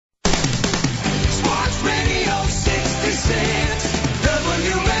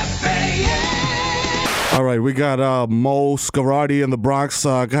right. We got Mo Scarardi in the Bronx.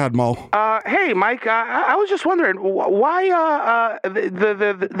 Go ahead, Mo. Hey, Mike. I was just wondering why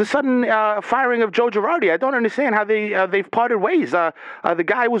the sudden firing of Joe Girardi. I don't understand how they've parted ways. The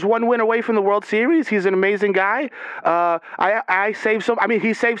guy was one win away from the World Series. He's an amazing guy.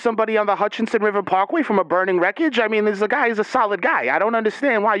 He saved somebody on the Hutchinson River Parkway from a burning wreckage. I mean, the guy is a solid guy. I don't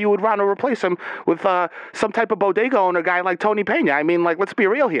understand why you would want to replace him with some type of bodega owner guy like Tony Pena. I mean, let's be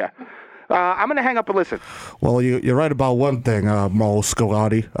real here. I'm going to hang up and listen. Well, you're right about one thing, Mo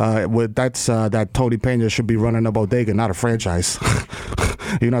Scarardi. That Tony Pena should be running a bodega, not a franchise.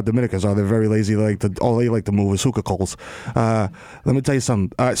 You know, Dominicans are. They're very lazy. All they like to move is hookah coals. Let me tell you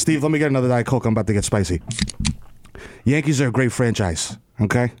something. Steve, let me get another Diet Coke. I'm about to get spicy. Yankees are a great franchise,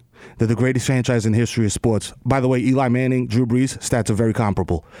 okay? They're the greatest franchise in the history of sports. By the way, Eli Manning, Drew Brees, stats are very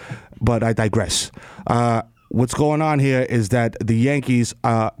comparable. But I digress. What's going on here is that the Yankees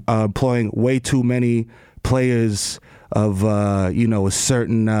are employing way too many players of, a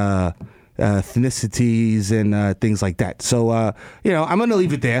certain ethnicities and things like that. So, I'm going to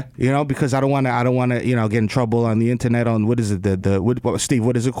leave it there, because I don't want to, get in trouble on the internet on, what is it, Steve,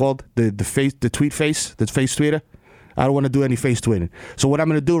 what is it called? The tweet face tweeter? I don't want to do any face tweeting. So what I'm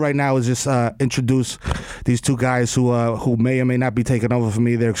going to do right now is just introduce these two guys who may or may not be taking over for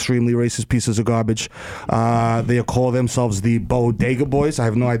me. They're extremely racist pieces of garbage. They call themselves the Bodega Boys. I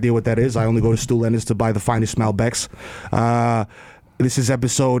have no idea what that is. I only go to Stu Leonard's to buy the finest Malbecs. This is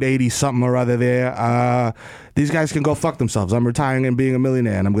episode 80-something or other there. These guys can go fuck themselves. I'm retiring and being a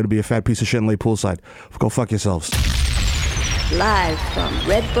millionaire, and I'm going to be a fat piece of shit and lay poolside. Go fuck yourselves. Live from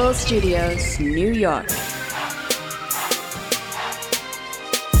Red Bull Studios, New York.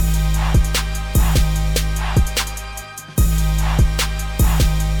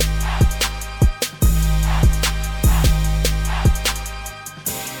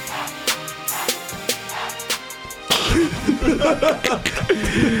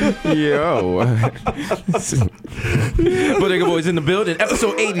 Yo. Bodega Boys in the building,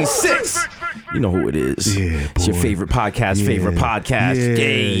 episode 86. You know who it is. Yeah, it's your favorite podcast, Yeah.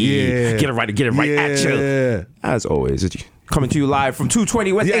 Get it right at you. As always, coming to you live from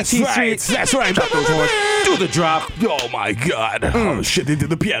 220 West 18th Street. That's right. Drop those horns. Do the drop. Oh, my God. Oh, shit, they did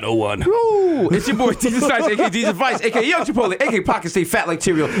the piano one. Ooh, it's your boy, Desus Mero, a.k.a. Desus Vice, a.k.a. Young Chipotle, a.k.a. Pocket Stay Fat Like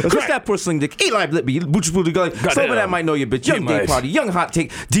Cereal, Chris That Porcelain Dick, Eli Blippi, Butch Booty Gully, some of that might know you, bitch. Young Day Party, Young Hot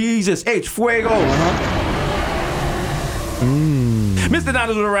Take, Desus H. Fuego. Mr.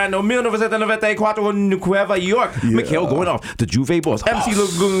 Donald Durando, 1994, Nueva York. Mikhail going off. The Juve Boss. MC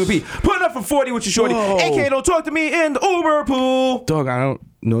Lagoon P. Putting up for 40 with your shorty. A.K.A. Don't Talk to Me in the Uber Pool. Dog, I don't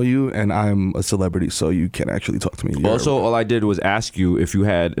know you, and I'm a celebrity, so you can't actually talk to me. Also, all I did was ask you if you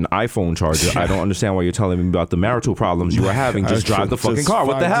had an iPhone charger. I don't understand why you're telling me about the marital problems you were having. Just drive the fucking car.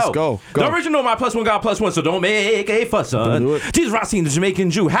 What the hell? Go. The original My Plus One got +1, so don't make a fuss, son. Jesus Racine, the Jamaican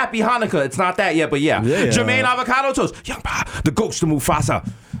Jew. Happy Hanukkah. It's not that yet, but yeah. Jermaine Avocado Toast. Young Pa, the Ghost of Mufasa.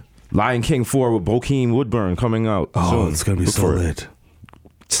 Lion King 4 with Bokeem Woodburn coming out soon. It's going to be so lit.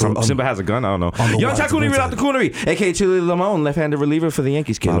 Simba has a gun? I don't know. Young Chakuni without the coonery, a.k.a. Chili Lamone, left-handed reliever for the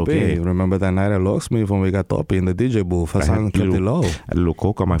Yankees. Okay. Remember that night at Locksmith when we got Toppy in the DJ booth? I kept it low. A little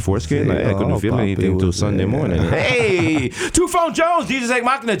coke on my foreskin. I couldn't feel anything until Sunday morning. Hey! Two Phone Jones, Jesus Egg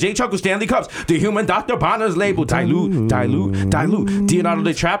Machina, J. Chuckle, Stanley Cups, The Human Dr. Bonner's label, Dilute, Leonardo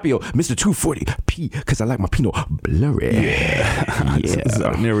DiCaprio, Mr. 240, P, because I like my Pinot blurry. Yeah. Is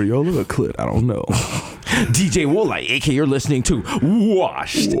that Neriola or Clit? I don't know. DJ Woolite, a.k.a. you're listening to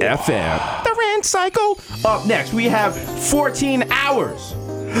Washed FM. The Rant Cycle. Up next, we have 14 hours.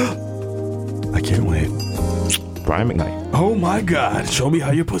 I can't wait. Brian McKnight. Oh my God. Show me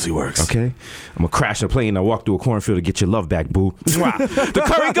how your pussy works. Okay. I'm going to crash a plane and walk through a cornfield to get your love back, boo. The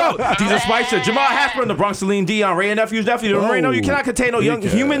Curry Goat. Diesel Spicer. Jamal Hasper, the Bronx Celine Dion. Ray and Nephew's nephew. You already know you cannot contain no young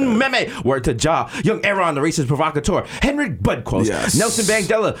human meme. Word to Ja. Young Aaron, the racist provocateur. Henry Bud Quotes. Yes. Nelson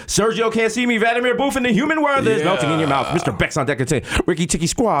Bangdella. Sergio Can't See Me. Vladimir Booth in the human world is melting in your mouth. Mr. Bex on Decatin. Ricky Tiki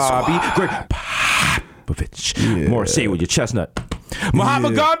Squabby. Greg Popovich. More say with your chestnut.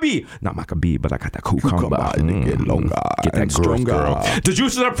 Muhammad Gambi. Not Maccabee, but I got that cucumber. Get longer. Get that stronger. The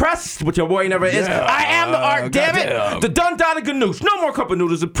juice is oppressed, but your boy never is. I am the art, damn it. The Dun Donna Ganoush. No more cup of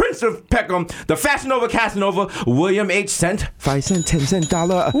noodles. The Prince of Peckham. The Fashion Nova Casanova. William H. Cent. 5 cent, 10 cent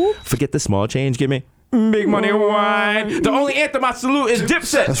dollar. Forget the small change, give me. Big money wine. The only anthem I salute is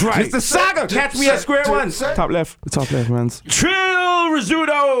Dipset. That's right. It's the Saga. Catch me at Square One. Top left, man. Trill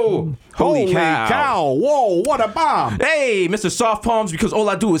Rizzuto. Holy cow. Whoa, what a bomb. Hey, Mr. Soft Palms, because all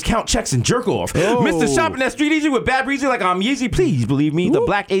I do is count checks and jerk off. Oh. Mr. Shopping that Street Easy with Bad Breezy like I'm Yeezy. Please believe me, the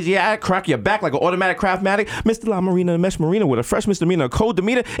black Asiatic crack your back like an automatic Craftmatic. Mr. La Marina Mesh Marina with a fresh misdemeanor code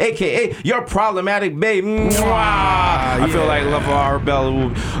demeanor, a.k.a. you're problematic, babe. I feel like LeVar Bell,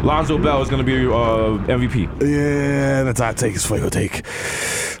 Lonzo Bell is going to be MVP. Yeah, that's our take. It's for your take.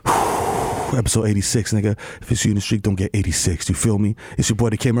 Episode 86, nigga. If it's you in the street, don't get 86. You feel me? It's your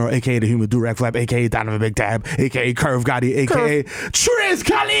boy, the Camero, a.k.a. the Human Durag Flap, a.k.a. Donovan Big Tab, a.k.a. Curve Gotti, a.k.a. Triz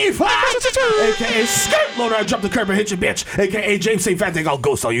Khalifa, a.k.a. Skirt Loader, I jump the curb and hit your bitch, a.k.a. James St. Fat Thing, I'll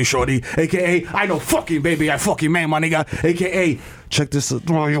ghost on you, shorty, a.k.a. I know fucking baby, I fucking man, my nigga, a.k.a. Check this.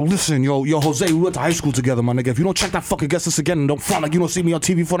 Yo, listen, yo, Jose, we went to high school together, my nigga. If you don't check that fucking guest list again and don't front like you don't see me on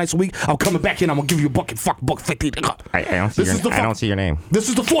TV 4 nights a week, I'm coming back in. I'm gonna give you a bucket, buck 50, nigga. I don't see your name. This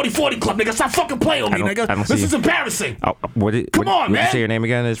is the 40-40 club, nigga. Stop fucking playing with me, nigga. This is embarrassing. Oh, Come on, man. Did you say your name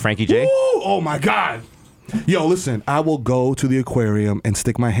again? Is Frankie J? Woo! Oh my God. Yo, listen, I will go to the aquarium and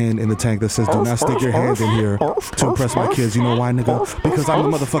stick my hand in the tank that says, do not stick your hand in here to impress my kids. You know why, nigga? Because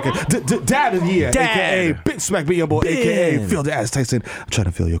I'm the motherfucking dad of the year, a.k.a. Big Smack B, boy, a.k.a. Phil the Ass Tyson. I'm trying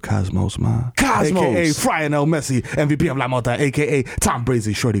to feel your cosmos, man. A.k.a. Brian L. Messi, MVP of La Mota, a.k.a. Tom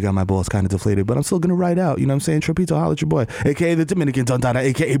Brady. Shorty got my balls kind of deflated, but I'm still going to ride out. You know what I'm saying? Trapito, holla at your boy. A.k.a. the Dominican Dundada,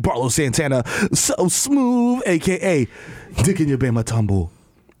 a.k.a. Barlow Santana. So smooth, a.k.a. Dick in your Bama Tumble.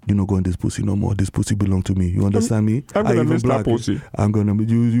 You not going this pussy no more. This pussy belong to me. You understand me? I'm gonna miss that pussy. I'm gonna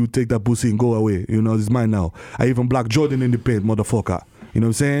you take that pussy and go away. You know, it's mine now. I even block Jordan in the paint, motherfucker. You know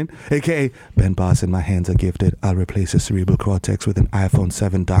what I'm saying? AKA Ben Boss and my hands are gifted. I'll replace your cerebral cortex with an iPhone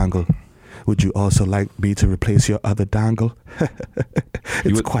 7 dongle. Would you also like me to replace your other dongle?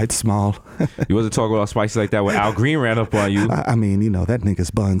 It's quite small. You wasn't talking about spicy like that when Al Green ran up on you. I mean, you know, that nigga's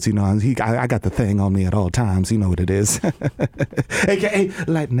buns. You know, I got the thing on me at all times. You know what it is. AKA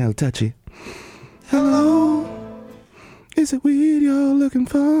Light Nail Touchy. Hello, is it weed you're looking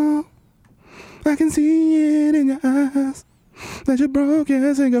for? I can see it in your eyes. That you broke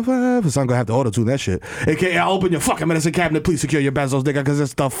your single five. So I'm gonna have to auto-tune that shit. AKA, I'll open your fucking medicine cabinet. Please secure your bezos, nigga, because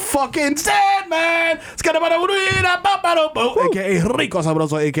it's the fucking Sandman. AKA Rico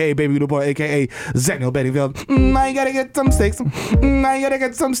Sabroso, AKA Baby Newport, AKA Zeniel Bettyfield. Now you gotta get some sticks. Now you gotta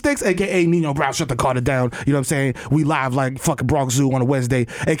get some sticks. AKA Nino Brown, shut the Carter down. You know what I'm saying? We live like fucking Bronx Zoo on a Wednesday.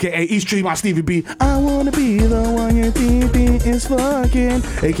 AKA East Street, my Stevie B. I wanna be the one your TV is fucking.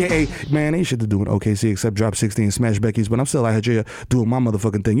 AKA, man, ain't shit to do in OKC except drop 16 and smash Becky's, but I'm still out here doing my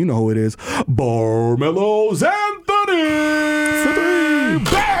motherfucking thing. You know who it is. Barmelos Anthony!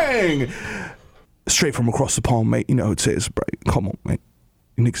 Bang! Straight from across the pond, mate. You know who it is, right? Come on, mate.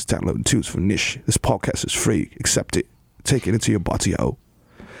 You niggas downloading tunes for Nish. This podcast is free. Accept it. Take it into your body, yo.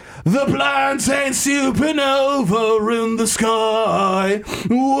 The plantain supernova in the sky.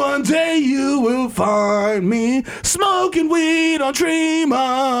 One day you will find me smoking weed on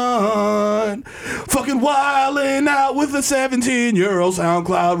Tremont. Fucking wilding out with a 17-year-old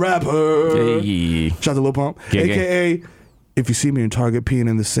SoundCloud rapper. Hey. Shout out to Lil Pump. AKA, if you see me in Target peeing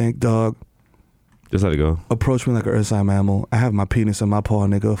in the sink, dog, just let it go. approach me like an earthside mammal. I have my penis in my paw,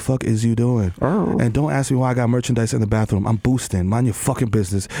 nigga. Fuck is you doing? Oh. And don't ask me why I got merchandise in the bathroom. I'm boosting. Mind your fucking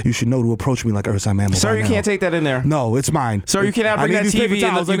business. You should know to approach me like an earthside mammal. Sir, right you now. can't take that in there. No, it's mine. Sir, you cannot bring that TV in. You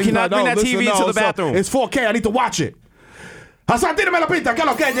cannot bring that TV into the bathroom. It's 4K. I need to watch it. Hassan, tírame la pista. ¿Qué es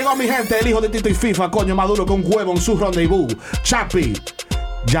lo que? Llegó mi gente. El hijo de Tito y FIFA. Coño maduro con huevo en su rendezvous. Chapi.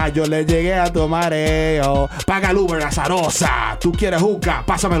 Ya yo le llegué a tu mareo. Paga el Uber azarosa. Tú quieres juca,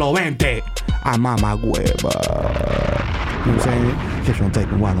 pásamelo 20. A mama hueva. You know what I'm saying? Catch me on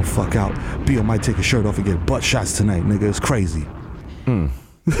tape and wild the fuck out. Bill might take his shirt off and get butt shots tonight, nigga. It's crazy.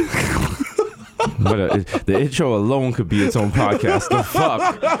 But the intro alone could be its own podcast. The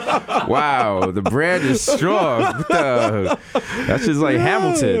fuck? Wow, the brand is strong. What the? That's just like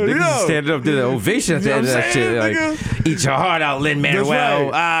Hamilton. Niggas standing up, did an ovation at the end of that shit. Like, eat your heart out, Lin-Manuel.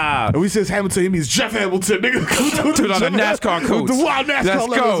 Right. Ah. And we says Hamilton, he means Jeff Hamilton, nigga. Dude on a NASCAR coach. The wild NASCAR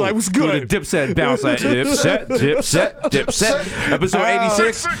letters, like, what's good? Do the dipset bounce, like, dipset. Episode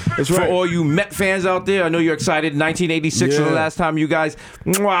 86. That's For right. all you Met fans out there, I know you're excited. 1986 was the last time you guys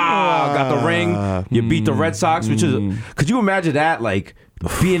got the ring. You beat the Red Sox, which is, could you imagine that? Like,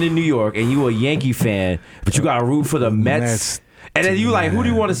 being in New York and you a Yankee fan, but you got to root for the Mets. And then you like, who do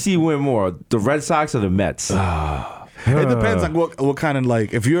you want to see win more, the Red Sox or the Mets? It depends on what kind of,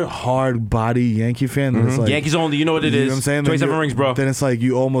 like, if you're a hard body Yankee fan, then it's like Yankees only, you know what it is. You know what I'm saying? 27 rings, bro. Then it's like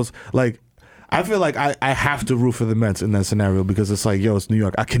you almost like, I feel like I have to root for the Mets in that scenario because it's like, yo, it's New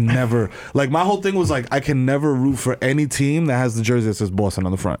York. I can never, like, my whole thing was like, I can never root for any team that has the jersey that says Boston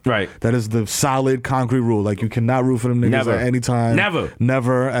on the front. Right. That is the solid, concrete rule. Like, you cannot root for them niggas at any time.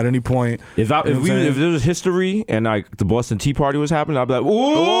 Never at any point. If there was history and like the Boston Tea Party was happening, I'd be like,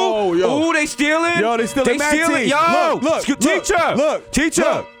 ooh, they stealing? Yo, they stealing Mac Tea. Yo, look, teacher.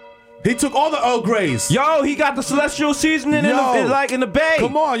 Look. He took all the Earl Greys. Yo, he got the celestial seasoning in the bay.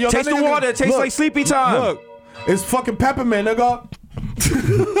 Come on, yo. Taste the water. It tastes like sleepy time. Look, it's fucking peppermint, nigga.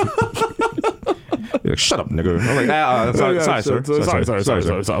 Like, shut up, nigga. I'm like, sorry, sir.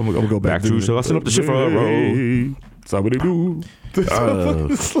 Sorry. I'm gonna go back to lesson up the shit for a roll. That's what they do.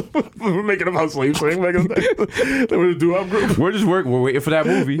 We're making them house slaves thing. They were do up group. We're waiting for that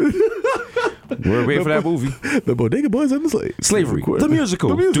movie. We're waiting for that movie. The Bodega Boys and the Slaves. Slavery. The musical.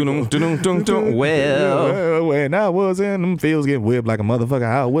 Well, when I was in them fields getting whipped like a motherfucker,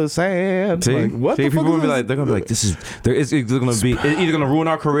 I was saying. See, like, what see, the people fuck will be like, they're gonna be like, it's either gonna ruin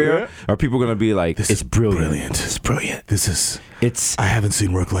our career, or people are gonna be like, it's brilliant. It's brilliant. I haven't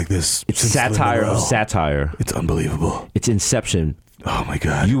seen work like this. It's satire of satire. It's unbelievable. It's Inception. Oh my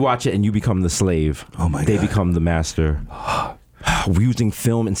God. You watch it and you become the slave. Oh my God. They become the master. Using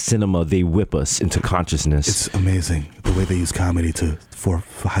film and cinema, they whip us into consciousness. It's amazing the way they use comedy to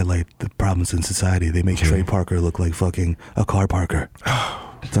highlight the problems in society. They make Trey Parker look like fucking a car parker.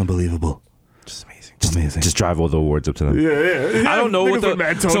 It's unbelievable. Just amazing. Just drive all the awards up to them. Yeah. I don't know what so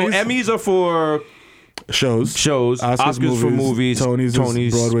Emmys are for shows, Oscars for movies, Tonys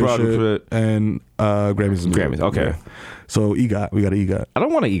Broadway shit, and Grammys. Okay. Yeah. So EGOT, we got an EGOT. I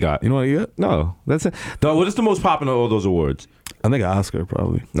don't want an EGOT. You know what EGOT? No, that's it. What is the most popular of all those awards? I think an Oscar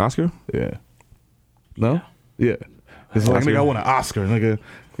probably. An Oscar? Yeah. No? Yeah. It's like, nigga, I want an Oscar, nigga.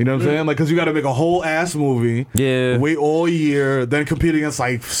 You know what I'm saying? Like, because you got to make a whole ass movie. Yeah. Wait all year, then compete against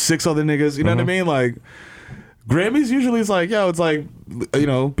like 6 other niggas. You know what I mean? Like, Grammys usually it's like, yo, it's like, you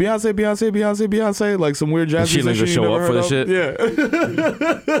know, Beyonce, like some weird jazz music. She show up for the shit. Yeah.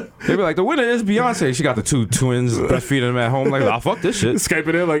 They be like, the winner is Beyonce. She got the 2 twins breastfeeding them at home. Like, I'll fuck this shit.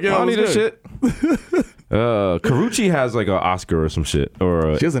 Skyping in like, yo, I don't need this shit. Karuchi has like an Oscar or some shit.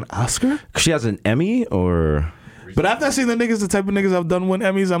 Or she has an Oscar? She has an Emmy or... But after I seen the niggas, the type of niggas I've done win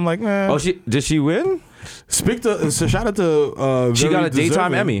Emmys, I'm like, man. Oh, did she win? Shout out to she got a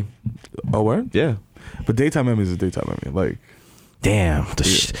daytime Emmy. Oh, word? Yeah. But daytime Emmy is a daytime Emmy. Like, damn, the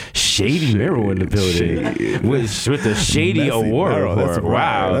shady Mero in the building with the shady award report.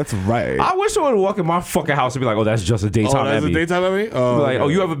 Wow, that's right. I wish I would walk in my fucking house and be like, "Oh, that's just a daytime Emmy." That's a daytime Emmy. Oh, like, oh,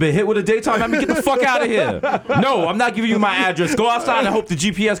 you ever been hit with a daytime Emmy? Get the fuck out of here! No, I'm not giving you my address. Go outside and hope the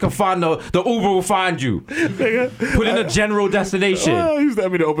GPS can find the Uber will find you. Put in a general destination. I used to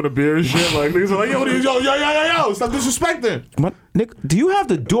have me to open a beer and shit. Like niggas are like, yo, stop disrespecting. Nick, do you have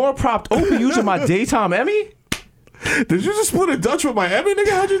the door propped open using my daytime Emmy? Did you just split a Dutch with my Emmy,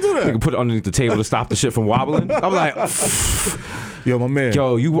 nigga? How'd you do that? Nigga put it underneath the table to stop the shit from wobbling. I'm like, yo, my man.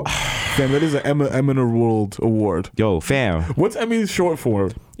 Yo, you. Fam, that is an Emma World Award. Yo, fam. What's Emmy short for?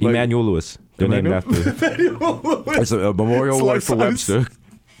 Like, Emmanuel Lewis. They're named after. It's a memorial award for Webster.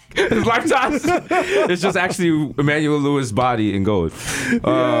 His lifetime. It's just actually Emmanuel Lewis' body in gold. That's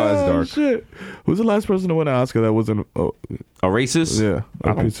dark. Shit. Who's the last person to win an Oscar that wasn't a racist? Yeah,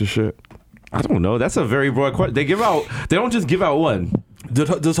 a piece of shit. I don't know. That's a very broad question. They don't just give out one.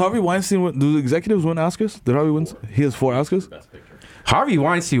 Does Harvey Weinstein win? Do the executives win Oscars? Did Harvey win? He has 4 Oscars? Harvey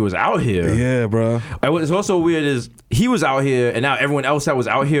Weinstein was out here. Yeah, bro. And what's also weird is he was out here, and now everyone else that was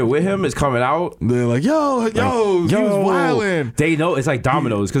out here with him is coming out. They're like, yo, he was wildin'. They know it's like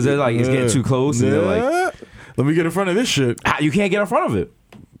dominoes because they're like, it's getting too close. And they're like, let me get in front of this shit. You can't get in front of it.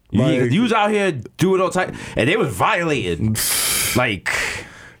 You was out here doing all type, and they was violated. Like...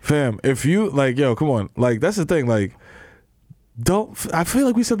 Fam, if you like, yo, come on, like that's the thing, like, I feel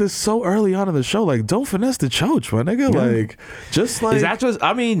like we said this so early on in the show, like, don't finesse the choach, my nigga, like, just like. Is that just?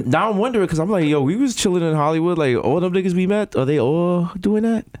 I mean, now I'm wondering because I'm like, yo, we was chilling in Hollywood, like all them niggas we met, are they all doing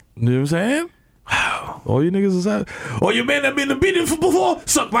that? You know what I'm saying? Wow, all you niggas is out. All you men that been in the beating before,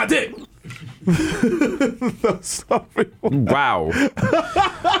 suck my dick. Sorry. Wow.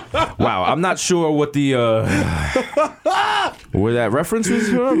 I'm not sure what the where that reference was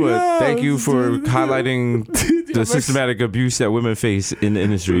from, but thank you for highlighting the systematic abuse that women face in the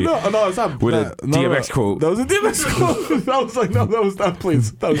industry. No, it's not. With a DMX quote. That was a DMX quote. I was like, no, that was not.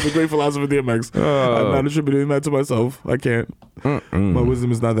 Please, that was the great philosopher DMX. I'm not attributing that to myself. I can't. My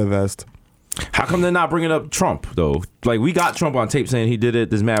wisdom is not that vast. How come they're not bringing up Trump though? Like we got Trump on tape saying he did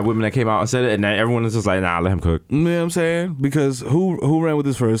it. There's mad women that came out and said it, and then everyone is just like, nah, let him cook. You know what I'm saying? Because who ran with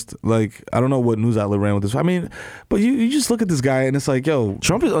this first? Like, I don't know what news outlet ran with this. I mean, but you just look at this guy and it's like, yo,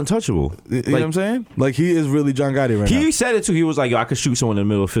 Trump is untouchable. You know what I'm saying? Like, he is really John Gotti right now. He said it too. He was like, yo, I could shoot someone in the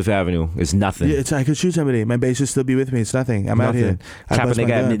middle of Fifth Avenue. It's nothing. Yeah, I could shoot somebody. My base should still be with me. It's nothing. I'm out here. Cap a nigga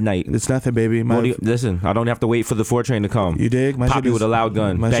at midnight. It's nothing, baby. Listen, I don't have to wait for the 4 train to come. You dig? Pop you with a loud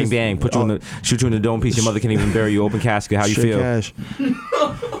gun. Bang, bang. Put you in the, shoot you in the dome piece. Your mother can't even bury you. Open casket. How you feel? Cash.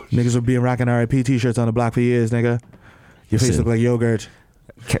 Niggas will be rocking RIP t-shirts on the block for years, nigga. Your face look like yogurt.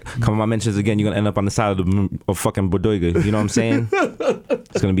 Come on my mentions again, you're gonna end up on the side of fucking Bodega. You know what I'm saying?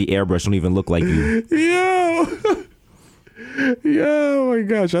 It's gonna be airbrush. Don't even look like you. Yo, oh my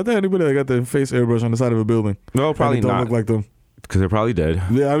gosh! I thought anybody that got their face airbrush on the side of a building. No, probably don't not. Look like them because they're probably dead.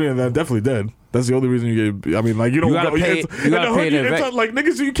 Yeah, I mean they're definitely dead. That's the only reason you get. I mean, like you don't. You gotta pay. You gotta pay it's like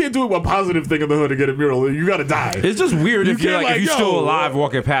niggas. You can't do a positive thing in the hood to get a mural. You gotta die. It's just weird if you're like if you're still alive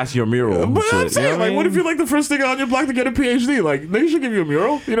walking past your mural. But shit, I'm saying, you know like, what if you're like the first nigga on your block to get a PhD? Like, niggas should give you a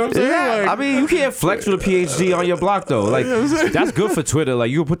mural. You know what I'm saying? Yeah, like, I mean, you can't flex with a PhD on your block though. Like, that's good for Twitter. Like,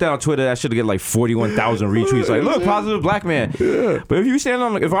 you can put that on Twitter. That should get like 41,000 retweets. Like, look, positive black man. Yeah. But if you stand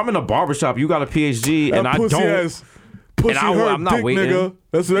on, like, if I'm in a barbershop, you got a PhD, and I don't. Pussy I'm not dick, waiting. Nigga.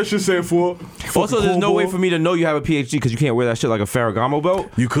 That's what that shit stand for. Also, there's no way for me to know you have a PhD because you can't wear that shit like a Ferragamo belt.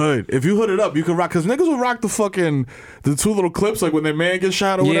 You could. If you hood it up, you could rock. Because niggas will rock the fucking, the 2 little clips, like when their man gets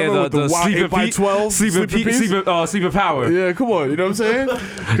shot or whatever. With the sleeping 8x12. Sleeping power. Yeah, come on. You know what I'm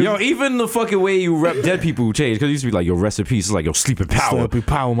saying? Yo, even the fucking way you rep dead people changed. Because it used to be like, yo, rest in peace. It's like, yo, sleeping power. Sleeping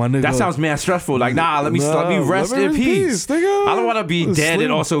power, my nigga. That sounds mad stressful. Like, nah, let me rest in peace. Nigga. I don't want to be dead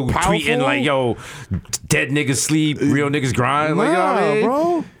and also tweeting like, yo, dead niggas sleep, real niggas grind. Like, you know what I mean? Bro.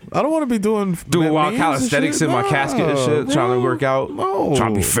 I don't want to be doing wild calisthenics in my casket and shit, bro. trying to work out,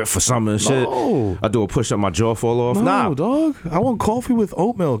 trying to be fit for something and shit. I do a push up, my jaw fall off. No, dog. I want coffee with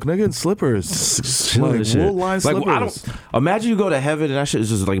oat milk, nigga, and slippers. Like wool-lined slippers. I don't imagine you go to heaven and that shit is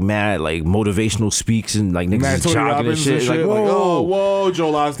just like mad, like motivational speaks and like niggas is jogging and shit. Like, whoa,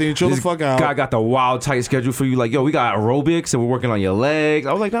 Joel Osteen, chill the fuck out. Guy got the wild tight schedule for you. Like, yo, we got aerobics and we're working on your legs.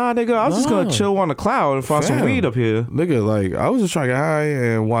 I was like, nah, nigga, I was just gonna chill on the cloud and find some weed up here. Nigga, like, I was just trying to get high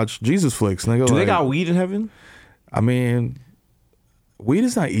and watch Jesus flicks. Nigga, do they got weed in heaven? I mean, weed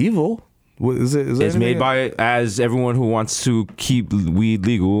is not evil. What, is it? It's made by, as everyone who wants to keep weed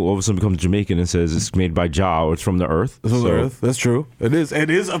legal all of a sudden becomes Jamaican and says it's made by Jah or it's from the earth. It's from the earth. That's true. It is.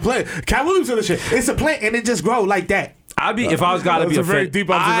 It is a plant. Cat Williams said this shit. It's a plant and it just grows like that. I'd be if I was God. I'd be a very deep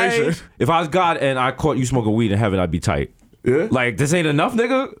observation. If I was God and I caught you smoking weed in heaven, I'd be tight. Yeah. Like, this ain't enough,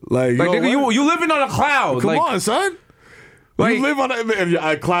 nigga. Like nigga, you living on a cloud. Come on, son. Like, you live on it, and your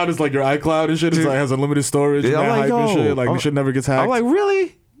iCloud is like your iCloud and shit. It's like has unlimited storage and like, hype and shit. Like, shit never gets hacked. I'm like,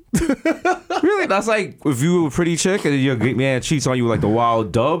 really? Really? That's like if you were a pretty chick and your man cheats on you with like the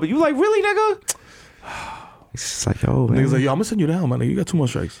wild dub, and you like, really, nigga? It's just like, yo, man. Niggas like, yo, I'm gonna send you to hell, man. You got 2 more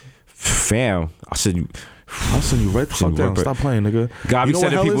strikes. Fam, I'll send you right the fuck down. Stop playing, nigga. God be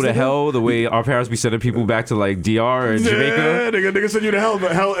sending people to hell the way our parents be sending people back to like DR and Jamaica. Yeah, nigga send you to hell.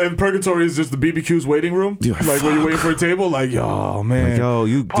 But hell and purgatory is just the BBQ's waiting room. Like when you're waiting for a table. Like, yo, man. Like, yo,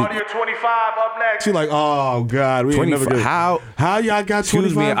 you Party of 25 up next. She like, oh God, we ain't never good. How y'all got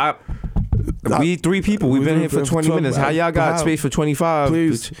 25? Excuse me, we 3 people. We've been here for 20 minutes. How y'all got space for 25?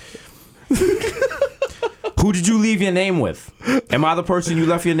 Please. Who did you leave your name with? Am I the person you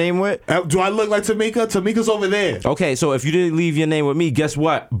left your name with? Do I look like Tamika? Tamika's over there. Okay, so if you didn't leave your name with me, guess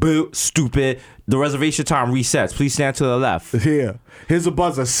what? Boo, stupid. The reservation time resets. Please stand to the left. Here. Here's a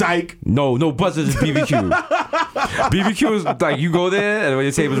buzzer. Psych. No buzzer is BBQ. BBQ is like you go there and when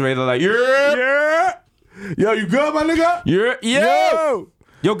your table's ready, they're like, yeah. Yo, you good, my nigga? Yeah.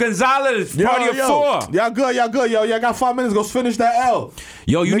 Yo, Gonzalez, party of 4. Y'all good. Yo, y'all got 5 minutes. Go finish that L.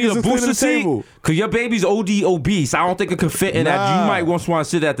 Yo, you Niggas need a booster seat? Because your baby's OD obese. I don't think it could fit in that. You might want to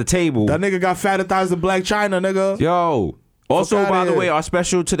sit at the table. That nigga got fatter thighs than Black China, nigga. Yo. Also, by the way, our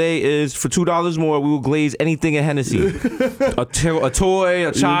special today is for $2 more, we will glaze anything in Hennessy. a toy,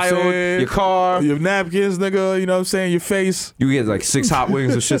 a child, your car. Your napkins, nigga, you know what I'm saying? Your face. You get like 6 hot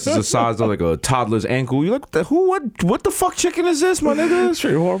wings and shit the size of like a toddler's ankle. You're like, what the fuck chicken is this, my nigga?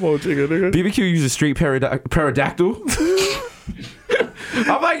 Straight hormone chicken, nigga. BBQ uses straight pterodactyl.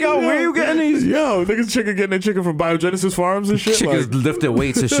 I'm like, yo, where you getting these? Yo, niggas getting their chicken from Biogenesis Farms and shit. Chickens like, lifting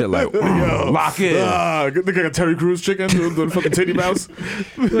weights and shit like, yo, lock in. Nigga got Terry Crews chicken, the fucking titty mouse.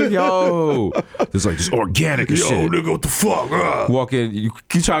 Yo, it's like just organic and shit. Yo, nigga, what the fuck? Walk in, you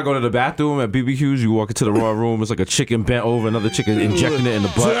try to go to the bathroom at BBQ's, you walk into the wrong room, it's like a chicken bent over, another chicken injecting it in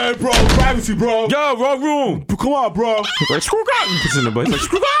the butt. Hey, bro, privacy, bro. Yo, wrong room. Come on, bro. Like, screw God. He puts it in the butt. He's like,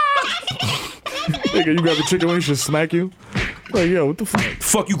 screw God. Nigga, you grab a chicken wing, she'll smack you. Like, yo, what the fuck?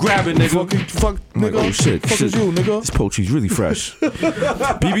 Fuck you grabbing, nigga. Fuck, nigga. Like, oh shit. Fuck is you, nigga. This poultry's really fresh.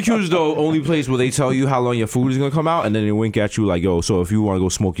 BBQ is the only place where they tell you how long your food is gonna come out, and then they wink at you like, yo, so if you want to go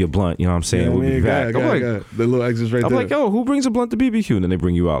smoke your blunt, you know what I'm saying? We'll be back. I'm like, the little exits right I'm there. like, yo, who brings a blunt to BBQ? And then they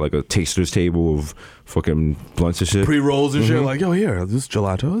bring you out like a taster's table of fucking blunts and shit. Pre-rolls and shit. Like, yo, here, this is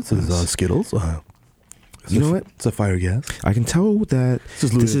gelato. This is Skittles. You know what? It's a fire gas. I can tell that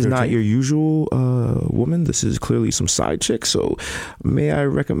this is not 13. your usual woman. This is clearly some side chick. So, may I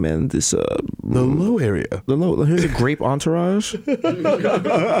recommend this? The low area. The low. Here's a grape entourage.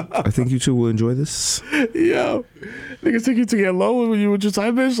 I think you two will enjoy this. Yo, niggas take you to get low when you with your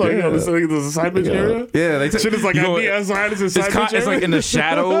side bitch. Like, yo, this is a side bitch area. Yeah, they Shit is like you at know, me outside. It's a side bitch it's like in the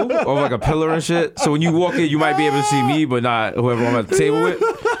shadow of like a pillar and shit. So when you walk in, you might be able to see me, but not whoever I'm at the table with.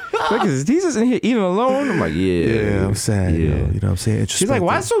 Like, is Jesus in here eating alone? I'm like, yeah, I'm sad. Yeah. Yo, you know what I'm saying? She's like,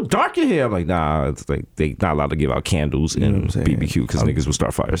 why is it so dark in here? I'm like, nah, it's like they not allowed to give out candles You know in what I'm saying? BBQ because niggas will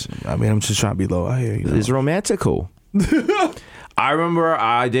start fires. I mean, I'm just trying to be low out here. You know? It's romantical. I remember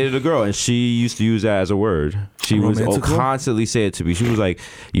I dated a girl and she used to use that as a word. She would constantly say it to me. She was like,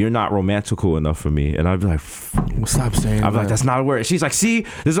 "You're not romantical enough for me," and I'd be like, "Stop saying." I'm like, "That's not a word." She's like, "See,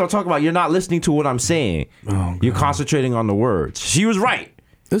 this is what I'm talking about. You're not listening to what I'm saying. You're concentrating on the words." She was right.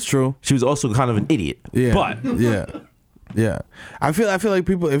 It's true. She was also kind of an idiot. Yeah. But yeah. I feel like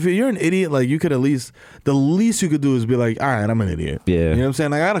people, if you're an idiot, like you could at least, the least you could do is be like, all right, I'm an idiot. Yeah. You know what I'm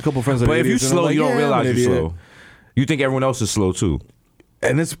saying? Like, I got a couple friends that are if you're idiots, slow, like, you don't realize I'm an you're idiot. slow. You think everyone else is slow too.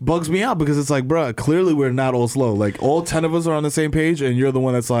 And this bugs me out because it's like, bro, clearly we're not all slow. Like, all 10 of us are on the same page, and you're the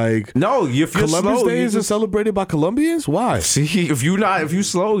one that's like, no, if you're Columbus slow, Day is celebrated by Colombians? Why? See, if you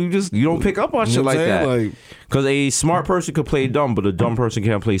slow, you don't pick up on shit like that. Like, because a smart person could play dumb, but a dumb person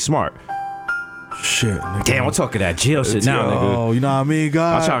can't play smart. Shit, nigga. Damn, we're talking that jail shit now, nigga. Oh, you know what I mean,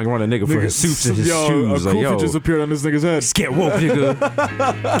 God? I'm trying to run a nigga for his suits and his shoes. A Like, kufi just appeared on this nigga's head. Get woke,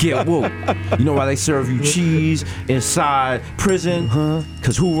 nigga. Get woke. You know why they serve you cheese inside prison?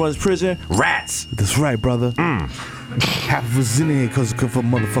 Because who runs prison? Rats. That's right, brother. Half of us in here because of a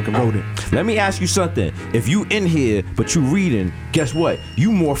motherfucking rodent. Let me ask you something. If you in here, but you reading, guess what?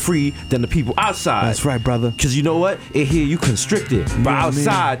 You more free than the people outside. That's right, brother. Because you know what? In here, you constricted. But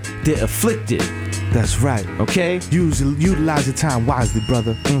outside, they're afflicted. That's right. Okay? Utilize your time wisely,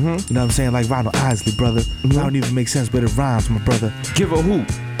 brother. You know what I'm saying? Like Ronald Isley, brother. I don't even make sense, but it rhymes, my brother. Give a hoot.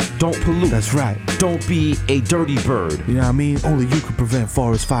 Don't pollute. That's right. Don't be a dirty bird. You know what I mean? Only you can prevent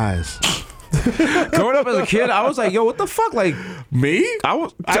forest fires. Growing up as a kid, I was like, yo, what the fuck? Like, me? I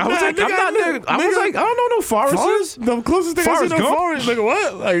was like, I don't know no forests. The closest thing I seen to a forest, nigga,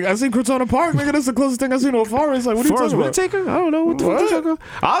 what? Like, I seen Crotona Park, nigga, that's the closest thing I seen to a forest. Like, what are you talking about? Whitaker? I don't know what the fuck you're talking about.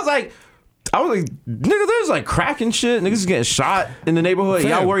 I was like, nigga, there's like crack and shit. Niggas is getting shot in the neighborhood.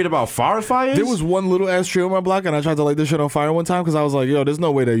 Y'all worried about forest fires? There was one little ass tree on my block, and I tried to light this shit on fire one time because I was like, yo, there's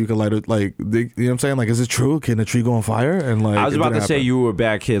no way that you can light it. Like, you know what I'm saying? Like, is it true? Can the tree go on fire? And like, I was about to say you were a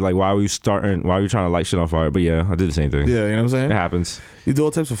bad kid. Like, why were you trying to light shit on fire? But yeah, I did the same thing. Yeah, you know what I'm saying? It happens. You do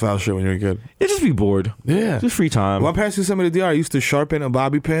all types of foul shit when you're a kid. You just be bored. Yeah. Just free time. My parents used to send me to DR. I used to sharpen a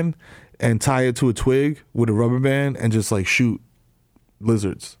bobby pin and tie it to a twig with a rubber band and just like shoot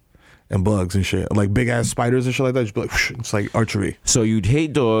lizards and bugs and shit, like big ass spiders and shit like that. Just be like, whoosh, it's like archery. So you'd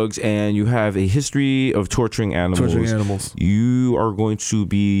hate dogs, and you have a history of torturing animals. You are going to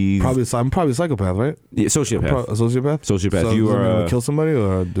be I'm probably a psychopath, right? Yeah, sociopath. A sociopath. Sociopath. So you are gonna kill somebody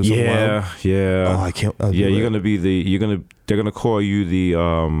or do something wild? Yeah. Oh, I can't. You're gonna be they're gonna call you the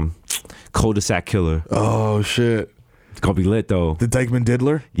cul-de-sac killer. Oh shit. It's gonna be lit though. The Dykeman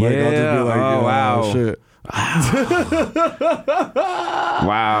Diddler. Yeah. Like, I'll just be like, oh wow. Shit.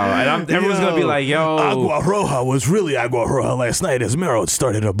 Wow. And everyone's gonna be like, yo, Agua Roja was really Agua Roja last night as Mero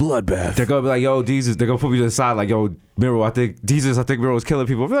started a bloodbath. They're gonna be like, yo, Jesus. They're gonna put me to the side like, yo, Mero, I think Mero was killing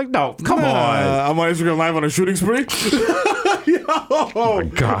people. I'll be like, no, come on. I'm on Instagram Live on a shooting spree. Oh my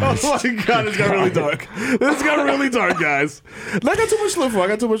god. Oh my god, it's got really dark. It's got really dark, guys. I got too much to live for.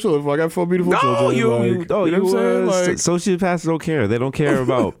 I got 4 beautiful children. You know what I'm saying? Like, sociopaths don't care. They don't care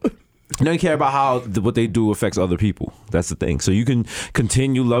about. They don't care about how what they do affects other people. That's the thing. So you can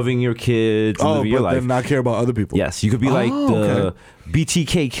continue loving your kids and live your life. Then not care about other people. Yes, you could be like the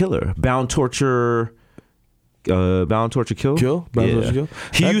BTK killer, bound torture kill. Torture kill.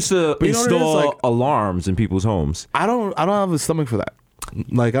 He used to install alarms in people's homes. I don't have a stomach for that.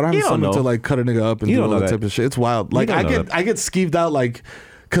 Like, I don't have a stomach to like cut a nigga up and do all that type of shit. It's wild. Like, I get skeeved out like.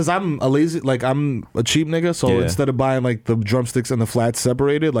 Cause I'm a cheap nigga, so instead of buying like the drumsticks and the flats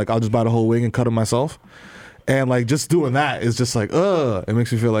separated, like I'll just buy the whole wing and cut them myself. And like just doing that is just like, it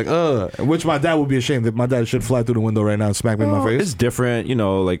makes me feel like, which my dad would be ashamed that my dad should fly through the window right now and smack me in my face. It's different, you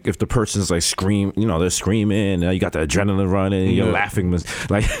know, like if the person's like they're screaming, you got the adrenaline running, you're laughing,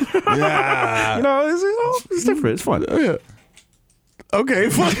 like, Yeah. it's different. It's fun. Yeah. Okay,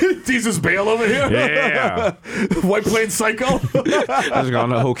 fucking Desus Mero over here. Yeah. White Plains Psycho. I just got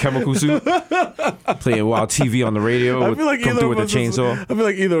on a whole chemical suit, playing wild TV on the radio. I feel like come either through with of a us chainsaw. I feel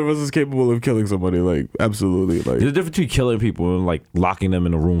like either of us is capable of killing somebody. Like absolutely. Like There's a difference between killing people and like locking them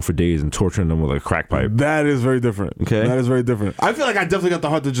in a room for days and torturing them with a crack pipe. that is very different. Okay. That is very different. I feel like I definitely got the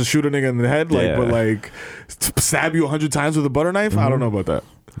heart to just shoot a nigga in the head, like, Yeah. but like stab you 100 times with a butter knife. I don't know about that.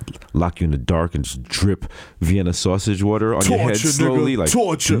 Lock you in the dark and just drip Vienna sausage water on your head slowly, nigga. like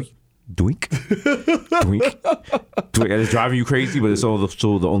Torture. Doink, doink, doink, and it's driving you crazy, but it's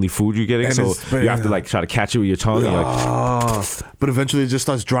also the only food you're getting, And so it's- you have to like try to catch it with your tongue. And, like, But eventually it just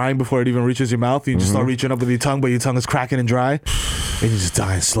starts drying before it even reaches your mouth. You just start reaching up with your tongue, but your tongue is cracking and dry, and you're just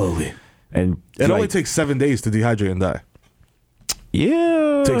dying slowly. and It like, only takes 7 days to dehydrate and die.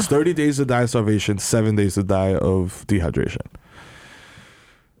 yeah, It takes 30 days to die of starvation, 7 days to die of dehydration.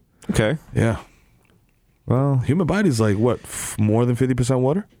 okay. Yeah. Well, Human body's like, what, more than 50%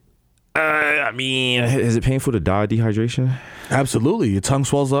 water? I mean, is it painful to die of dehydration? Absolutely. Your tongue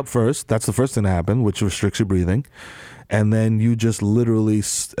swells up first. That's the first thing to happen, which restricts your breathing. And then you just literally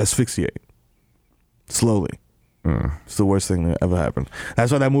asphyxiate slowly. It's the worst thing that ever happened.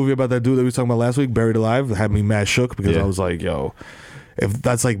 That's why that movie about that dude that we were talking about last week, Buried Alive, had me mad shook because I was like, yo, if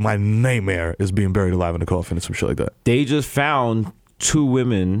that's like my nightmare is being buried alive in a coffin or some shit like that. They just found 2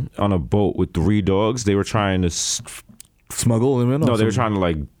 women on a boat with 3 dogs. They were trying to Smuggle them in? no, they were trying to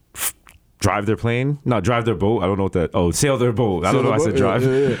like drive their plane, drive their boat. I don't know what that. Oh, sail their boat. I don't know why I said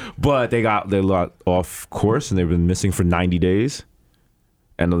drive, but they got off course and they've been missing for 90 days,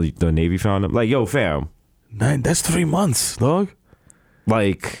 and the Navy found them. Like, yo, fam, That's 3 months, dog.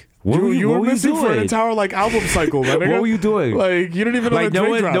 like. What were you missing doing? for an entire like album cycle, man. What were you doing? Like you didn't even know Like the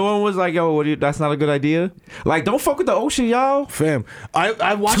Drake dropped. no one was like, yo, that's not a good idea. Like, don't fuck with the ocean, y'all. Fam,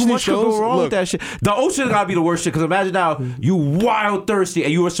 I watched Too these much could shows. go wrong Look, with that shit. The ocean gotta be the worst shit. Because imagine now, you wild thirsty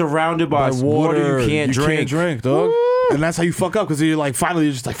and you are surrounded by water you can't drink. dog. Woo. And that's how you fuck up because you're like, finally,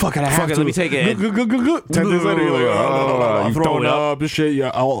 you're just like, fuck it, I have to. Let me take it. 10 days later, you're like, I'm You throwing throw it up. up and shit. Your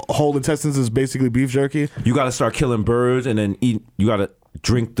whole intestines is basically beef jerky. You gotta start killing birds and then eat. You gotta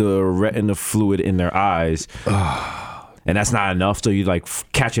drink the retina fluid in their eyes. And that's not enough, so you like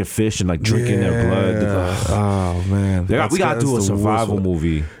catching fish and like drinking their blood. Oh man, We gotta do a that's the survival worst one.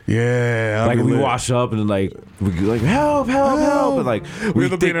 movie. Yeah, Like we wash up and like we like help, and like we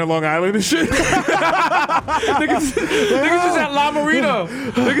have to be in Long Island and shit. niggas just at La Marina.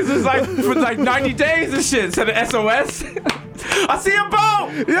 Niggas is like for like 90 days and shit. Instead of SOS. I see a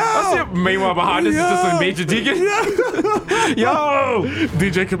boat. Yo. Meanwhile, behind us is just a Major Deacon. Yo.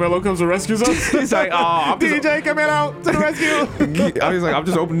 DJ Camilo comes and rescues us. He's like, I'm just, DJ Camilo to the rescue. I was like, I'm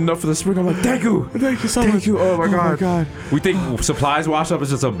just opening up for the spring. I'm like, thank you. Thank you so much. Thank you. Oh my God. God. We think supplies wash up is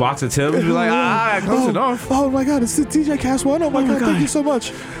just a box of Tim's. We're like, close enough. Oh my God, it's the DJ Cast One. Oh my God, thank you so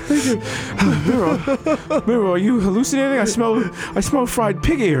much. Thank you. Miro, are you hallucinating? I smell fried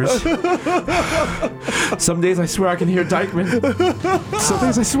pig ears. Some days I swear I can hear Dykeman. Some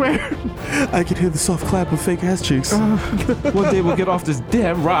days I swear. I can hear the soft clap of fake ass cheeks. One day we'll get off this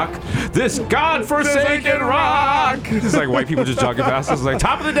damn rock. This godforsaken rock. It's like white people just jogging past us. It's like,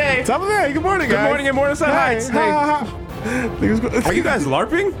 top of the day. Top of the day. Good morning, Good guys. morning in Morningside Heights. Hey, are you guys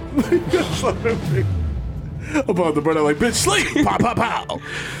LARPing? About the brother like, bitch, sleep. Pow, pow, pow.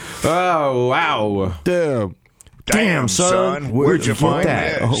 Oh, wow. Damn, son. Where'd you find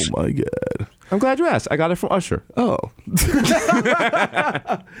that? that? Oh my God. I'm glad you asked. I got it from Usher. Oh.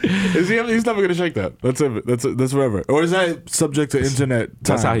 He's never gonna shake that. That's it. That's forever. Or is that subject to internet time?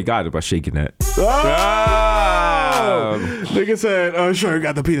 That's how he got it, by shaking that. Nigga said, oh, sure,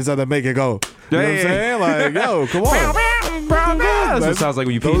 got the penis out there, make it go. You know what I'm Yeah. saying? Like, yo, come on. That's what it sounds like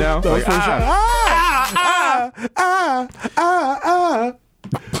when you pee now. Those Like, first shots.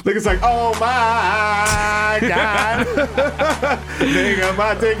 Nigga's like, oh my God. Nigga,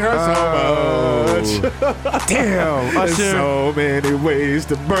 my dick hurts so much. damn, There's Usher. so many ways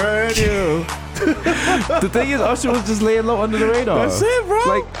to burn you. The thing is, Usher was just laying low under the radar. That's it, bro.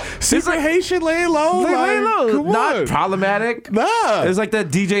 Like, Secret Haitian laying low. laying low. Come Not on. problematic. Nah. It's like that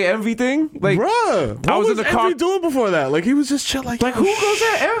DJ Envy thing. Like, Bruh, what I was was in the car- Envy doing before that? Like he was just chill, like who goes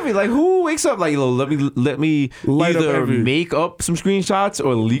at Envy? Like, who wakes up like, let me Light up either Envy. make up some screenshots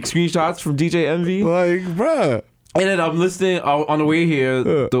or leak screenshots from DJ Envy? Like, bruh, And then I'm listening on the way here,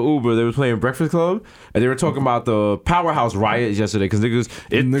 the Uber, they were playing Breakfast Club, and they were talking about the Powerhouse riots yesterday, because if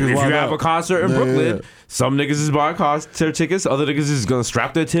you have a concert in Brooklyn, some niggas is buying concert tickets, other niggas is going to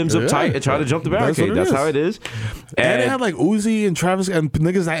strap their Timbs up tight and try to jump the barricade. That's how it is. And they had like Uzi and Travis and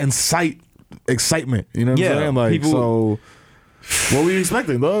niggas that incite excitement. You know what I'm saying? Like, people, so... What were you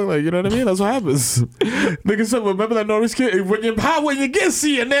expecting, dog? Like, you know what I mean? That's what happens. Niggas said, remember that notice kid? When you get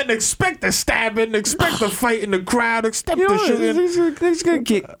CNN, expect the stabbing, expect the fight in the crowd, expect the shooting.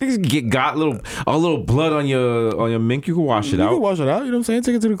 Niggas got a little blood on your mink. You can wash it out. You can wash it out. You know what I'm saying?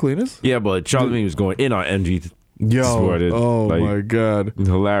 Take it to the cleaners. Yeah, but Charlamagne was going in on MG. Yo, my God.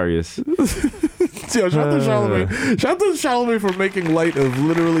 Hilarious. Yo, shout out to Charlamagne. Shout out to Charlamagne for making light of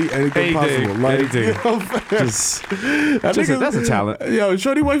literally anything possible. Like, anything. That's a talent. Yo,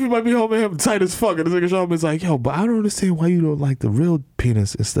 Shorty wifey might be home and him tight as fuck. And this nigga Charlamagne's like, yo, but I don't understand why you don't like the real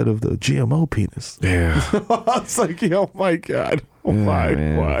penis instead of the GMO penis. Yeah. It's like, yo, my God.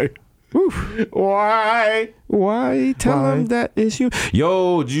 Why? Oof. Why? Tell him that is you.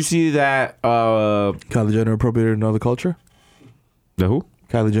 Yo, did you see that? Kylie Jenner appropriated another culture? The who?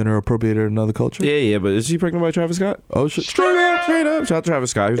 Kylie Jenner appropriated another culture? Yeah, but is she pregnant by Travis Scott? Oh, shit. Straight up. Shout out to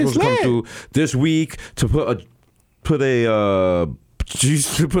Travis Scott. He was supposed to come through this week to put a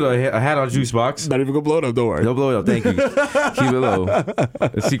hat on Juice Box. Not even gonna blow it up, don't worry. Don't blow it up, thank you. Keep it low.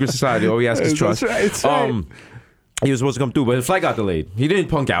 The secret society, all we ask is trust. That's right. He was supposed to come through, but his flight got delayed. He didn't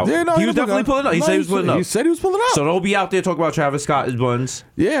punk out. Yeah, no, he was definitely pulling up. He said he was pulling up. He said he was pulling up. So don't be out there talking about Travis Scott, his buns.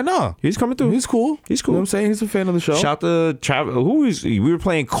 Yeah, no. He's coming through. He's cool. He's cool. You know what I'm saying? He's a fan of the show. Shout to Travis. We were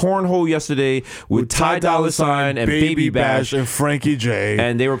playing cornhole yesterday with Ty Dolla $ign and Baby Bash and Frankie J.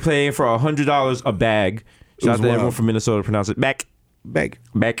 And they were playing for $100 a bag. Shout out to everyone from Minnesota. Pronounce it back. Back.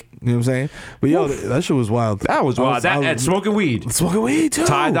 You know what I'm saying? But yo, that shit was wild. That was wild. And smoking weed. Smoking weed too.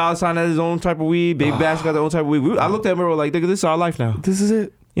 Ty Dolla $ign had his own type of weed. Baby Bash got their own type of weed. I looked at Mero like, nigga, this is our life now. This is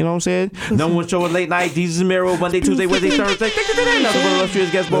it. You know what I'm saying? Number one show at late night. Desus Mero, Monday, Tuesday, Wednesday, Thursday. Nothing but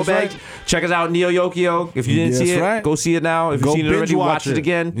illustrious guest ball bags. Check us out, Neo Yokio. If you didn't see it, go see it now. If you've seen it already, watch it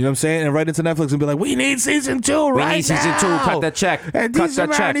again. You know what I'm saying? And right into Netflix and be like, we need season 2 right now. We need season 2. Cut that check. And Desus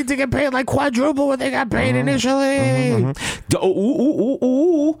Mero need to get paid like quadruple what they got paid initially.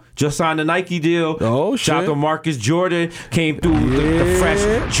 Just signed a Nike deal. Oh, shit. Shout out to Marcus Jordan. Came through the fresh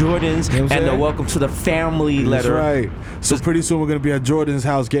Jordans and the welcome to the family letter. That's right. So pretty soon we're going to be at Jordan's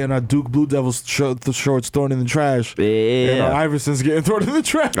house getting our Duke Blue Devils shorts thrown in the trash. Yeah. And our Iversons getting thrown in the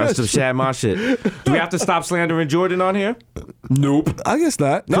trash. That's some Shad Ma shit. Do we have to stop slandering Jordan on here? Nope. I guess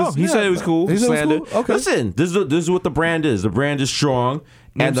not. No, he said it was cool. He said it was cool? Okay. Listen, this is what the brand is. The brand is strong.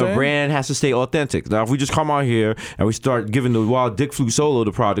 And the brand has to stay authentic. Now, if we just come out here and we start giving the Wild Dick Flute Solo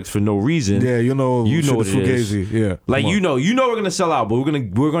the products for no reason, you know what it is. Yeah, like you know we're gonna sell out, but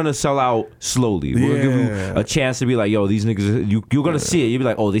we're gonna sell out slowly. We're gonna give you a chance to be like, yo, these niggas, you're gonna see it. You'll be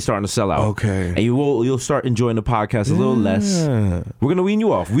like, oh, they starting to sell out. Okay, and you'll start enjoying the podcast a little less. We're gonna wean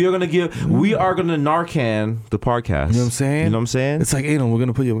you off. We are gonna Narcan the podcast. You know what I'm saying? You know what I'm saying? It's like, we're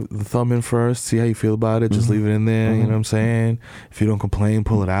gonna put the thumb in first, see how you feel about it. Just leave it in there. You know what I'm saying? If you don't complain,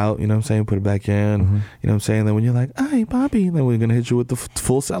 pull it out, you know what I'm saying? Put it back in, you know what I'm saying? Then when you're like, hey, Bobby, then we're going to hit you with the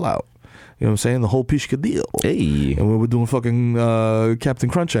full sellout. You know what I'm saying? The whole Pishka deal. Hey. And we're doing fucking Captain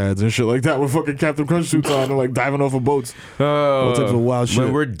Crunch ads and shit like that with fucking Captain Crunch suits on and like diving off of boats. All types of wild shit.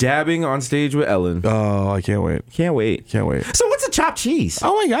 When we're dabbing on stage with Ellen. Oh, I can't wait. Can't wait. So what's a chopped cheese?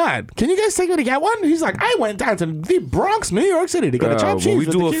 Oh my God. Can you guys take me to get one? He's like, I went down to the Bronx, New York City to get a chopped cheese. When we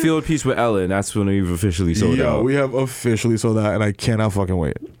do a field piece with Ellen, that's when we've officially sold out. We have officially sold out and I cannot fucking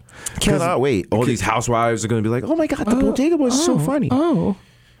wait. Cannot wait. All these housewives are going to be like, oh my God, the Bodega Boys is so funny. Oh.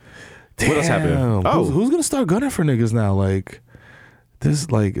 Damn. What else happened? Who's going to start gunning for niggas now? Like, this,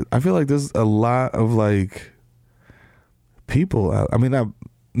 like, I feel like there's a lot of, like, people. I mean,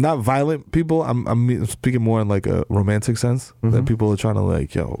 not violent people. I'm speaking more in, like, a romantic sense. That people are trying to,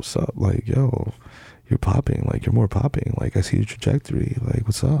 like, yo, what's up? Like, yo, you're popping. Like, you're more popping. Like, I see your trajectory. Like,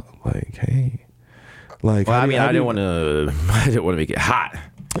 what's up? Like, hey. Like, well, I didn't want to make it hot.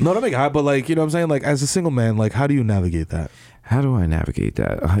 No, don't make it hot, but like, you know what I'm saying? Like, as a single man, like, how do you navigate that? How do I navigate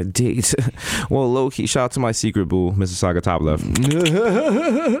that? Date. Well, low key, shout out to my secret boo, Mississauga top left.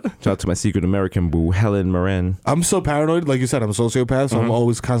 Shout out to my secret American boo, Helen Moran. I'm so paranoid. Like you said, I'm a sociopath, so I'm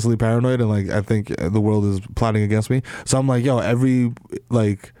always constantly paranoid. And like, I think the world is plotting against me. So I'm like, yo,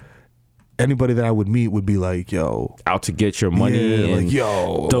 anybody that I would meet would be like, yo, out to get your money, and like,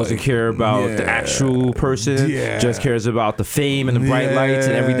 yo, doesn't care about the actual person, just cares about the fame and the bright lights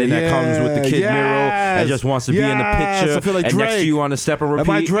and everything that comes with the Kid Mero, and just wants to be in the picture. I feel like and Drake. Next to you on the step and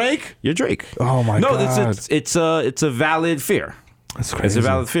repeat. Am I Drake? You're Drake. Oh my God. No, it's a valid fear. That's crazy. It's a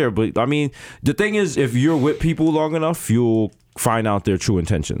valid fear, but I mean, the thing is, if you're with people long enough, you'll find out their true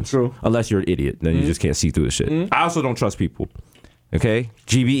intentions. True. Unless you're an idiot, then you just can't see through the shit. I also don't trust people. Okay,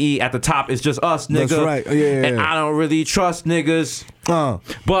 GBE at the top is just us, nigga. That's right. Yeah. And I don't really trust niggas. But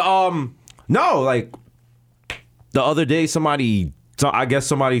no, like the other day, I guess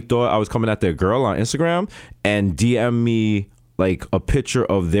somebody thought I was coming at their girl on Instagram and DM me like a picture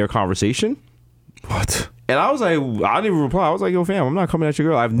of their conversation. What? And I was like, I didn't even reply. I was like, yo, fam, I'm not coming at your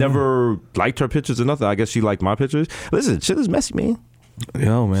girl. I've never liked her pictures or nothing. I guess she liked my pictures. Listen, shit is messy, man.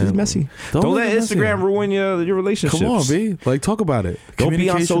 Yo, man. Shit's messy. Don't let Instagram ruin your relationships. Come on, B. Like, talk about it. Don't be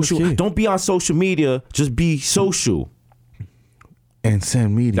on social. Don't be on social media. Just be social. And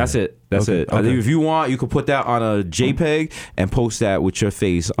send media. That's it. That's it. I think if you want, you could put that on a JPEG and post that with your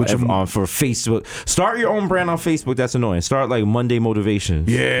face for Facebook. Start your own brand on Facebook. That's annoying. Start like Monday Motivation.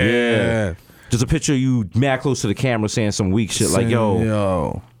 Yeah. Just a picture of you mad close to the camera saying some weak shit like,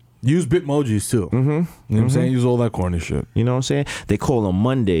 yo. Use Bitmojis too. You know what I'm saying? Use all that corny shit. You know what I'm saying? They call them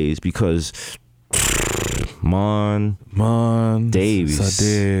Mondays because Davies.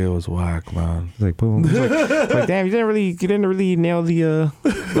 Sade was whack, man. Like boom. Like damn, you didn't really nail the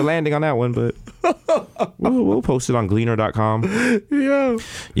landing on that one, but we'll post it on gleaner.com. Yo,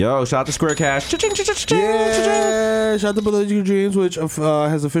 shout out to Square Cash. Yeah, shout out to Bodega Dreams, which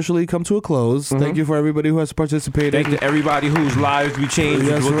has officially come to a close. Thank you for everybody who has participated. Thank you to everybody whose lives we changed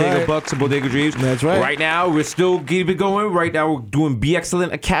with Bodega Bucks and Bodega Dreams. That's right. Right now, we're still keeping it going. Right now, we're doing Be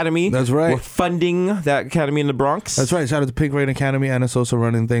Excellent Academy. That's right. We're funding that academy in the Bronx. That's right. Shout out to Pink Rain Academy. Anna Sosa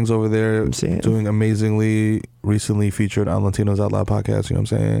running things over there. Doing amazingly. Recently featured on Latinos Out Loud podcast. You know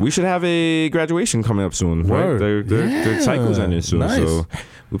what I'm saying? We should have a graduation coming up soon. Word. Right? Their cycle's ending soon. Nice. So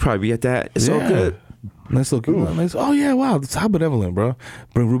we'll probably be at that. It's all good. Nice little nice. Oh yeah, wow. It's how benevolent, bro.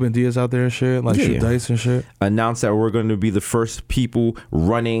 Bring Ruben Diaz out there and shit. Like shoot dice and shit. Announce that we're going to be the first people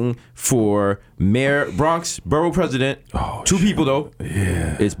running for mayor, Bronx borough president. Two people though.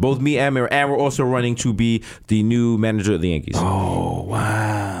 Yeah. It's both me and mayor, and we're also running to be the new manager of the Yankees. Oh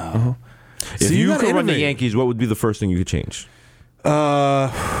wow. If you could run the Yankees, what would be the first thing you could change?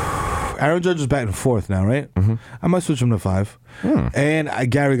 Aaron Judge is batting fourth now, right? I might switch him to 5.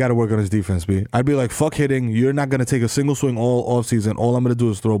 And Gary got to work on his defense, B. I'd be like, fuck hitting. You're not going to take a single swing all offseason. All I'm going to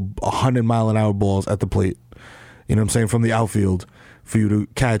do is throw 100-mile-an-hour balls at the plate. You know what I'm saying? From the outfield for you to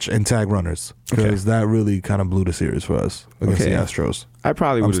catch and tag runners. Because that really kind of blew the series for us against the Astros. I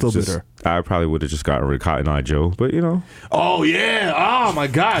probably would have just gotten rid of Cotton Eye Joe, but you know. Oh, yeah. Oh, my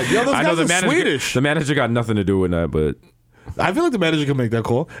God. Yo, those guys are Swedish. The manager got nothing to do with that, but I feel like the manager can make that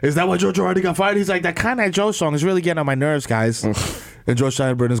call. Is that why Joe Girardi got fired? He's like, that Kind of Joe song is really getting on my nerves, guys. And George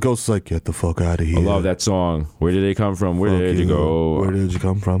Steinbrenner's ghost is like, get the fuck out of here. I love that song. Where did they come from? Where did you go? Where did you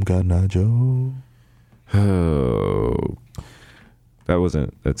come from, Kind of Joe? Oh,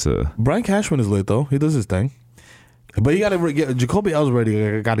 that's a... Brian Cashman is lit, though. He does his thing. But you got to get... Jacoby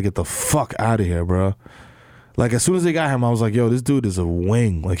Ellsbury got to get the fuck out of here, bro. Like, as soon as they got him, I was like, yo, this dude is a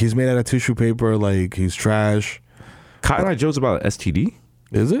wing. Like, he's made out of tissue paper. Like, he's trash. Cotton Eye Joe's about STD?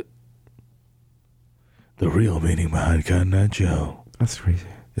 Is it? The real meaning behind Cotton Eye Joe. That's crazy.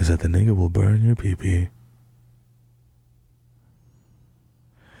 Is that the nigga will burn your pee-pee.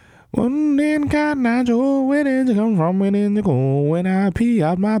 One in Cotton Eye Joe, where did you come from? Where did you go? When I pee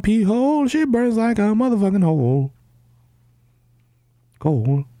out my pee hole, she burns like a motherfucking hole.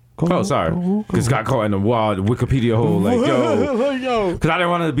 Cold. Oh, sorry. Because got caught in a wild Wikipedia hole. Like, yo. Because I didn't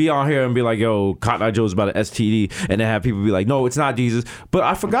want to be on here and be like, yo, Cotton Eye Joe's about an STD. And then have people be like, no, it's not Jesus. But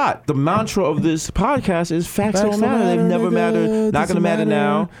I forgot. The mantra of this podcast is facts don't matter. They've never mattered. Not going to matter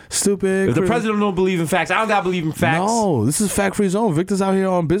now. Stupid. If the president don't believe in facts, I don't got to believe in facts. No, this is Fact Free Zone. Victor's out here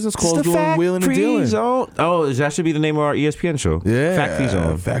on business calls doing wheeling and dealing. Zone. Oh, that should be the name of our ESPN show. Yeah. Fact Free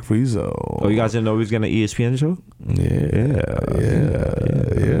Zone. Fact Free Zone. Oh, you guys didn't know we was getting an ESPN show? Yeah.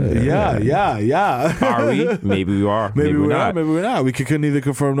 Are we? Maybe we are. Maybe we're not. Maybe we're not. We can neither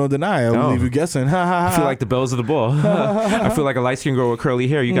confirm nor deny. I'll leave you guessing. I feel like the bells of the ball. I feel like a light-skinned girl with curly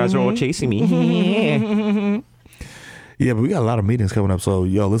hair. You guys are all chasing me. Yeah, but we got a lot of meetings coming up. So,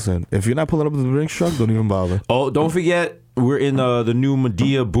 yo, listen. If you're not pulling up to the Brinks truck, don't even bother. Oh, don't forget, we're in the new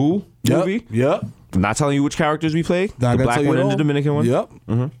Medea Boo movie. Yep. I'm not telling you which characters we play. The black one and the Dominican one. Yep.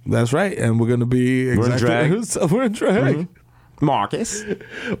 That's right. And we're going to be We're in drag. We're in drag. Marcus.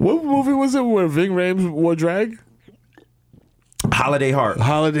 What movie was it where Ving Rhames wore drag? Holiday Heart.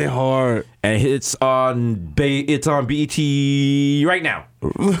 Holiday Heart. And it's on BET right now.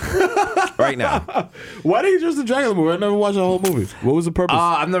 Right now. Why did he dress the Dracula movie? I never watched the whole movie. What was the purpose?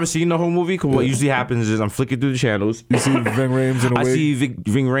 I've never seen the whole movie because what usually happens is I'm flicking through the channels. You see Ving Rhames in a wig? I see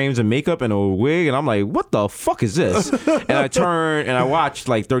Ving Rhames in makeup and a wig, and I'm like, what the fuck is this? And I turn and I watch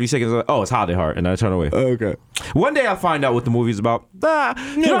like 30 seconds. Like, oh, it's Holiday Heart, and I turn away. Okay. One day I'll find out what the movie's about.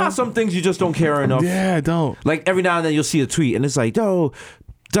 You know how some things you just don't care enough? Yeah, I don't. Like every now and then you'll see a tweet, and it's like,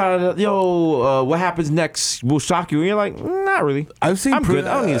 what happens next will shock you, and you're like, not really. I'm good.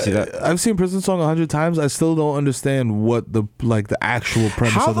 I don't need to see that. I've seen Prison Song 100 times. I still don't understand what the actual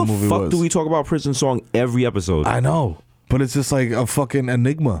premise of the movie was. How the fuck do we talk about Prison Song every episode? I know, but it's just like a fucking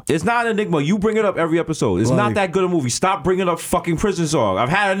enigma. It's not an enigma. You bring it up every episode. It's not that good a movie. Stop bringing up fucking Prison Song. I've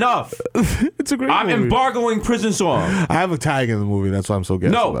had enough. It's a great I'm movie. Embargoing Prison Song. I have a tag in the movie. That's why I'm so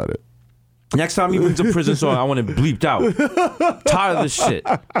gassed about it. Next time he brings a Prison Song, I want it bleeped out. Tired of this shit.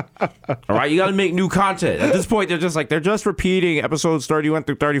 All right, you got to make new content. At this point, they're just repeating episodes 31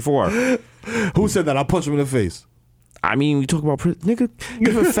 through 34. Who said that? I'll punch him in the face. I mean, we talk about nigga.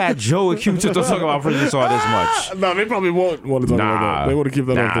 Even Fat Joe and Q-Tip don't talk about Prison Song this much. No, they probably won't want to talk about that. They want to keep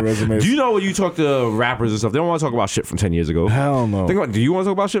that off the resume. Do you know when you talk to rappers and stuff, they don't want to talk about shit from 10 years ago? Hell no. Do you want to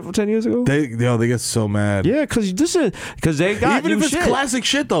talk about shit from 10 years ago? They get so mad. Yeah, because they got even new if it's shit. classic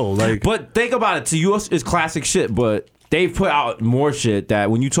shit though. Like, but think about it. To you, it's classic shit, but they've put out more shit that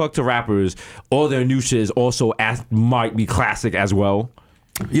when you talk to rappers, all their new shit is also might be classic as well.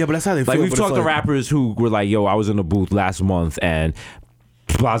 Yeah, but that's how they feel. Like we've talked to rappers who were like, "Yo, I was in the booth last month and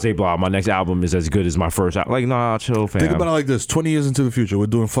blah blah blah. My next album is as good as my first album." Like, nah, chill, fam. Think about it like this: 20 years into the future, we're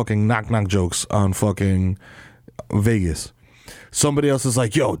doing fucking knock jokes on fucking Vegas. Somebody else is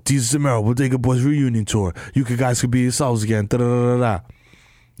like, "Yo, Desus Mero, Bodega Boys reunion tour. You guys could be yourselves again." Da da da da.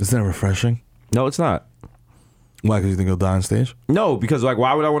 Isn't that refreshing? No, it's not. Why? Because you think he'll die on stage? No, because like,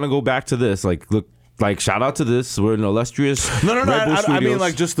 why would I want to go back to this? Like, look. Like, shout out to this. We're in illustrious No. Red Bull Studios. I mean,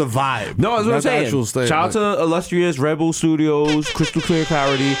 like, just the vibe. No, that's what I'm saying. Shout out to illustrious Red Bull Studios, crystal clear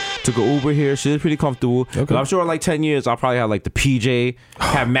clarity. Took an Uber here. Shit is pretty comfortable. Okay. But I'm sure in like 10 years, I'll probably have like the PJ,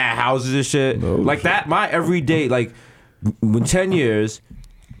 have mad houses and shit. Like that, my everyday, like, in 10 years,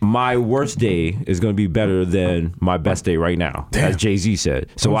 my worst day is going to be better than my best day right now, as Jay-Z said.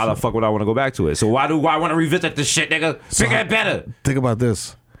 So why the fuck would I want to go back to it? So why do I want to revisit this shit, nigga? Make it better. Think about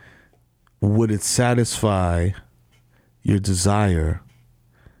this. Would it satisfy your desire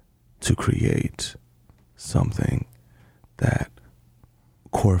to create something that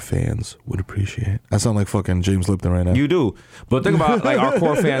core fans would appreciate? I sound like fucking James Lipton right now. You do. But think about like our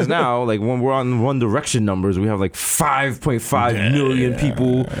core fans now, like when we're on One Direction numbers, we have like 5.5 million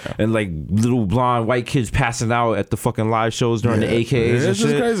people and like little blonde white kids passing out at the fucking live shows during the AKs and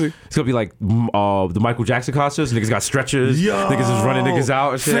shit. Crazy. It's gonna be like the Michael Jackson concerts. Niggas got stretchers. Niggas is running niggas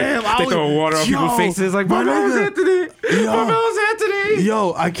out and shit. They throwing water on people's faces like, my nose Anthony. My nose Anthony.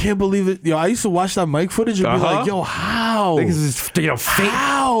 Yo, I can't believe it. Yo, I used to watch that mic footage and be like, yo, how? Niggas is fake.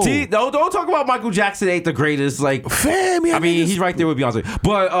 How? See, don't talk about Michael Jackson ain't the greatest. Like, fam, I mean, he's right there with Beyonce.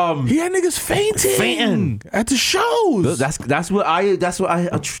 But he had niggas fainting at the shows. That's what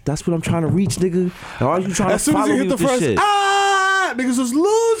I'm trying to reach, nigga. And all you trying to follow me with this shit. Niggas was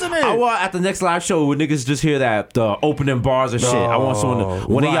losing it. I want at the next live show when niggas just hear that the opening bars and shit. I want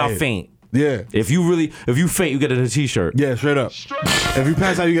one of y'all faint. Yeah. If you faint, you get a t-shirt. Yeah, straight up. If you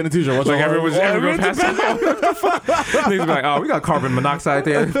pass out, you get a t-shirt. What's like everyone pass out. Niggas be like, oh, we got carbon monoxide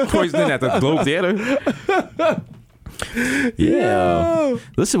there poisoning at the Globe Theater. Yeah.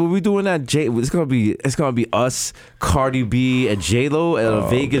 Listen, when we doing that, it's gonna be us, Cardi B, and J-Lo at a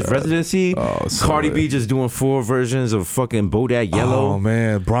Vegas residency. Cardi B just doing 4 versions of fucking Bodak Yellow. Oh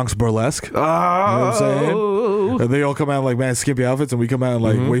man, Bronx burlesque. You know what I'm saying? And they all come out like mad skimpy outfits, and we come out in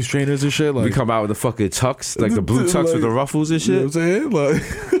like waist trainers and shit. Like, we come out with the fucking tux, like the blue tux with the ruffles and shit. You know what I'm saying? Like.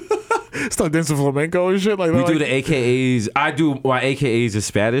 Start dancing flamenco and shit like that. We do the AKAs. I do my AKAs in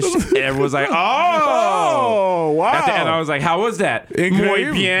Spanish. And everyone's like, oh, wow. At the end, I was like, how was that?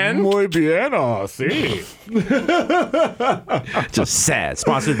 Muy bien. Muy bien. Oh, sí. Just sad.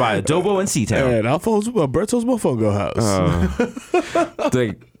 Sponsored by Adobo and Seatown. And Alberto's Mofongo House.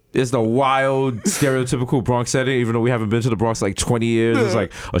 It's the wild, stereotypical Bronx setting, even though we haven't been to the Bronx in like 20 years. It's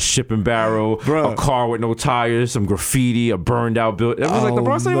like a shipping barrel, a car with no tires, some graffiti, a burned out building. It was like the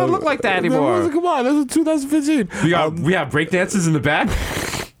Bronx don't even look like that anymore. Come on, this is 2015. We have breakdancers in the back.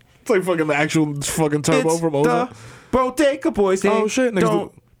 It's like fucking the actual fucking Turbo from Oza. The Bodega Boys. Oh shit, niggas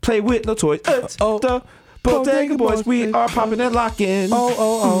don't play with no toys. The Bodega Boys. We are popping and locking.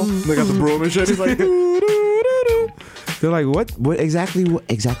 Oh. They got the broom and shit. He's like, They're like, what exactly what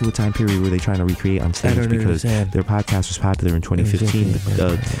time period were they trying to recreate on stage? Because their podcast was popular in 2015.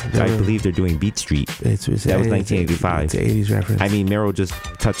 I believe they're doing Beat Street. That was 1985. It's an 80s reference. I mean, Mero just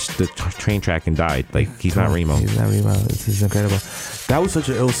touched the train track and died. Like, he's not Remo. He's not Remo. It's incredible. That was such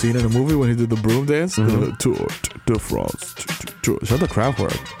an ill scene in the movie when he did the broom dance. Tour de France. Shut the crowd for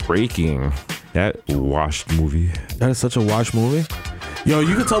it. Breaking. That washed movie. That is such a wash movie. Yo,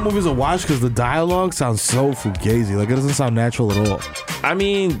 you can tell movies are wash because the dialogue sounds so fugazi. Like, it doesn't sound natural at all. I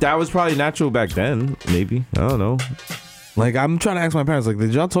mean, that was probably natural back then. Maybe. I don't know. Like, I'm trying to ask my parents, like,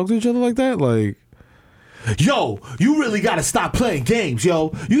 did y'all talk to each other like that? Like, yo, you really got to stop playing games,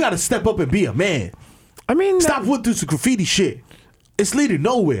 yo. You got to step up and be a man. I mean, stop with this graffiti shit. It's leading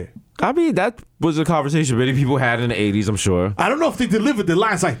nowhere. I mean, that was a conversation many people had in the 80s, I'm sure. I don't know if they delivered the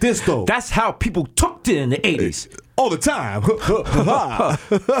lines like this, though. That's how people talked in the 80s. All the time.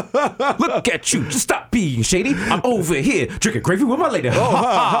 Look at you. Just stop being shady. I'm over here drinking gravy with my lady.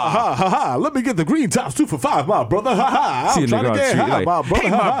 Let me get the green tops 2 for $5, my brother. I'm trying to get high, my brother. Hey,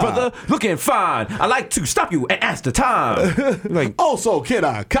 my brother, looking fine. I like to stop you and ask the time. Like, also, can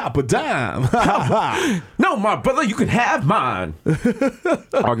I cop a dime? No, my brother, you can have mine.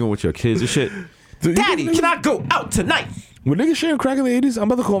 Arguing with your kids and shit. Daddy, can I go out tonight? Were niggas sharing crack in the 80s? I'm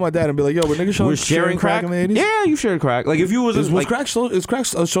about to call my dad and be like, yo, were niggas sharing crack in the 80s? Yeah, you shared crack. Like, if you was like, crack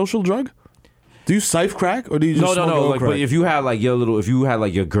a social drug? Do you siphon crack or do you just smoke no. Like, crack? but if you had like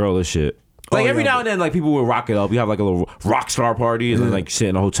your girl and shit. Like every now and then, like people would rock it up. You have like a little rock star party and then like sit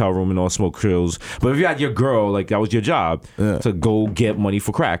in a hotel room and all smoke chills. But if you had your girl, like that was your job to go get money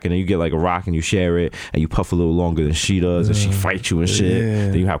for crack, and then you get like a rock and you share it, and you puff a little longer than she does, and she fights you and shit.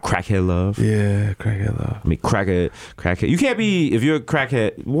 Then you have crackhead love. Yeah, crackhead love. I mean, crackhead. You can't be if you're a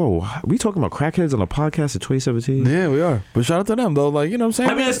crackhead. Whoa, we talking about crackheads on a podcast in 2017? Yeah, we are. But shout out to them though. Like, you know what I'm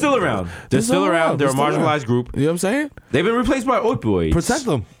saying? I mean, they're still around. They're still around. They're a marginalized group. You know what I'm saying? They've been replaced by opioids. Protect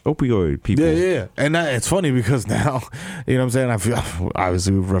them. Opioid people. Yeah. And it's funny because now, you know what I'm saying? I feel,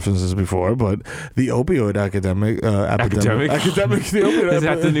 obviously we've referenced this before, but the opioid epidemic. The opioid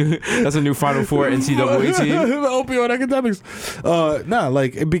that's a new Final Four NCAA team. The opioid academics.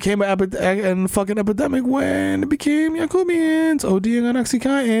 Like it became an fucking epidemic when it became Yakubians ODing on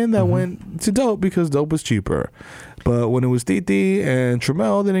Oxycontin that went to dope because dope was cheaper. But when it was Titi and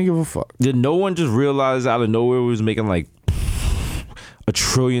Tremel, they didn't give a fuck. Did no one just realize out of nowhere we was making like a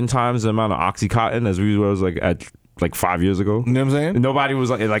trillion times the amount of Oxycontin as we was like at like 5 years ago? You know what I'm saying? Nobody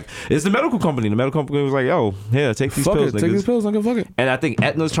was like it's the medical company. The medical company was like, yo, here, take these pills, niggas. Take these pills, fuck it. And I think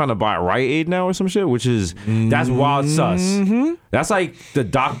Aetna's trying to buy Rite Aid now or some shit, which is that's wild sus. That's like the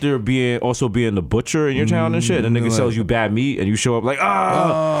doctor being the butcher in your town and shit. And the nigga sells you bad meat and you show up like,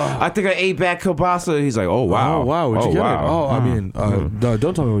 I think I ate bad kielbasa. He's like, oh wow, where'd you get it? I mean,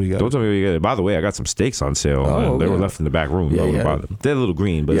 don't tell me what you got. Don't tell me what you get it. By the way, I got some steaks on sale. They were left in the back room. They're a little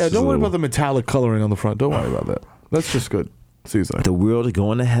green, but don't worry about the metallic coloring on the front. Don't worry about that. That's just good. Season. The world is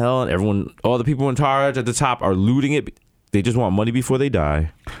going to hell, and all the people in charge at the top are looting it. They just want money before they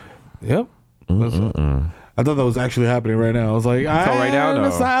die. Yep. I thought that was actually happening right now. I was like, right now, no.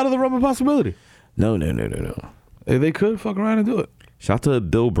 That's not out of the realm of possibility. No. They could fuck around and do it. Shout out to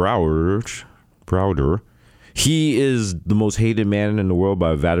Bill Browder. He is the most hated man in the world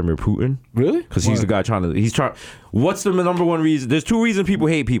by Vladimir Putin. Really? Because he's the guy what's the number one reason? There's two reasons people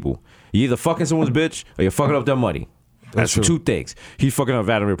hate people. You either fucking someone's bitch or you're fucking up their money. That's the two things. He's fucking up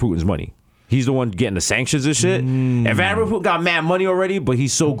Vladimir Putin's money. He's the one getting the sanctions and shit. And Vladimir Putin got mad money already, but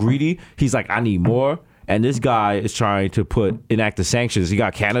he's so greedy. He's like, I need more. And this guy is trying to enact the sanctions. He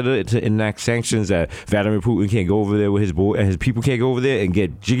got Canada to enact sanctions that Vladimir Putin can't go over there with his boy, and his people can't go over there and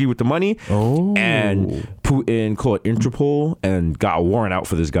get jiggy with the money. And Putin called Interpol and got a warrant out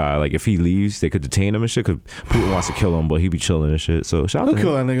for this guy. Like if he leaves, they could detain him and shit. Because Putin wants to kill him, but he be chilling and shit. So shout out to him. He'll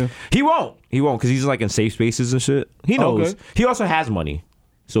kill that nigga. He won't because he's like in safe spaces and shit. He knows. He also has money,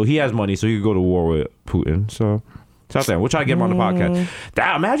 so he has money, so he could go to war with Putin. So. We'll try to get him on the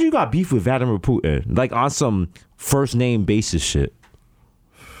podcast. Imagine you got beef with Vladimir Putin, like on some first name basis shit.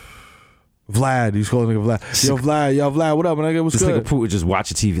 Vlad, he's calling nigga Vlad. Yo, Vlad, what up, nigga? What's good? Nigga Putin just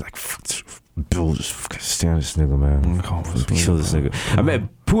watching TV like, Bill, just fucking stand this nigga, man. Kill this nigga. I mean,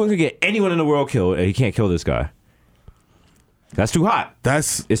 Putin could get anyone in the world killed, and he can't kill this guy. That's too hot.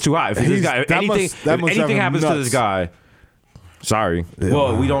 It's too hot. If anything happens to this guy. Sorry. Yeah.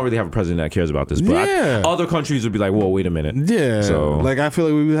 Well, we don't really have a president that cares about this, but other countries would be like, whoa, wait a minute. Yeah. So, like, I feel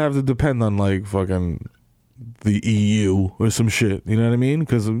like we would have to depend on, like, fucking the EU or some shit. You know what I mean?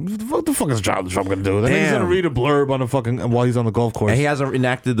 Because what the fuck is Donald Trump going to do? That nigga's going to read a blurb on while he's on the golf course. And he hasn't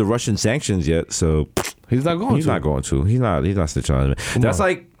enacted the Russian sanctions yet, so he's not going to. He's not snitching on him. That's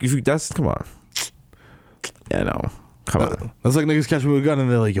like, come on. Yeah, no. Come on. That's like niggas catch me with a gun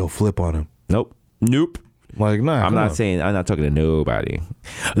and they're like, yo, flip on him. Nope. Like, nah. I'm not talking to nobody.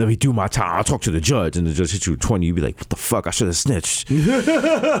 Let me do my time. I'll talk to the judge, and the judge hit you with 20. You be like, what the fuck? I should have snitched.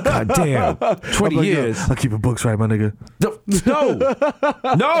 God damn. 20 like, years. I'll keep your books right, my nigga.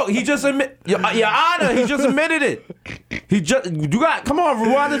 No, he just admitted, Your Honor, he just admitted it. Come on,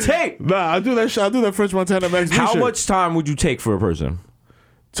 rewind the tape. Nah, I do that shit. I do that French Montana Max B How shit. much time would you take for a person?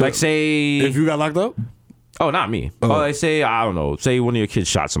 Like, say. If you got locked up? Oh, not me. Oh, like, say, I don't know. Say one of your kids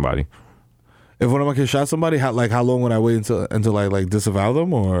shot somebody. If one of my kids shot somebody, how long would I wait until I like disavow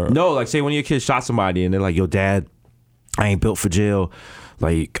them or? No, like say one of your kids shot somebody and they're like, yo, dad, I ain't built for jail.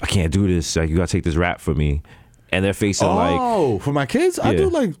 Like, I can't do this. Like, you gotta take this rap for me. And they're facing for my kids, I'll do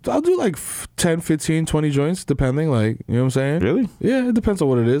like 10, 15, 20 joints, depending. Like, you know what I'm saying? Really? Yeah, it depends on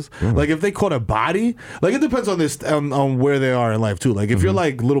what it is. Mm-hmm. Like, if they caught a body, like it depends on this on where they are in life too. Like, if you're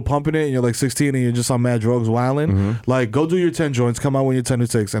like little pumping it and you're like 16 and you're just on mad drugs, wilding, like go do your 10 joints, come out when you're 10 to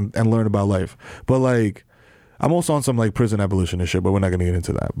 6 and learn about life. But like, I'm also on some like prison abolition and shit, but we're not gonna get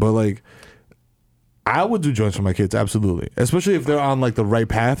into that. But like, I would do joints for my kids, absolutely. Especially if they're on like the right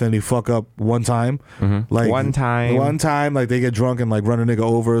path and they fuck up one time. Like one time, like they get drunk and like run a nigga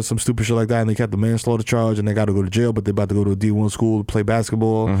over, some stupid shit like that, and they kept the manslaughter charge and they got to go to jail, but they're about to go to a D1 school to play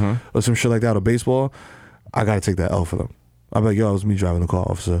basketball or some shit like that or baseball. I gotta take that L for them. I'm like, yo, it was me driving the car,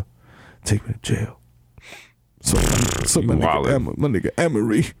 officer. Take me to jail. So my nigga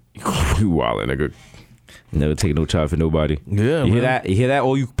Emery. You wildin', nigga. Never take no charge for nobody. Yeah, you hear that? You hear that?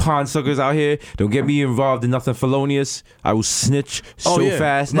 All you pawn suckers out here, don't get me involved in nothing felonious. I will snitch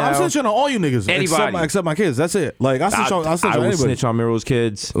fast now. I'm snitching on all you niggas. Anybody. Except my kids. That's it. Like, I'll snitch on anybody. Snitch on Mero's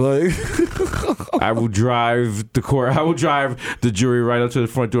kids. Like, I will drive the court. I will drive the jury right up to the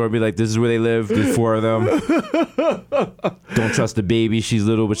front door and be like, this is where they live. There's 4 of them. Don't trust the baby. She's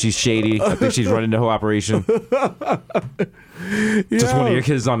little, but she's shady. I think she's running the whole operation. Just one of your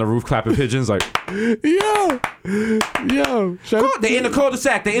kids on the roof clapping pigeons like, yo. They in the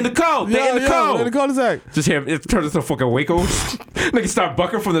cul-de-sac. They in the cul. They in the cul-de-sac. Just hear it turns into fucking Waco. Niggas start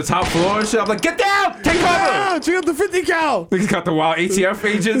bucking from the top floor and shit. I'm like, get down, take cover. Yeah, check out the 50 cal. Niggas got the wild ATF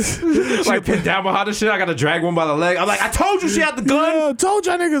agents like pinned down behind the shit. I got to drag one by the leg. I'm like, I told you she had the gun. Yeah, told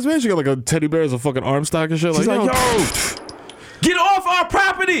y'all niggas, man. She got like a teddy bear as a fucking arm stock and shit. She's like, yo, get off our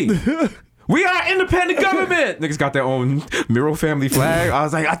property. We are independent government. Niggas got their own Mero family flag. I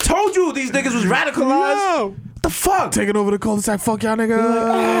was like, I told you these niggas was radicalized. Yo. What the fuck? Taking over the cul-de-sac. Fuck y'all,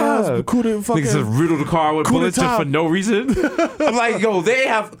 nigga. Niggas just riddle the car with bullets just for no reason. I'm like, yo, they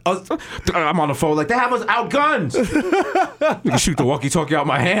have us. I'm on the phone like, they have us outgunned. Niggas shoot the walkie-talkie out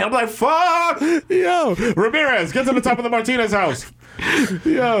my hand. I'm like, fuck. Yo, Ramirez, get to the top of the Martinez house.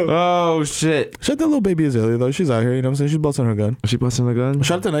 Yo. Oh, shit. Shout out that little baby Azalea, though. She's out here, you know what I'm saying? She's busting her gun. She busting her gun?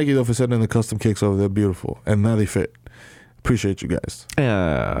 Shout out to Nike, though, for sending the custom kicks over. They're beautiful. And now they fit. Appreciate you guys.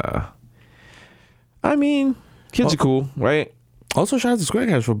 Yeah. I mean, kids are cool, right? Also, shout out to Square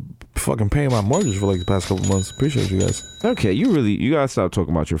Cash for fucking paying my mortgage for like the past couple months. Appreciate you guys. Okay, you gotta stop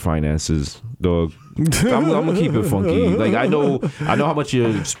talking about your finances, dog. I'm gonna keep it funky. Like I know how much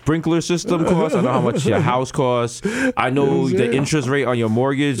your sprinkler system costs. I know how much your house costs. I know the interest rate on your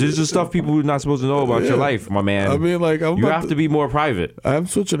mortgage. This is stuff people are not supposed to know about your life, my man. I mean, like you have to be more private. I'm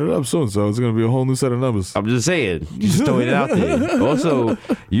switching it up soon, so it's gonna be a whole new set of numbers. I'm just saying, you just throwing it out there. Also,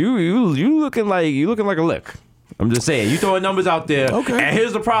 you looking like a lick. I'm just saying, you throwing numbers out there. Okay. And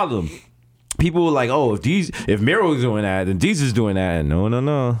here's the problem. People were like, oh, if Mero's doing that, then Desus is doing that. And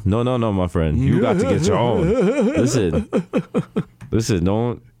no, my friend. You got to get your own. Listen,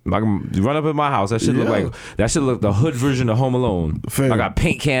 don't you run up in my house. That shit look the hood version of Home Alone. Fair. I got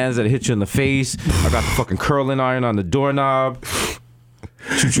paint cans that hit you in the face. I got the fucking curling iron on the doorknob.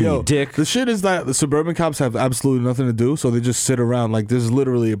 Shoot you in the dick. The shit is that the suburban cops have absolutely nothing to do, so they just sit around. Like, there's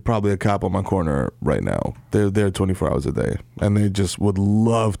literally probably a cop on my corner right now. They're there 24 hours a day, and they just would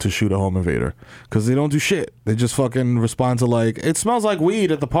love to shoot a home invader because they don't do shit. They just fucking respond to like, it smells like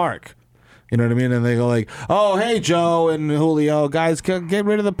weed at the park. You know what I mean? And they go like, oh, hey, Joe and Julio, guys, get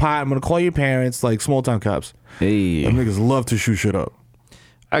rid of the pot. I'm going to call your parents, like small-time cops. Hey. Them niggas love to shoot shit up.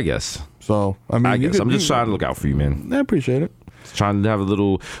 I guess. So, I mean, I'm just trying to look out for you, man. I appreciate it. Just trying to have a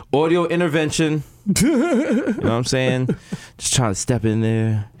little audio intervention. You know what I'm saying? Just trying to step in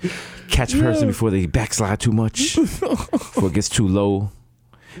there, catch a person before they backslide too much, before it gets too low,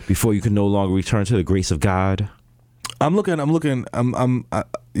 before you can no longer return to the grace of God.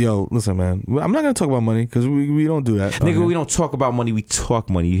 Yo, listen, man. I'm not gonna talk about money because we don't do that. Nigga, we don't talk about money. We talk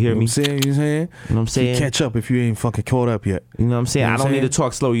money. You hear me? You know what I'm saying? You know what I'm saying? You catch up if you ain't fucking caught up yet. You know what I'm saying? I don't need to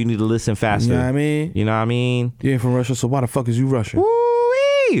talk slow. You need to listen faster. You know what I mean? You know what I mean? You ain't from Russia, so why the fuck is you Russian?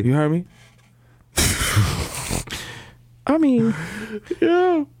 Woo-wee! You heard me? I mean,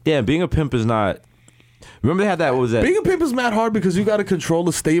 yeah. Being a pimp is not. Remember they had that. What was that? Being a pimp is mad hard because you got to control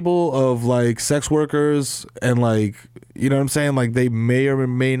the stable of like sex workers and like, you know what I'm saying? Like they may or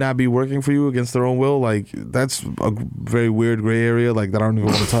may not be working for you against their own will. Like that's a very weird gray area. Like that I don't even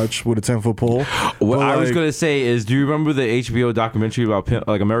want to touch with a 10-foot pole. What I was gonna say is, do you remember the HBO documentary about pimp,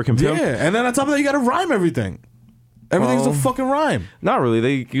 like American Pimp? Yeah, and then on top of that, you got to rhyme everything. Everything's a fucking rhyme. Not really.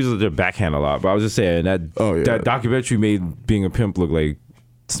 They use their backhand a lot. But I was just saying that that documentary made being a pimp look like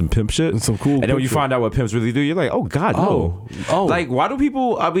some pimp shit. Some cool. And then when you find out what pimps really do, you're like, oh God, no. Oh. Like, why do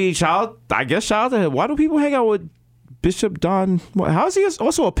people? I mean, shout out to him. Why do people hang out with Bishop Don? How is he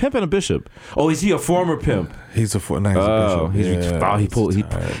also a pimp and a bishop? Oh, is he a former pimp? He's a bishop.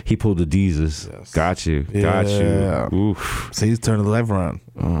 He pulled the Desus. Yes. Got you. Oof. See, he's turning the life around.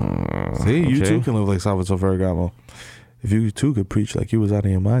 See, you too can live like Salvatore Ferragamo. If you too could preach like you was out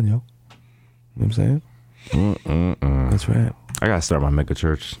of your mind, yo. You know what I'm saying? That's right. I gotta start my mega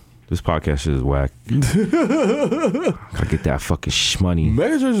church. This podcast shit is whack. Gotta get that fucking money.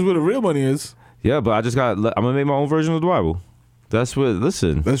 Mega church is where the real money is. Yeah, but I'm gonna make my own version of the Bible. That's what.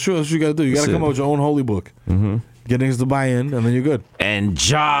 Listen, that's true. That's what you gotta do. You gotta come up with your own holy book. Get niggas to buy in, and then you're good. And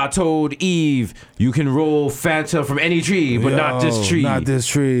Jah told Eve, "You can roll Fanta from any tree, but not this tree. Not this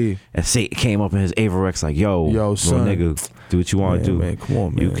tree." And Satan came up in his Averex like, "Yo, son, nigga, do what you want to do. Man, come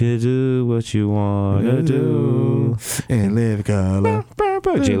on, man. You can do what you want to do and live color."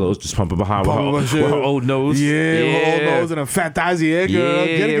 J-Lo's just pumping behind with her old nose. Yeah, old nose and a fat thighs. Yeah, girl.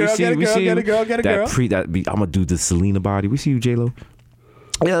 Get a girl, get a girl. I'm gonna do the Selena body. We see you, J-Lo.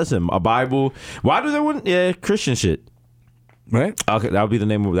 Yeah, listen, a Bible. Why do they want Christian shit? Right? Okay, that'll be the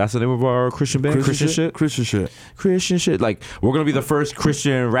name of that's the name of our Christian band. Christian shit. Like we're gonna be the first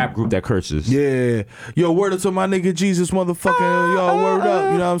Christian rap group that curses. Yeah. Yo, word up to my nigga Jesus, motherfucker. Yo, word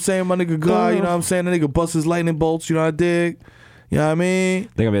up. You know what I'm saying? My nigga God. You know what I'm saying? The nigga busts his lightning bolts. You know what I dig? You know what I mean? I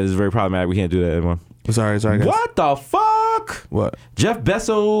think this is very problematic. We can't do that anymore. Sorry, guys. What the fuck? What? Jeff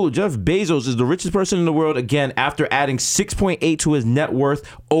Bezos is the richest person in the world again after adding 6.8 to his net worth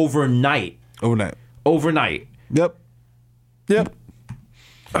overnight. Yep.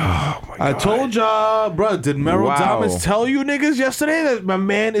 Oh my God. I told y'all, bro. Did Mero Thomas tell you niggas yesterday that my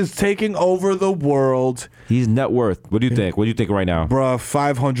man is taking over the world? He's net worth. What do you think? What do you think right now, bro?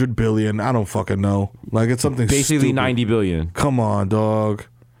 500 billion. I don't fucking know. Like it's something basically stupid. 90 billion. Come on, dog.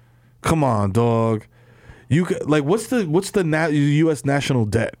 You like what's the U.S. national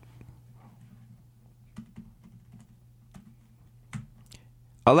debt?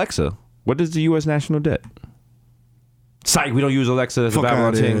 Alexa, what is the U.S. national debt? Psych, we don't use Alexa as a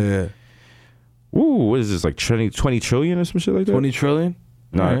Babylon thing. Yeah. Ooh, what is this, like 20 trillion or some shit like that? 20 trillion?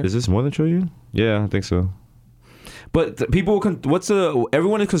 No, right. Is this more than trillion? Yeah, I think so. But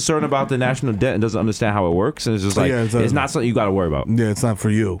everyone is concerned about the national debt and doesn't understand how it works, and it's just like it's not something you got to worry about. Yeah, it's not for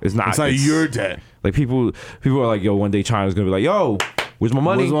you. It's not your debt. Like people are like, yo, one day China's gonna be like, yo, where's my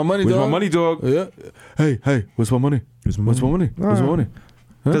money? Where's my money, dog? Yeah. Hey, where's my money? Where's my money?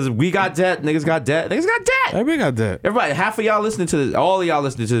 Because we got debt, niggas got debt. Everybody got debt. Everybody, half of y'all listening to this, all of y'all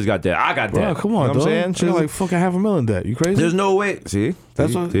listening to this got debt. I got debt. Bro, come on, you know what I'm saying? I got like fucking $500,000 debt. You crazy? There's no way. See? There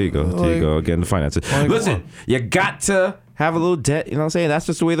you go. Again, the finances. Listen, you got to have a little debt. You know what I'm saying? That's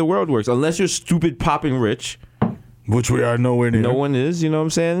just the way the world works. Unless you're stupid popping rich. Which we are nowhere near. No one is, you know what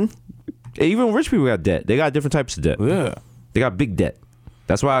I'm saying? Even rich people got debt. They got different types of debt. Yeah. They got big debt.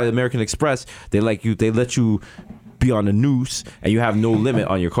 That's why American Express, they let you be on the noose and you have no limit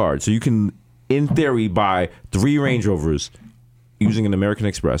on your card. So you can, in theory, buy 3 Range Rovers using an American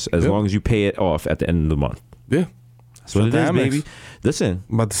Express as long as you pay it off at the end of the month. Yeah. That's what it is, baby. Listen.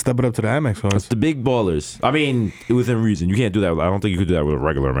 I'm about to step it up to the Amex cards. It's the big ballers. I mean, within reason. You can't do that. I don't think you could do that with a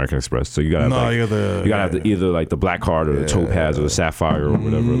regular American Express. So you gotta have either like the black card or the Topaz or the Sapphire or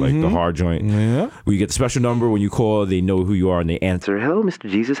whatever, like the hard joint. Yeah. Where you get the special number when you call, they know who you are and they answer. Hello, Mr.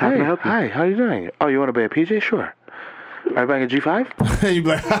 Jesus. How can I help you? Hi, how you doing? Oh, you want to buy a PJ? Sure. Are you buying a G5? You be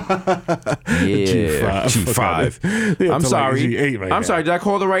like, G5. I'm sorry. G8 I'm sorry. Did I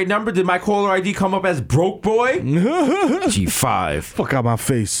call the right number? Did my caller ID come up as broke boy? G5. Fuck out my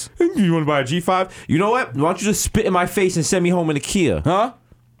face. You want to buy a G5? You know what? Why don't you just spit in my face and send me home in a Kia? Huh?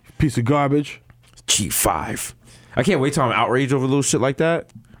 Piece of garbage. G5. I can't wait till I'm outraged over little shit like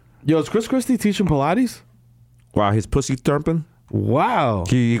that. Yo, is Chris Christie teaching Pilates? Wow, his pussy thumping? Wow.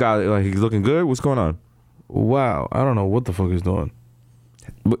 He got like he's looking good? What's going on? Wow, I don't know what the fuck he's doing.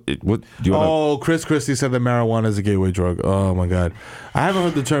 What do you wanna... Chris Christie said that marijuana is a gateway drug. Oh my God, I haven't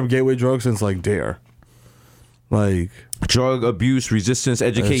heard the term gateway drug since like Dare. Like drug abuse resistance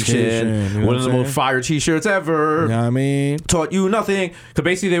education. You know one of the most fire T-shirts ever. You know what I mean? Taught you nothing. Because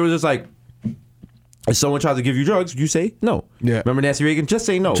basically they were just like, If someone tries to give you drugs, you say no. Yeah. Remember Nancy Reagan? Just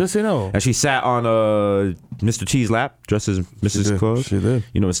say no. Just say no. And she sat on Mr. T's lap, dressed as Mrs. Claus. She did.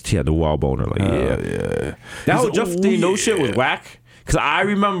 You know, Mr. T had the wild boner. Like, Yeah. That whole Jeff no shit was whack. Because I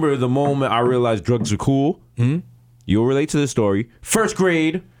remember the moment I realized drugs are cool. You'll relate to this story. First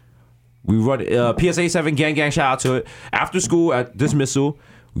grade, we run PSA 7 gang, shout out to it. After school at dismissal,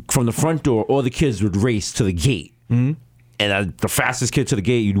 from the front door, all the kids would race to the gate. And the fastest kid to the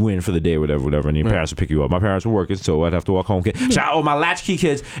gate, you'd win for the day, whatever. And your parents would pick you up. My parents were working, so I'd have to walk home. Shout out all my latchkey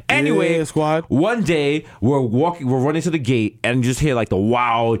kids. Anyway, squad. One day we're running to the gate, and you just hear like the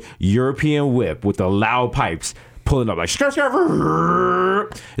wild European whip with the loud pipes pulling up like skirt.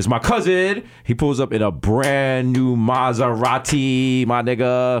 It's my cousin. He pulls up in a brand new Maserati, my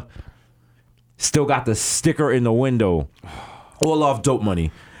nigga. Still got the sticker in the window. All off dope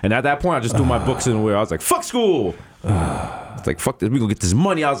money. And at that point, I just threw my books in the way. I was like, fuck school. It's like, fuck this. We gonna get this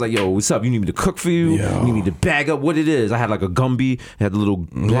money. I was like, yo, what's up? You need me to cook for you? You need me to bag up what it is? I had like a Gumby. I had the little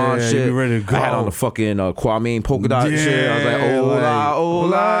blonde shit. You be ready to go. I had on the fucking Kwame polka dot shit. I was like,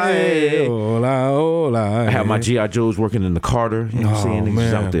 hola. I had my G.I. Joes working in the Carter. You know what I'm saying? Niggas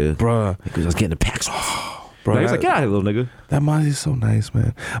man, out there. Bruh. Because I was getting the packs off. Bro, He was like, get out of here, little nigga. That Mozzie's so nice,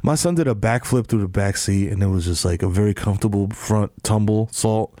 man. My son did a backflip through the back seat, and it was just like a very comfortable front tumble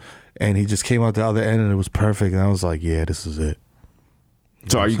salt. And he just came out the other end, and it was perfect. And I was like, yeah, this is it.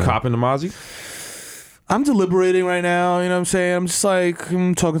 So are you copping the Mozzie? I'm deliberating right now, you know what I'm saying? I'm just like,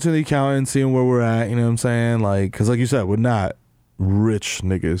 I'm talking to the accountant, seeing where we're at, you know what I'm saying? Like, because like you said, we're not rich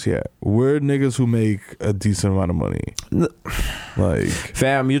niggas yet. We're niggas who make a decent amount of money. Like,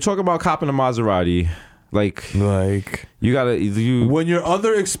 fam, you're talking about copping a Maserati. Like you gotta when your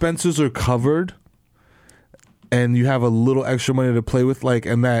other expenses are covered and you have a little extra money to play with, like,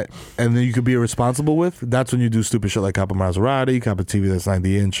 and then you could be responsible with, that's when you do stupid shit like cop a Maserati, cop a TV that's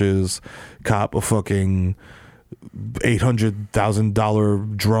 90 inches, cop a fucking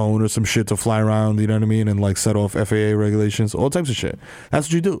 $800,000 drone or some shit to fly around, you know what I mean, and like set off FAA regulations, all types of shit. That's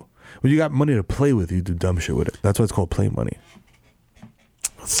what you do. When you got money to play with, you do dumb shit with it. That's why it's called play money.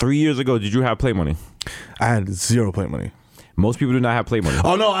 3 years ago, did you have play money? I had zero play money. Most people do not have play money.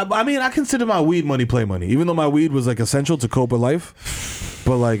 Oh no, I mean, I consider my weed money play money, even though my weed was like essential to cope with life.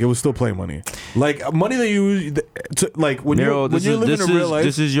 But like, it was still play money, like money that you like when you're living in real life.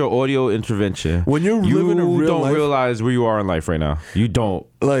 This is your audio intervention. When you're living in real life, you don't realize where you are in life right now. You don't.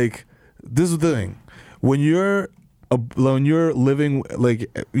 Like, this is the thing. When you're living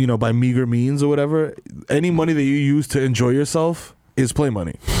like, you know, by meager means or whatever, any money that you use to enjoy yourself is play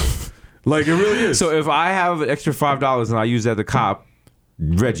money. Like, it really is. So if I have an extra $5 and I use that to cop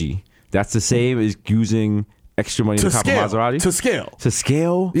Reggie, that's the same as using extra money to cop a Maserati? To scale. To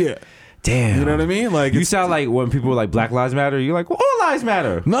scale? Yeah. Damn. You know what I mean? Like, you sound like when people are like Black Lives Matter, you're like, well, all lives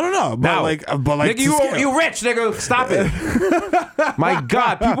matter. No. But like nigga, you rich, nigga. Stop it. My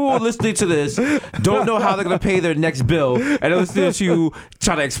God, people listening to this don't know how they're gonna pay their next bill, and they're listening to you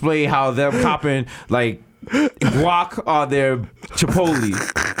try to explain how they're copping like guac on their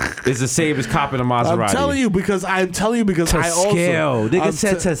Chipotle is the same as copping a Maserati. I'm telling you because I scale. Nigga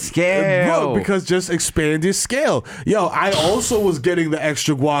said to scale. Bro, because just expand your scale. Yo, I also was getting the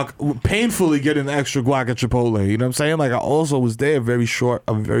extra guac, painfully getting the extra guac at Chipotle. You know what I'm saying? Like, I also was there a very short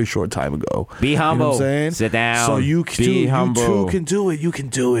time ago. Be humble. You know what I'm saying? Sit down. So you too can do it. You can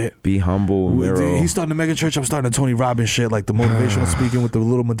do it. Be humble, Mero. He's starting a mega church. I'm starting a Tony Robbins shit, like the motivational speaking with the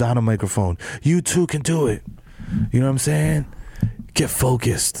little Madonna microphone. You too can do it. You know what I'm saying? Get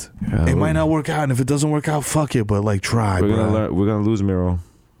focused. It might not work out, and if it doesn't work out, fuck it. But like, try. We're gonna lose Mero. You know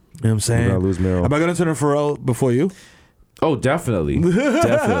what I'm saying? We're gonna lose Mero. Am I gonna turn a Pharrell before you? Oh, definitely.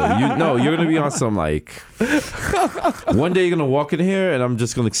 Definitely. You're gonna be on some like. One day you're gonna walk in here, and I'm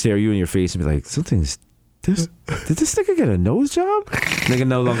just gonna stare you in your face and be like, something's. Did this nigga get a nose job? Nigga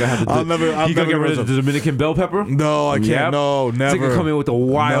no longer have the. You gonna get rid of the Dominican bell pepper? No, I can't. Yep. No, never. This nigga come in with the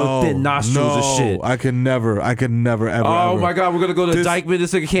wild thin nostrils and shit. I can never ever. Oh my God, we're gonna go to Dykeman.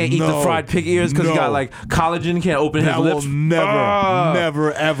 This nigga can't eat the fried pig ears because he got like collagen, can't open his lips.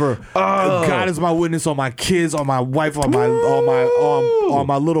 Never ever. God is my witness on my kids, on my wife, on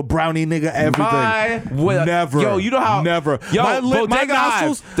my little brownie nigga, everything. Never. Yo, you know how? Never. Yo, my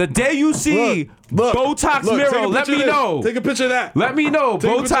nostrils. The day you see. Look, Botox Mero, let me know. Take a picture of that. Let me know.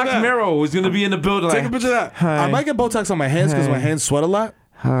 Botox Mero is going to be in the building. Take a picture of that. I might get Botox on my hands because my hands sweat a lot.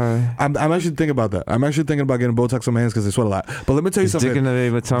 Hi. I'm actually thinking about that. I'm actually thinking about getting Botox on my hands because they sweat a lot. But let me tell you something.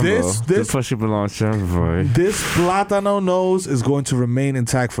 This plátano nose is going to remain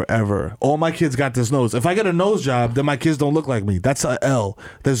intact forever. All my kids got this nose. If I get a nose job, then my kids don't look like me. That's a L.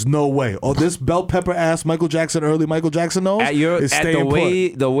 There's no way. Oh, this bell pepper ass early Michael Jackson nose is staying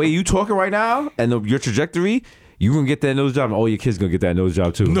put. The way you talking right now and your trajectory, you gonna get that nose job, and all your kids gonna get that nose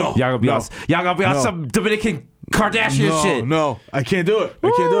job too. No, y'all gonna be on some Dominican Kardashian shit. No, I can't do it.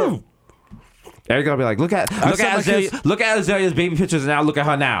 I can't do it. Eric's gonna be like, look at Azalea's baby pictures, and now look at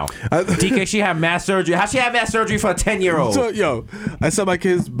her now. DK, she had mass surgery. How she had mass surgery for a 10-year-old? So, yo, I sent my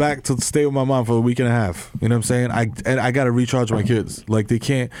kids back to stay with my mom for a week and a half. You know what I'm saying? I gotta recharge my kids. Like they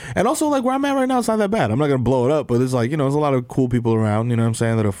can't. And also, like where I'm at right now, it's not that bad. I'm not gonna blow it up, but there's like, there's a lot of cool people around. You know what I'm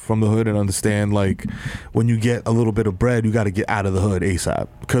saying? That are from the hood and understand like when you get a little bit of bread, you got to get out of the hood ASAP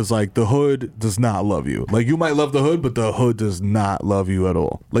because like the hood does not love you. Like you might love the hood, but the hood does not love you at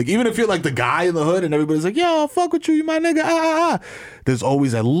all. Like even if you're like the guy in the hood and everybody's like, yo, fuck with you my nigga, there's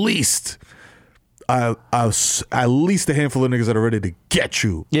always at least a handful of niggas that are ready to get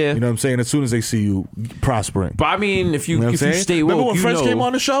you. Yeah. You know what I'm saying? As soon as they see you prospering. But I mean, if you stay woke, remember when French came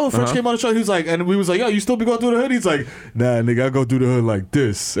on the show? He was like, and we was like, yo, you still be going through the hood? He's like, nah, nigga, I go through the hood like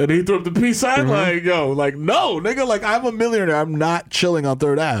this. And he threw up the peace sign like, yo, like, no, nigga, like, I'm a millionaire. I'm not chilling on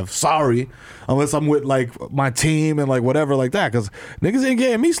 3rd Ave. Sorry. Unless I'm with, like, my team and, like, whatever like that. Because niggas ain't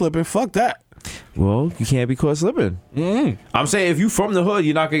getting me slipping. Fuck that. Well, you can't be caught slipping. I'm saying if you from the hood,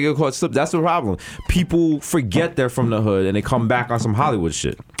 you're not gonna get caught slipping. That's the problem. People forget they're from the hood and they come back on some Hollywood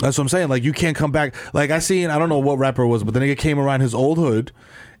shit. That's what I'm saying. Like you can't come back. Like I don't know what rapper it was, but the nigga came around his old hood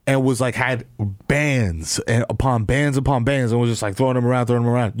and was like had bands and upon bands and was just like throwing them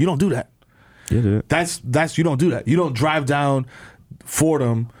around. You don't do that. Yeah, that's you don't do that. You don't drive down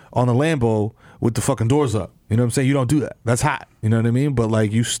Fordham on a Lambo with the fucking doors up. You know what I'm saying? You don't do that. That's hot. You know what I mean? But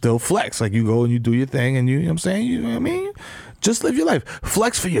like you still flex. Like you go and you do your thing and you know what I'm saying? You know what I mean? Just live your life.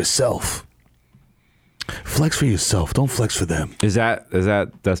 Flex for yourself. Flex for yourself. Don't flex for them. That's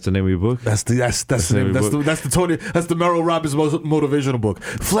the name of your book? That's the name. That's the Merrill Robbins motivational book.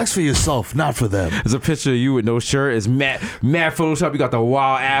 Flex for yourself, not for them. There's a picture of you with no shirt. It's mad Photoshop. You got the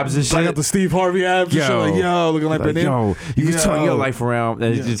wild abs and shit. I got the Steve Harvey abs and shit. Like, yo, looking like Benny. Yo, you turn your life around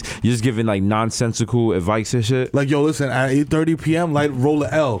and you're just giving like nonsensical advice and shit. Like, yo, listen, at 8:30 p.m., roll a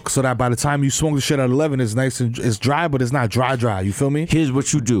L so that by the time you smoke the shit at 11, it's nice and it's dry, but it's not dry. You feel me? Here's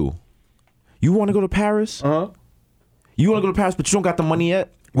what you do. You want to go to Paris? You want to go to Paris, but you don't got the money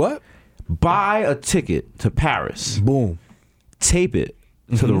yet? What? Buy a ticket to Paris. Boom. Tape it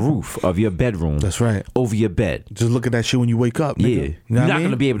to the roof of your bedroom. That's right. Over your bed. Just look at that shit when you wake up, nigga. Yeah. You're not going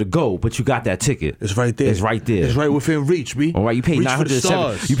to be able to go, but you got that ticket. It's right there. It's right there. It's right within reach, B. All right, you paid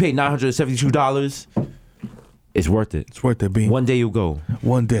 $972. $972. It's worth it. It's worth it, B. One day you'll go.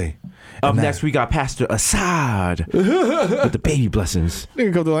 One day. Up next, we got Pastor Assad with the baby blessings.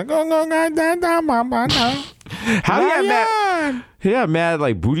 Nigga come through like, how he had mad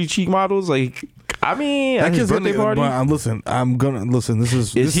like booty cheek models? Like, I mean, at his birthday party. I'm gonna listen.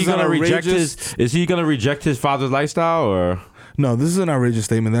 Is he gonna reject his father's lifestyle or? No, this is an outrageous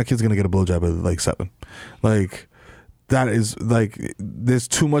statement. That kid's gonna get a blowjob at like 7. Like, that is like, there's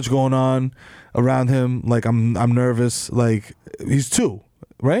too much going on around him. Like, I'm nervous. Like, he's 2,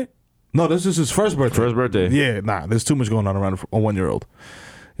 right? No, this is his first birthday. Yeah, nah. There's too much going on around a 1-year-old.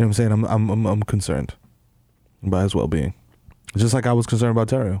 You know what I'm saying? I'm concerned about his well-being. Just like I was concerned about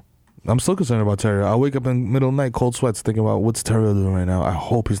Terrio. I'm still concerned about Terrio. I wake up in the middle of the night, cold sweats, thinking about what's Terrio doing right now. I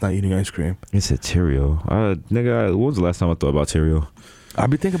hope he's not eating ice cream. He said Terrio. Nigga, when was the last time I thought about Terrio? I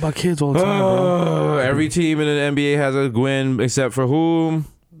be thinking about kids all the time, bro. Every team in the NBA has a Gwen except for whom?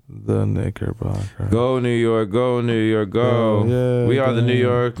 The Knickerbocker. Go New York, go New York, go. Yeah, we are the New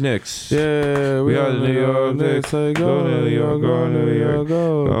York Knicks. Yeah, we are the New York Knicks. Go New York, go New York,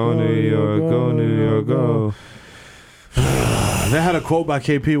 go. Go New York, go New York, go. They had a quote by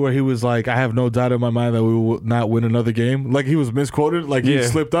KP where he was like, I have no doubt in my mind that we will not win another game. Like, he was misquoted. Like, he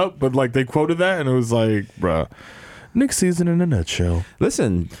slipped up, but like they quoted that and it was like, bruh. Knicks season in a nutshell.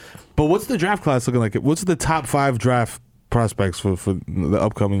 Listen. But what's the draft class looking like? What's the top 5 draft prospects for the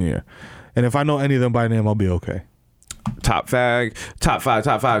upcoming year? And if I know any of them by name, I'll be okay. Top 5. I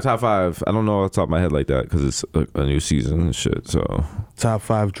don't know off the top of my head like that because it's a new season and shit. So top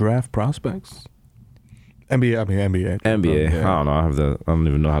 5 draft prospects. NBA. Yeah. I don't know. I don't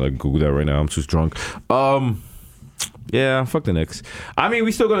even know how to Google that right now. I'm too drunk. Yeah, fuck the Knicks. I mean,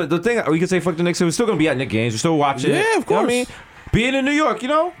 we still gonna. The thing we can say fuck the Knicks. We're still gonna be at Knicks games. We're still watching. Yeah, of course. You know what I mean, being in New York, you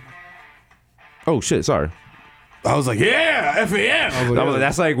know. Oh shit! Sorry. I was like, yeah, FAM. I was like,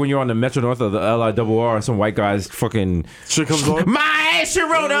 That's like when you're on the Metro North of the LIRR and some white guys fucking shit comes on. My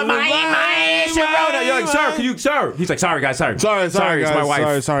Sharona, my Sharona. You're like, sir, can you, sir? He's like, sorry guys, sorry, Sorry, it's guys. my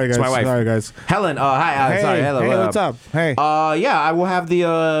wife. Sorry, guys. It's my wife. Sorry, guys. Helen, hi, Hey, sorry, hello. hey, what's up? Hey. Yeah, I will have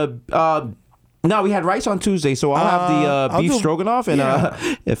the no, we had rice on Tuesday, so I'll have the beef stroganoff. And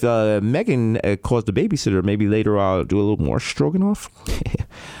if Megan calls the babysitter, maybe later I'll do a little more stroganoff.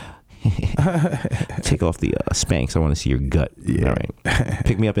 Take off the Spanx. I want to see your gut. Yeah. All right.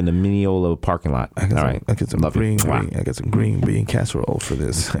 Pick me up in the Mineola parking lot. All right. I get some I got some green bean casserole for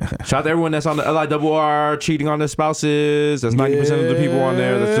this. Shout out to everyone that's on the LIRR cheating on their spouses. That's 90% of the people on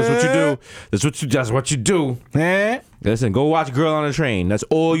there. That's just what you do. That's what you do. Listen, go watch Girl on a Train. That's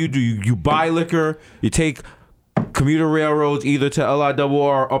all you do. You buy liquor. You take commuter railroads either to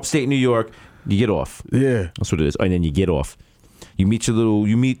LIRR, upstate New York. You get off. Yeah. That's what it is. And then you get off. You meet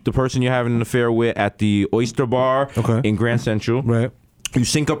the person you're having an affair with at the Oyster Bar in Grand Central. Right. You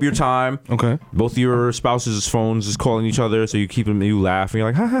sync up your time. Okay. Both of your spouses' phones is calling each other, so you keep them. You laugh, and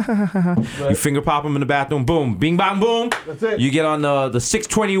you're like, ha ha ha ha ha. Right. You finger pop them in the bathroom. Boom, bing bang boom. That's it. You get on the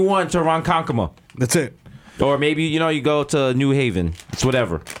 621 to Ronkonkoma. That's it. Or maybe you go to New Haven. It's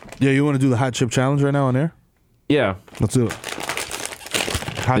whatever. Yeah, you want to do the hot chip challenge right now on air? Yeah. Let's do it.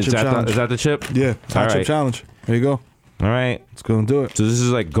 Hot chip challenge. Is that the chip? Yeah. Hot chip challenge. There you go. All right. Let's go and do it. So this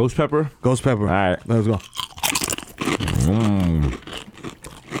is like ghost pepper? Ghost pepper. All right. Let's go.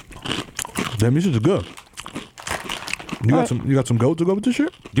 Damn, these shits are good. You got some goat to go with this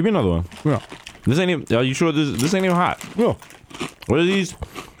shit? Give me another one. Yeah. This ain't even, are you sure this ain't even hot? Yeah. What are these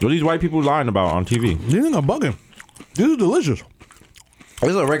white people lying about on TV? These ain't bugging. These are delicious.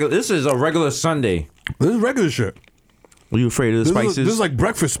 This is a regular Sunday. This is regular shit. Are you afraid of the spices? This is like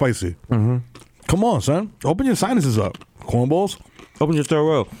breakfast spicy. Mm-hmm. Come on, son. Open your sinuses up. Cornballs. Open your third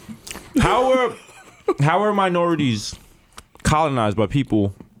world. How are minorities colonized by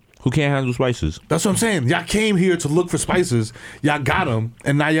people who can't handle spices? That's what I'm saying. Y'all came here to look for spices. Y'all got them,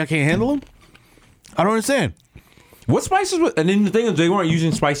 and now y'all can't handle them? I don't understand. What spices? And then the thing is, they weren't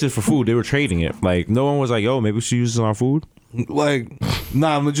using spices for food. They were trading it. Like, no one was like, yo, maybe we should use this on our food. Like,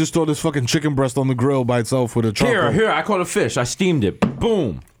 nah, I'm gonna just throw this fucking chicken breast on the grill by itself with a charcoal. Here, I caught a fish. I steamed it.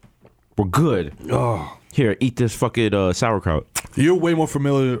 Boom. We're good. Oh. Here, eat this fucking sauerkraut. You're way more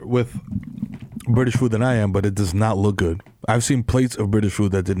familiar with British food than I am, but it does not look good. I've seen plates of British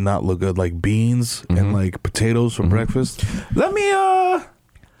food that did not look good, like beans and like potatoes for breakfast. Let me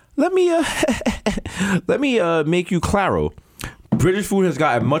make you claro. British food has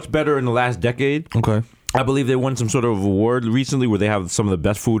gotten much better in the last decade. Okay. I believe they won some sort of award recently where they have some of the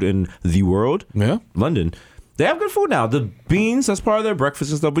best food in the world. Yeah. London. They have good food now. The beans, that's part of their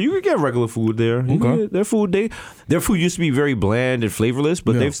breakfast and stuff, but you can get regular food there. Okay. Their food used to be very bland and flavorless,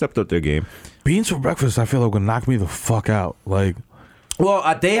 but they've stepped up their game. Beans for breakfast, I feel like would knock me the fuck out. Like, well,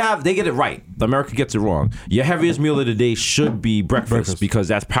 they get it right. America gets it wrong. Your heaviest meal of the day should be breakfast. Because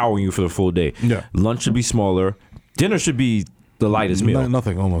that's powering you for the full day. Yeah. Lunch should be smaller. Dinner should be the lightest meal.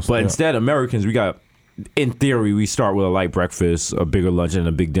 Nothing almost. But instead, Americans, in theory, we start with a light breakfast, a bigger lunch, and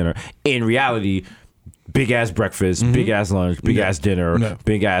a big dinner. In reality, big ass breakfast, big ass lunch, big ass dinner,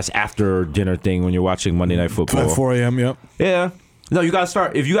 big ass after dinner thing when you're watching Monday Night Football. At 4 a.m., yep. Yeah. No, you gotta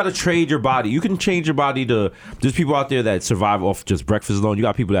start. If you gotta trade your body, you can change your body to. There's people out there that survive off just breakfast alone. You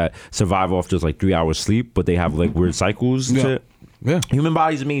got people that survive off just like 3 hours sleep, but they have like weird cycles and shit. Yeah. Human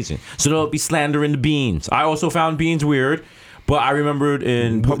body's amazing. So don't be slandering the beans. I also found beans weird. But I remembered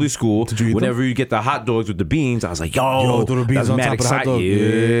in public school, whenever you get the hot dogs with the beans, I was like, yo throw the beans on top of the hot dog.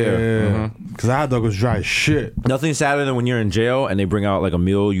 Yeah. Because the hot dog was dry as shit. Nothing sadder than when you're in jail and they bring out like a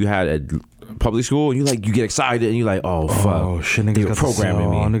meal you had at public school, and you get excited and you're like, oh fuck, oh shit, niggas got programming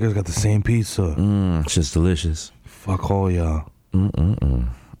me. Niggas got the same pizza. It's just delicious. Fuck all y'all.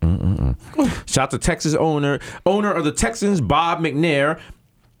 Shout out to Texas owner of the Texans, Bob McNair,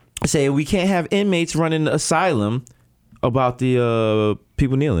 say we can't have inmates running the asylum about the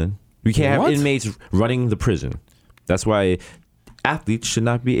people kneeling. We can't have inmates running the prison. That's why athletes should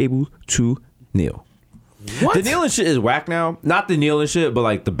not be able to kneel. What? The kneeling shit is whack now. Not the kneeling shit, but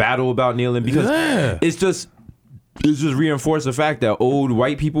like the battle about kneeling, because it's just reinforced the fact that old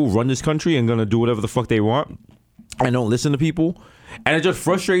white people run this country and gonna do whatever the fuck they want and don't listen to people. And it just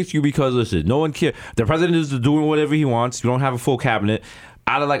frustrates you because, listen, no one cares. The president is doing whatever he wants. You don't have a full cabinet.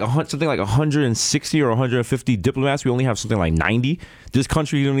 Out of like something like 160 or 150 diplomats, we only have something like 90. This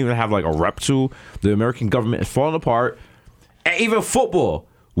country, you don't even have like a rep to. The American government is falling apart. And even football,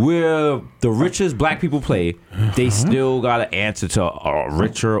 where the richest black people play, they still got to answer to a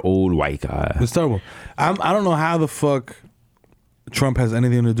richer old white guy. It's terrible. I don't know how the fuck Trump has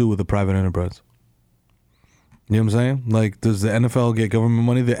anything to do with the private enterprise. You know what I'm saying? Like, does the NFL get government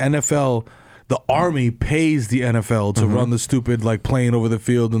money? The NFL, the Army pays the NFL to run the stupid, like, plane over the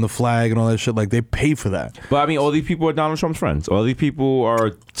field and the flag and all that shit. Like, they pay for that. But I mean, all these people are Donald Trump's friends. All these people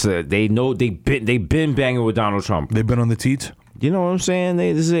are, they know they've been banging with Donald Trump. They've been on the teats. You know what I'm saying? They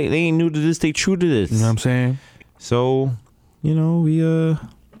ain't new to this. They true to this. You know what I'm saying? So, you know, we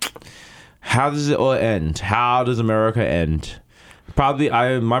how does it all end? How does America end? Probably,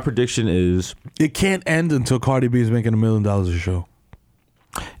 my prediction is It can't end until Cardi B is making $1 million a show.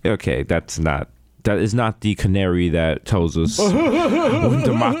 okay. That is not the canary that tells us when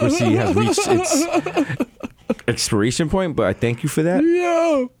democracy has reached its expiration point. But I thank you for that.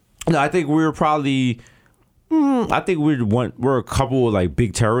 Yeah. No, I think we're probably. I think we're a couple of like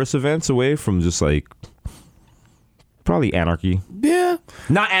big terrorist events away from just like probably anarchy. Yeah.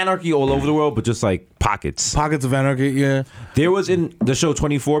 Not anarchy all over the world, but just like pockets. Pockets of anarchy, yeah. There was in the show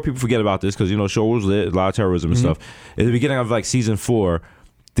 24, people forget about this because, you know, show was lit, a lot of terrorism and stuff. At the beginning of like season 4,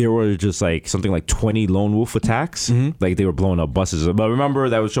 there were just like something like 20 lone wolf attacks. Like they were blowing up buses. But remember,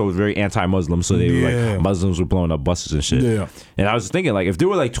 that show was very anti-Muslim, so they were like, Muslims were blowing up buses and shit. Yeah. And I was thinking, like, if there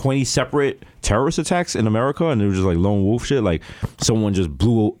were like 20 separate terrorist attacks in America and they were just like lone wolf shit, like someone just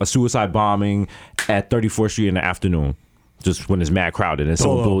blew a suicide bombing at 34th Street in the afternoon, just when it's mad crowded, and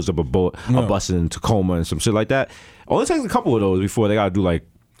someone blows up a bus in Tacoma and some shit like that. Only takes a couple of those before they gotta do like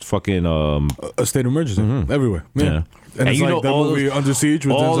fucking a state of emergency everywhere. Yeah. And it's you like know, that all movie Under Siege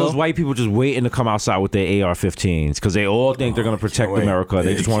with all Denzel. those white people just waiting to come outside with their AR-15s because they all think they're gonna protect America.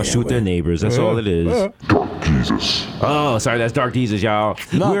 They just want to shoot their neighbors. That's all it is. Dark Jesus. Oh, sorry, that's Dark Jesus, y'all.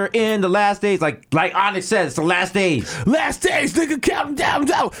 No. We're in the last days, like Onyx said, it's the last days. Last days, nigga, counting down.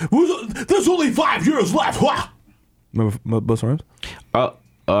 There's only 5 years left. Remember Busta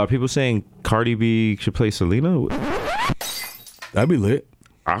Rhymes? People saying Cardi B should play Selena. That'd be lit.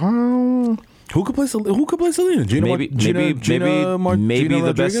 Who could play Selena? Gina maybe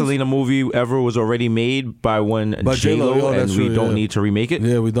the best Selena movie ever was already made by J-Lo, and we don't need to remake it.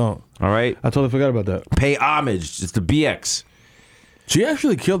 Yeah, we don't. All right, I totally forgot about that. Pay homage. It's the BX. She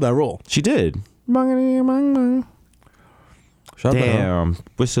actually killed that role. She did. Damn,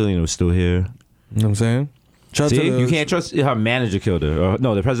 wish Selena was still here. You know what I'm saying? See, you can't trust her manager killed her.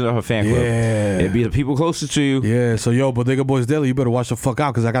 No, the president of her fan club. Yeah. It'd be the people closest to you. Yeah, so yo, Bodega Boys Daily, you better watch the fuck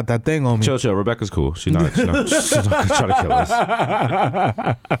out because I got that thing on me. Chill. Rebecca's cool. She's not gonna try to kill us.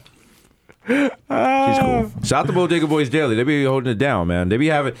 She's cool. Shout out to Bodega Boys Daily. They be holding it down, man. They be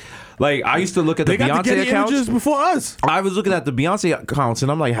having, like, I used to look at the Beyonce accounts before us. I was looking at the Beyonce accounts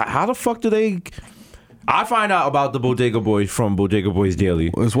and I'm like, how the fuck do they? I find out about the Bodega Boys from Bodega Boys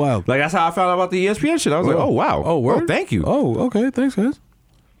Daily. It's wild. Like, that's how I found out about the ESPN shit. I was like, oh, wow. Oh, word? Oh, thank you. Oh, okay. Thanks, guys.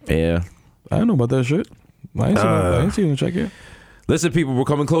 Yeah. I didn't know about that shit. I ain't seen the check yet. Listen, people, we're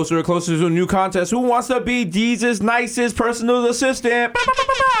coming closer and closer to a new contest. Who wants to be Deez's nicest personal assistant?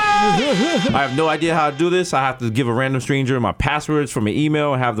 I have no idea how to do this. I have to give a random stranger my passwords from an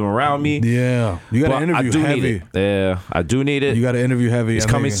email and have them around me. Yeah. You got to interview heavy. Yeah, I do need it. You got to interview heavy. It's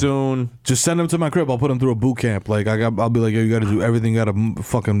coming soon. Just send them to my crib. I'll put them through a boot camp. Like, I'll be like, yo, you got to do everything. You got to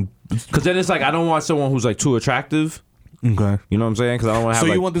fucking... Because then it's like, I don't want someone who's like too attractive. Okay. You know what I'm saying? Because I don't want to have.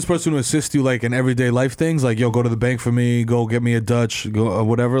 So you want this person to assist you like in everyday life things, like yo, go to the bank for me, go get me a Dutch, go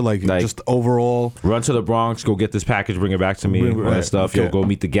whatever, like just overall. Run to the Bronx, go get this package, bring it back to me, all that stuff. Okay. Yo, go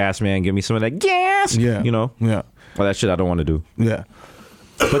meet the gas man, give me some of that gas. Yeah. You know. Yeah. All that shit I don't want to do. Yeah.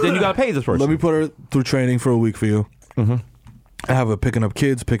 But then you gotta pay this person. Let me put her through training for a week for you. I have her picking up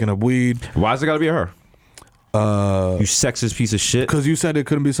kids, picking up weed. Why is it gotta be her? You sexist piece of shit. Because you said it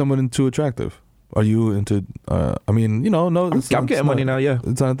couldn't be someone too attractive. Are you into? I mean, you know, no. I'm getting money now. Yeah,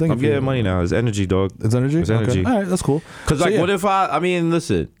 it's not a thing. I'm getting money now. It's energy, dog. It's energy. It's energy. Okay. All right, that's cool. Because like, what if I mean,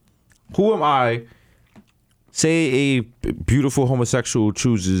 listen, who am I? Say a beautiful homosexual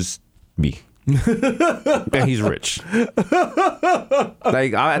chooses me, and he's rich.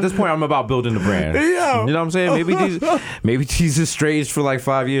 Like at this point, I'm about building the brand. Yeah. You know what I'm saying? Maybe these estranged for like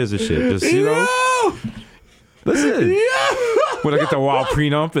 5 years and shit. Just you know. Listen. Yeah. When I get the wild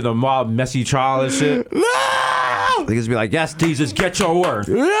prenup and the wild messy trial and shit. No. They just be like, yes, Jesus, get your worth.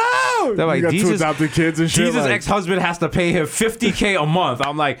 No. They're like, you got Jesus, two adopted kids and shit. Jesus' like, ex-husband has to pay him $50K a month.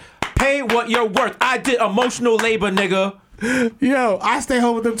 I'm like, pay what you're worth. I did emotional labor, nigga. Yo, I stay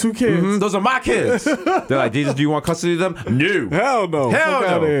home with them 2 kids. Those are my kids. They're like, Jesus, do you want custody of them? No. Hell no.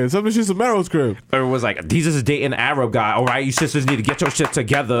 Hell no. Something she's a Mero's crib. Everyone's like, Jesus is dating an Arab guy. All right, you sisters need to get your shit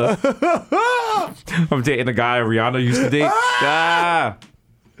together. I'm dating a guy Rihanna used to date. Yeah.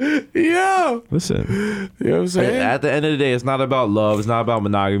 Listen. You know what I'm saying? At the end of the day, it's not about love. It's not about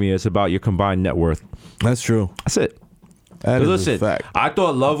monogamy. It's about your combined net worth. That's true. That's it. That is listen, a fact. I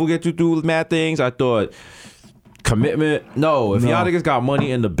thought love would get you through mad things. I thought Commitment? No. If y'all niggas got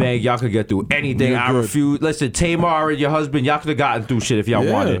money in the bank, y'all could get through anything. I refuse. Listen, Tamar and your husband, y'all could have gotten through shit if y'all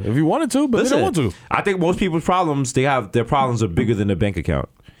wanted. If you wanted to, but they don't want to. I think most people's problems, their problems are bigger than their bank account.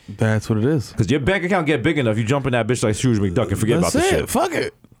 That's what it is. Because your bank account get big enough, you jump in that bitch like Scrooge McDuck and forget about the shit. Fuck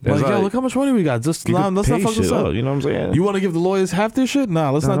it. Like, yo, look how much money we got. Just let's not fuck this up. You know what I'm saying? You want to give the lawyers half this shit?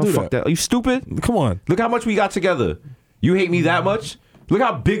 Nah, let's not do fuck that. Are you stupid? Come on. Look how much we got together. You hate me that much? Look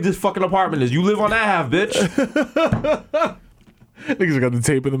how big this fucking apartment is. You live on that half, bitch. Niggas got the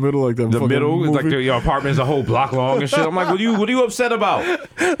tape in the middle like that. The middle is like your apartment is a whole block long and shit. I'm like, what are you upset about?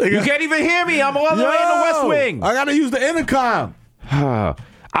 You can't even hear me. I'm all the way in the West Wing. I gotta use the intercom.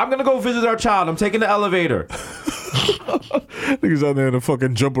 I'm gonna go visit our child. I'm taking the elevator. Niggas out there in the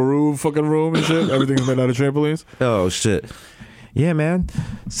fucking jumperoo fucking room and shit. Everything's made out of trampolines. Oh shit. Yeah, man.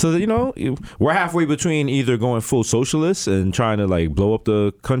 So you know, we're halfway between either going full socialist and trying to like blow up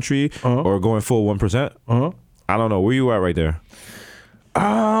the country, or going full 1%. I don't know. Where you at right there?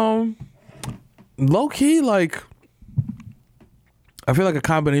 Low key, like, I feel like a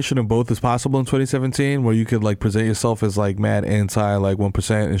combination of both is possible in 2017, where you could like present yourself as like mad anti like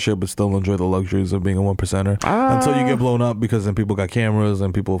 1% and shit, but still enjoy the luxuries of being a 1%er until you get blown up, because then people got cameras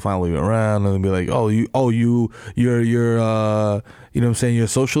and people follow you around and they'll be like, you're you know what I'm saying, you're a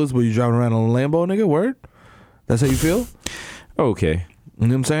socialist, but you driving around on a Lambo, nigga. Word? That's how you feel? Okay. You know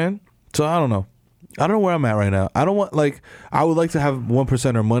what I'm saying? So I don't know where I'm at right now. I don't want, like, I would like to have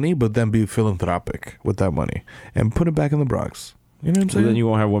 1%er money, but then be philanthropic with that money and put it back in the Bronx. You know what I'm saying? Well, then you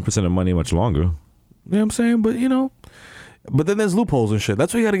won't have 1% of money much longer. You know what I'm saying? But, you know, but then there's loopholes and shit.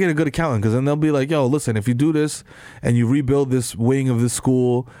 That's why you got to get a good accountant, because then they'll be like, yo, listen, if you do this and you rebuild this wing of this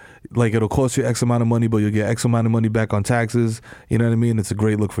school, like, it'll cost you X amount of money, but you'll get X amount of money back on taxes. You know what I mean? It's a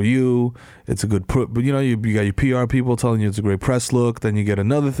great look for you. It's a good, but you know, you got your PR people telling you it's a great press look. Then you get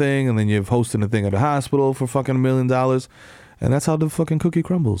another thing, and then you're hosting a thing at a hospital for fucking $1 million. And that's how the fucking cookie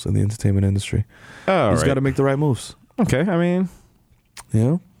crumbles in the entertainment industry. You just got to make the right moves. Okay, I mean, you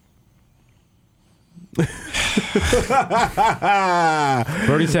know?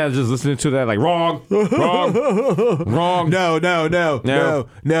 Bernie Sanders just listening to that like wrong. No.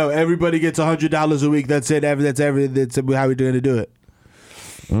 Everybody gets $100 a week. That's it. That's how we're going to do it.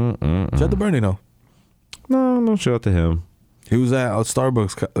 Shout out to Bernie, though. No shout out to him. He was at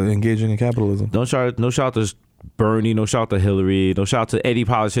Starbucks engaging in capitalism. No shout out to Bernie, no shout out to Hillary, no shout out to any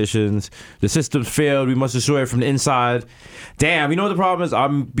politicians. The system failed. We must destroy it from the inside. Damn, you know what the problem is?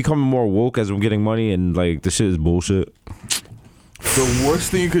 I'm becoming more woke as I'm getting money, and like this shit is bullshit. The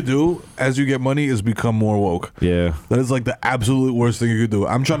worst thing you could do as you get money is become more woke. Yeah, that is like the absolute worst thing you could do.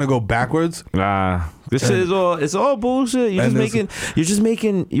 I'm trying to go backwards. Nah, this shit is all bullshit.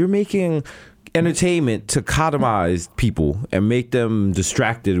 You're making entertainment to cotomize people and make them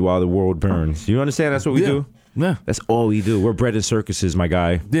distracted while the world burns. You understand? That's what we do. Yeah, that's all we do. We're bred in circuses, my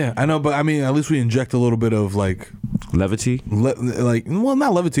guy. Yeah, I know, but I mean, at least we inject a little bit of like levity. Well,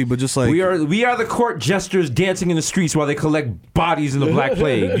 not levity, but just like we are the court jesters dancing in the streets while they collect bodies in the Black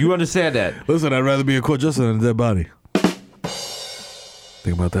Plague. You understand that? Listen, I'd rather be a court jester than a dead body.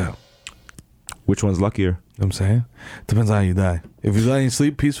 Think about that. Which one's luckier? You know what I'm saying? Depends on how you die. If you die and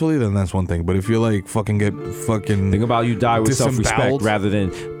sleep peacefully, then that's one thing. But if you're like think about you die with self-respect rather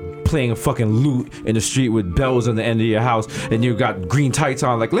than playing a fucking lute in the street with bells on the end of your house, and you got green tights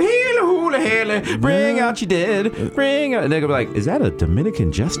on, like bring out your dead, bring out. And they're gonna be like, is that a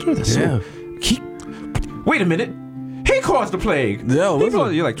Dominican jester? That's wait a minute. He caused the plague. Yeah,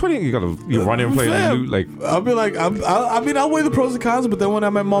 you're like 20. You run in and play the lute. Like I'll be like, I'll weigh the pros and cons. But then when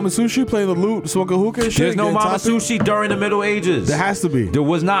I'm at Mama Sushi playing the lute, smoking hookah and shit. There's no Mama Sushi during the Middle Ages. There has to be. There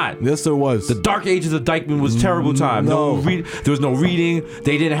was not. Yes, there was. The Dark Ages of Dykeman was terrible time. There was no reading.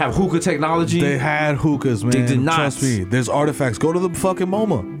 They didn't have hookah technology. They had hookahs, man. They did not. Trust me. There's artifacts. Go to the fucking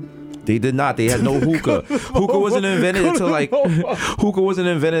MoMA. They did not. They had no hookah. Hookah wasn't invented until like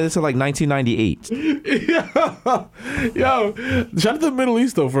 1998. Yo, shout out to the Middle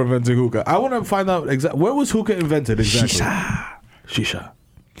East though for inventing hookah. I want to find out where was hookah invented exactly. Shisha.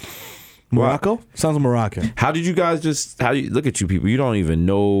 Morocco? Sounds Moroccan. How did you guys look at you people? You don't even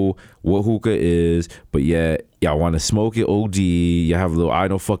know what hookah is, but yet y'all want to smoke it OD. You have a little I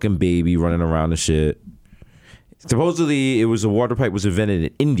know fucking baby running around and shit. Supposedly, a water pipe was invented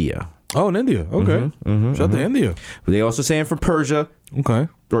in India. Oh, in India. Okay. Shout out to India. But they also saying from Persia. Okay.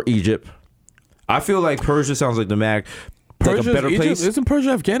 Or Egypt. I feel like Persia sounds like like a better place. Isn't Persia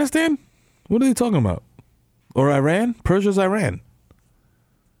Afghanistan? What are they talking about? Or Iran? Persia's Iran.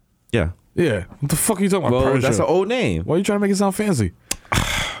 Yeah. Yeah. What the fuck are you talking about, Well, Persia? that's an old name. Why are you trying to make it sound fancy?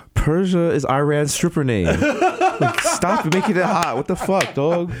 Persia is Iran's stripper name. Like, stop making it hot. What the fuck,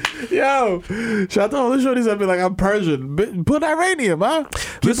 dog? Yo, shout out to all the shorties that be like, I'm Persian. Put Iranian, man.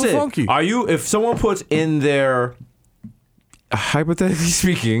 Keep it funky. Are you, if someone puts in their, hypothetically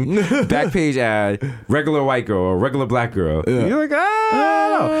speaking, back page ad, regular white girl or regular black girl, you're like,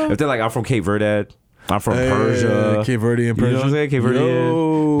 if they're like, I'm from Cape Verde, I'm from Persia. Cape Verde and Persia. You know what I'm saying? Cape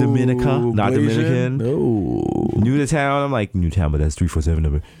Verdean. Dominica. Not Dominican. No. New to town. I'm like, new town, but that's 347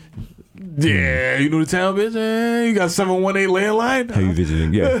 number. Yeah, you know the town, bitch? You got 718 landline? How you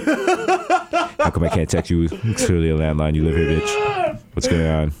visiting? Yeah. How come I can't text you? It's clearly a landline. You live here, bitch. What's going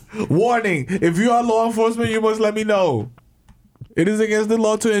on? Warning. If you are law enforcement, you must let me know. It is against the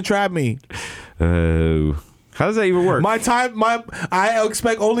law to entrap me. How does that even work? I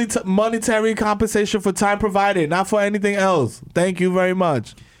expect only monetary compensation for time provided, not for anything else. Thank you very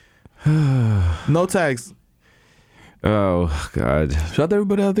much. No tax. Oh God! Shout out to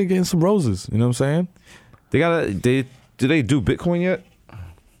everybody out there getting some roses. You know what I'm saying? Do they do Bitcoin yet?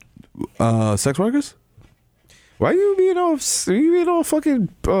 Sex workers? Why you being all fucking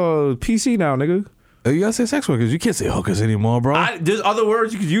PC now, nigga? You gotta say sex workers. You can't say hookers anymore, bro. There's other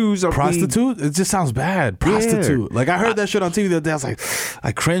words you could use. Prostitute? It just sounds bad. Prostitute. Yeah. Like, I heard that shit on TV the other day. I was like,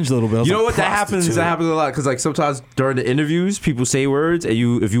 I cringed a little bit. You know what? That happens a lot because, like, sometimes during the interviews, people say words, and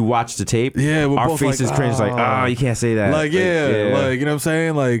if you watch the tape, our faces cringe. Like, you can't say that. Like, like, you know what I'm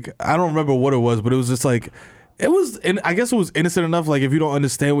saying? Like, I don't remember what it was, but it was just like, I guess it was innocent enough, like, if you don't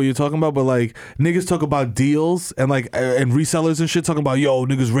understand what you're talking about, but like, niggas talk about deals and like, and resellers and shit talking about, yo,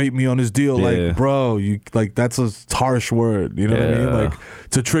 niggas rate me on this deal. Yeah. Like, bro, like, that's a harsh word, you know what I mean? Like,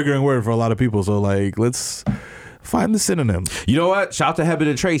 it's a triggering word for a lot of people. So like, let's find the synonym. You know what? Shout out to Hebbon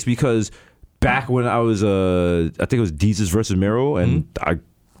and Trace, because back when I was, I think it was Desus versus Mero, and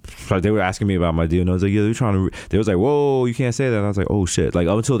they were asking me about my deal, and I was like, yeah, they're trying to, they was like, whoa, you can't say that. And I was like, oh shit. Like,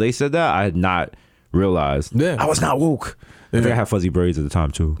 up until they said that, I had not realized I was not woke. I think I had fuzzy braids at the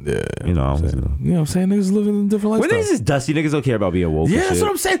time too. Yeah, you know what I'm saying? Niggas living in different lifestyles. When niggas is dusty, niggas don't care about being woke. Yeah, that's what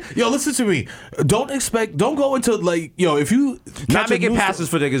I'm saying. Yo, listen to me. Don't go into like, yo, if you not making passes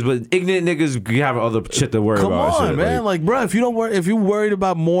for niggas, but ignorant niggas have other shit to worry about. Come on, man. Like, bro, if you're worried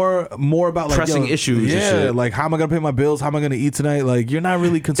about more about like pressing issues, and shit. Like, how am I gonna pay my bills? How am I gonna eat tonight? Like, you're not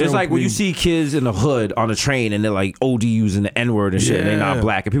really concerned. It's like when you see kids in the hood on a train and they're like OD using the N word and shit, and they're not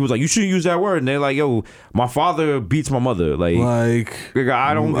black, and people's like, you shouldn't use that word, and they're like, yo, my father beats my mother, like I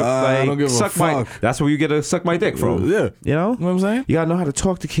don't give a fuck. That's where you get to suck my dick from. Yeah. You know? You know what I'm saying? You gotta know how to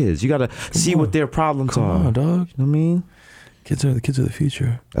talk to kids. You gotta see what their problems are. Come on, dog. You know what I mean? Kids are the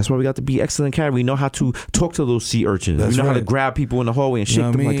future. That's why we got to be excellent Academy. We know how to talk to those sea urchins. We know how to grab people in the hallway and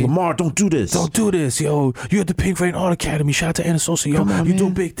shake them like, Lamar, don't do this. Don't do this, yo. You at the Pink Rain Art Academy. Shout out to Anna Sosa, yo. Come on, you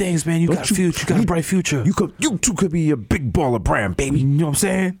doing big things, man. You got a future. You got a bright future. You too could be a big baller brand, baby. You know what I'm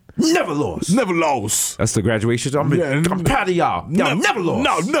saying? Never lost. Never lost. That's the graduation. I'm proud of y'all. Y'all never lost.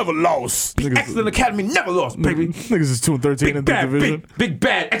 No, never lost. Excellent Academy never lost, baby. Niggas is 2-13 in the division. Big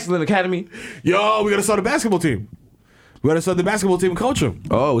bad, excellent Academy. Yo, we gotta start a basketball team. We gotta start the basketball team and coach them.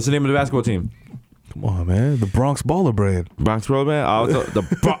 Oh, what's the name of the basketball team? Come on, man. The Bronx Baller Brand. Bronx Baller Brand? Oh,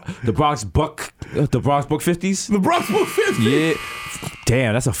 the Bronx Buck 50s? The Bronx Buck 50s? Yeah.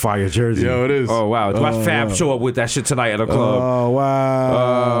 Damn, that's a fire jersey. Yo, it is. Oh, wow. Watch Fab show up with that shit tonight at a club. Oh,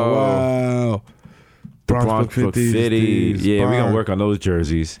 wow. Bronx Buck 50s. Yeah, we're going to work on those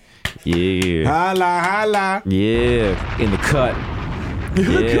jerseys. Yeah. Holla. Yeah. In the cut.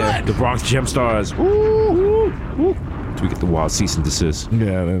 The Bronx Gem Stars. Woo. We get the wild cease and desist.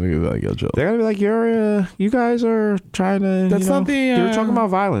 Yeah, they're gonna be like, yo, Joe. They're gonna be like, you guys are trying to. That's not the. You're talking about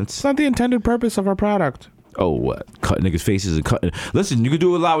violence. It's not the intended purpose of our product. Oh, what? Cutting niggas' faces and cutting. Listen, you could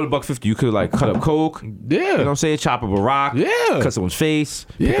do a lot with $1.50. You could like cut up coke. Yeah. You know what I'm saying? Chop up a rock. Yeah. Cut someone's face.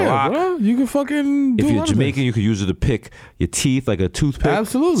 Pick a rock. Bro. You can fucking. If you're Jamaican, you could use it to pick your teeth like a toothpick.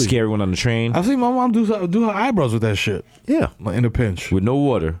 Absolutely. Scary one on the train. I've seen my mom do her eyebrows with that shit. Yeah. Like in a pinch. With no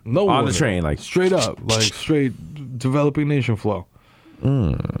water. On the train, like straight up, like straight developing nation flow.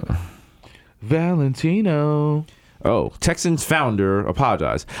 Valentino. Oh, Texans founder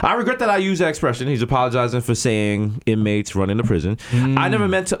apologized. I regret that I used that expression. He's apologizing for saying inmates running the prison. I never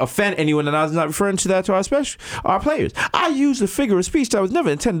meant to offend anyone, and I was not referring to that to our players. I used a figure of speech that was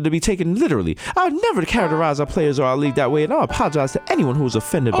never intended to be taken literally. I would never characterize our players or our league that way, and I apologize to anyone who was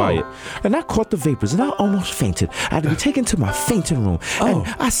offended by it. And I caught the vapors, and I almost fainted. I had to be taken to my fainting room, and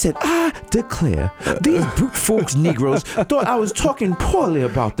I said, I declare, these brute force Negroes thought I was talking poorly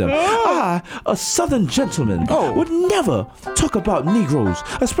about them. I, a Southern gentleman, would never talk about Negroes,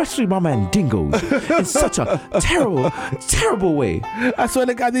 especially my Mandingos, in such a terrible way. I swear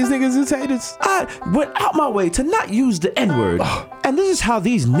to God, these niggas is haters. I went out my way to not use the N-word. And this is how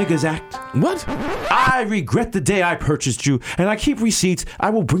these niggas act. What? I regret the day I purchased you, and I keep receipts. I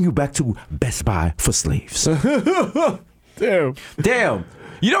will bring you back to Best Buy for slaves. Damn.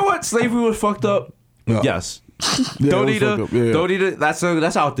 You know what? Slavery was fucked up? No. Yes. Yeah, Don't it eat was it. fucked up. Yeah. Don't eat it.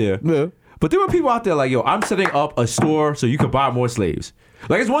 That's out there. Yeah. But there were people out there like, yo, I'm setting up a store so you can buy more slaves.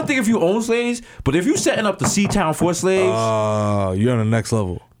 Like, it's one thing if you own slaves, but if you setting up the C-Town for slaves, you're on the next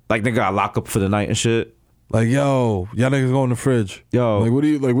level. like they got locked up for the night and shit. Like, yo, y'all niggas go in the fridge. Yo. Like, what do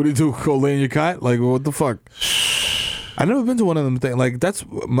you do? Go lay in your cot? Like, what the fuck? I never been to one of them things. Like, that's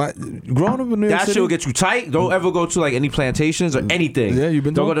my growing up in New York That City. shit will get you tight. Don't ever go to like any plantations or anything. Yeah, you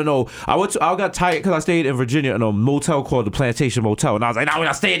been to Don't one? go to no. I got tight because I stayed in Virginia in a motel called the Plantation Motel, and I was like, nah, we're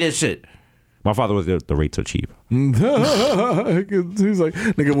not staying in this shit. My father was there. The rates are cheap. He's like,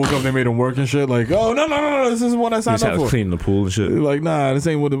 nigga woke up, they made him work and shit. Like, oh no, this is what I He signed just had up to for. clean the pool and shit. Like, nah, this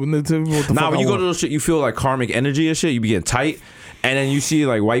ain't what the fuck Nah, when I you go want. to those shit, you feel like karmic energy and shit. You be getting tight, and then you see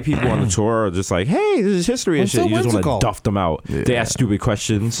like white people on the tour are just like, hey, this is history and I'm shit. so You just want whimsical. to duff them out. They ask stupid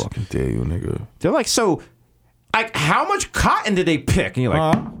questions. Fucking dare you, nigga. They're like, so, like, how much cotton did they pick? And you're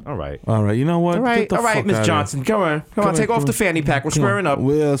like, all right. All right, you know what? All right, Get the fuck Miss outta Johnson, come on, take off the fanny pack. We're squaring up.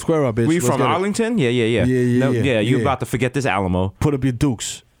 We'll square up, bitch. We Let's from get it. Arlington? Yeah. Yeah. You Yeah. about to forget this Alamo? Put up your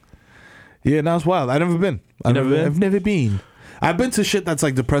dukes. Yeah, now it's wild. I've never been. never been? I've never been. I've been to shit that's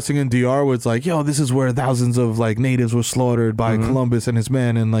like depressing in DR where it's like, yo, this is where thousands of like natives were slaughtered by Columbus and his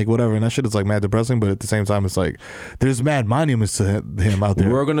men and like whatever. And that shit is like mad depressing, but at the same time, it's like there's mad monuments to him out there.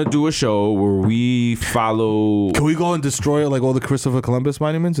 We're gonna do a show where we follow. Can we go and destroy like all the Christopher Columbus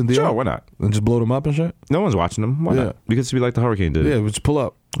monuments in DR? Sure, why not? And just blow them up and shit? No one's watching them. Why Yeah. not? Because we like the hurricane did. Yeah, we just pull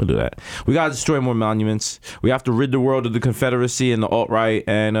up. We'll do that. We gotta destroy more monuments. We have to rid the world of the Confederacy and the alt-right,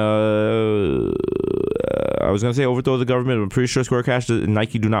 and I was gonna say overthrow the government. I'm pretty sure Square Cash and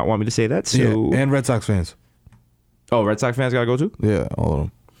Nike do not want me to say that. So, Yeah, and Red Sox fans. oh, Red Sox fans gotta go too. Yeah, all of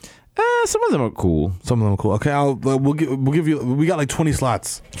them. Some of them are cool. Some of them are cool. Okay, we'll give you. We got like 20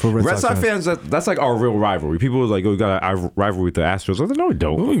 slots for Red Sox fans, that's like our real rivalry. People was like, oh, we got a rivalry with the Astros. I was like, no, we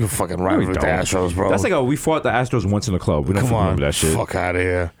don't. We can fucking rival with the don't. Astros, bro. That's like, we fought the Astros once in the club. We don't Come on, remember that shit. fuck out of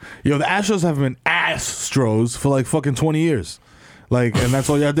here. Yo, the Astros have been Astros for like fucking 20 years. Like, and that's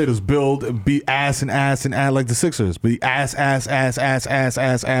all y'all did was build and be ass and ass and ass like the Sixers. Be ass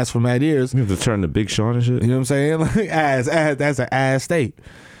for mad years. You have to turn to Big Sean and shit. You know what I'm saying? Like, ass, that's an ass state.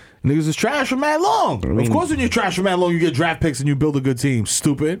 Niggas is trash for mad long. Of course, when you're trash for mad long, you get draft picks and you build a good team.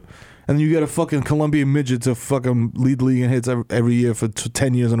 Stupid. And then you get a fucking Colombian midget to fucking lead the league in hits every year for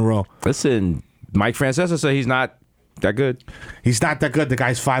 10 years in a row. Listen, Mike Francesa said he's not that good. He's not that good. The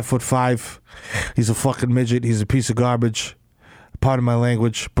guy's 5'5". He's a fucking midget. He's a piece of garbage. Pardon my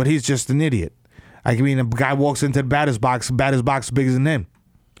language, but he's just an idiot. I mean, a guy walks into the batter's box is bigger than him.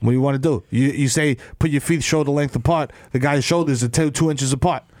 What do you want to do? You say put your feet shoulder length apart. The guy's shoulders are 2 inches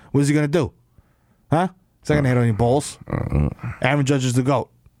apart. What is he gonna do? Huh? He's not gonna hit on any balls. Aaron Judge is the GOAT.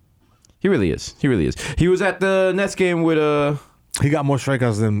 He really is. He was at the Nets game with He got more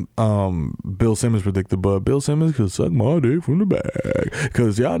strikeouts than Bill Simmons predicted, but Bill Simmons could suck my dick from the back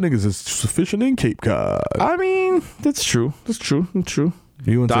because y'all niggas is sufficient in Cape Cod. I mean, that's true. That's true.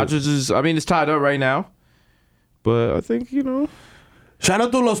 Dodgers is. I mean, it's tied up right now, but I think Shout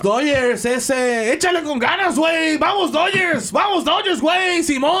out to los Dodgers, échale con ganas, güey. Vamos Dodgers, güey,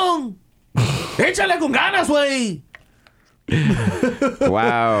 Simón. Échale con ganas, güey.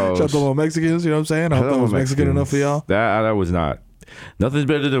 Wow. Shout out to the Mexicans, you know what I'm saying? I hope that was Mexican enough for y'all. That was not. Nothing's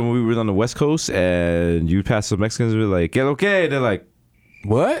better than when we were on the West Coast and you pass some Mexicans and be like, get okay. They're like,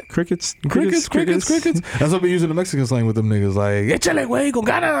 what? Crickets. Crickets. That's what we using the Mexican slang with them niggas. Like, échale, güey, con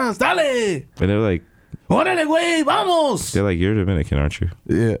ganas, dale. And they're like, órale, güey, vamos. They're like, you're Dominican, aren't you?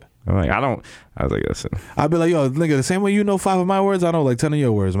 Yeah. I'm like, I was like, listen. I'd be like, yo, nigga, the same way you know 5 of my words, I know like 10 of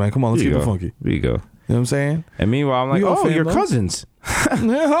your words, man. Come on, let's keep it funky. There you go. You know what I'm saying? And meanwhile, I'm like, We all oh, you're fam, cousins.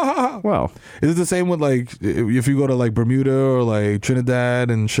 Well, is it the same with like if you go to like Bermuda or like Trinidad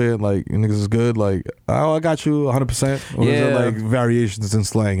and shit, like niggas is good, like, oh, I got you 100%? Or is it like variations in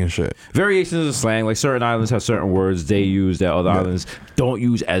slang and shit? Variations in slang, like certain islands have certain words they use that other islands don't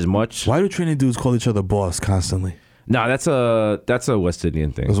use as much. Why do Trinidad dudes call each other boss constantly? No, that's a West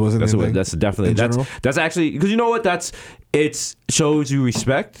Indian thing. That's a West Indian thing? That's definitely In general? that's actually because you know what it shows you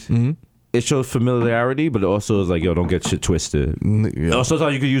respect. Mm-hmm. It shows familiarity, but it also is like, yo, don't get shit twisted. Yeah. Also,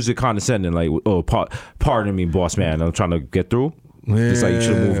 sometimes you could use it condescending, like, oh, pardon me, boss man, I'm trying to get through. Yeah, it's like you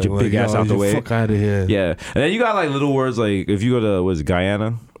should move your big ass out the way. Fuck out of here. Yeah, and then you got like little words like if you go to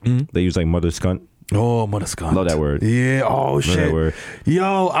Guyana, they use like mother skunt. Oh, motherfucker. Love that word. Yeah. Oh, shit. that word.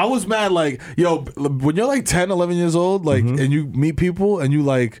 Yo, I was mad. Like, yo, when you're like 10, 11 years old, like, and you meet people and you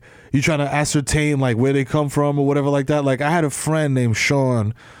like, you trying to ascertain like where they come from or whatever like that. Like, I had a friend named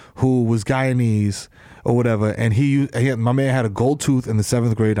Sean who was Guyanese or whatever, and my man had a gold tooth in the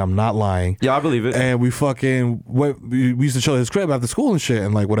 7th grade. I'm not lying. Yeah, I believe it. And we fucking we used to chill at his crib after school and shit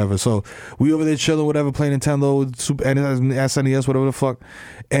and like whatever. So we over there chilling, whatever, playing Nintendo, Super SNES, whatever the fuck,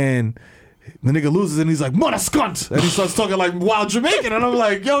 and the nigga loses and he's like, mother scunt! And he starts talking like wild Jamaican. And I'm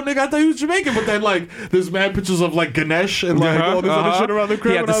like, yo, nigga, I thought he was Jamaican. But then, like, there's mad pictures of, like, Ganesh and, like, all this other shit around the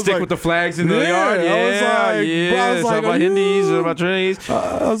crib. He had to stick with the flags in the yard. Yeah, I was like, about Hindis, about Chinese.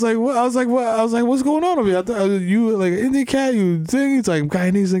 I was like, what's going on over here? I thought you like an Indian cat, you thing? He's like,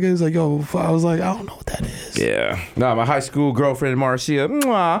 Guyanese nigga. He's like, yo, I was like, I don't know what that is. Yeah. Nah, my high school girlfriend, Marcia,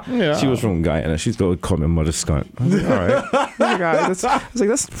 Yeah. she was from Guyana. She's going to call me mother skunt. I was like, all right. I was like,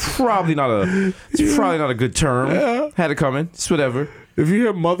 that's probably not a good term. Yeah. Had it coming. It's whatever. If you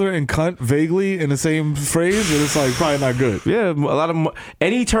hear mother and cunt vaguely in the same phrase, it's like probably not good. Yeah, a lot of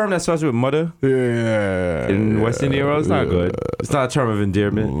any term that starts with mother in West Indian world, it's not good. It's not a term of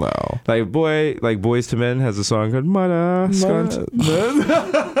endearment. No. Like Boys to Men has a song called Mother Skunt.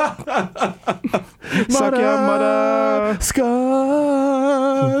 Suck your mother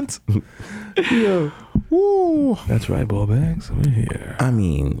skunt. Yo. Woo. That's right, ball bags. We're here. I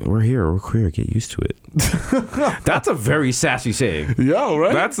mean, we're here. We're queer. Get used to it. That's a very sassy saying. Yo,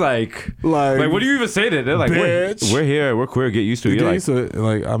 right? That's like what do you even say to it? They're like, we're here. We're queer. Get used to it. You're used to it.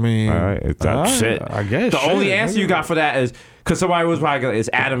 Like, I mean, all right, shit. I guess the only answer you got for that is because somebody was probably like, it's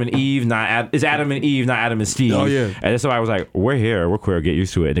Adam and Eve, not Adam and Steve. Oh yeah. And then somebody was like, we're here. We're queer. Get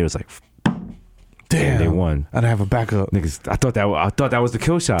used to it. And it was like, damn, they won. I didn't have a backup. Niggas, I thought that was the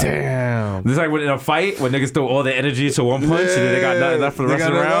kill shot. Damn. It's like when in a fight when niggas throw all their energy to one punch and then they got nothing left for the rest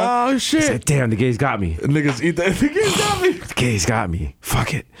of the round. Oh shit. It's like, damn, the gays got me. Niggas eat that. The gays got me. The gays got me.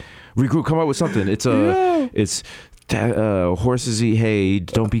 Fuck it. Regroup. Come up with something. It's horses eat hay.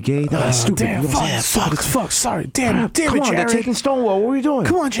 Don't be gay. No, that's stupid. Damn. Fuck. Sorry. Damn it, Come on, Jared. they're taking Stonewall. What are we doing?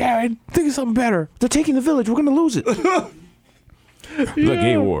 Come on, Jared. Think of something better. They're taking the village. We're gonna lose it. The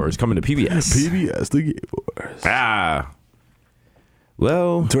Gay Wars coming to PBS. The Gay Wars.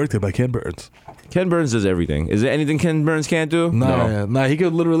 Well, directed by Ken Burns. Ken Burns does everything. Is there anything Ken Burns can't do? Nah. He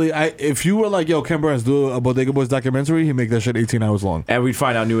could literally. If you were like, yo, Ken Burns, do a Bodega Boys documentary, he'd make that shit 18 hours long. And we'd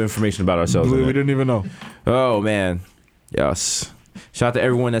find out new information about ourselves. We didn't even know. Oh man, yes. Shout out to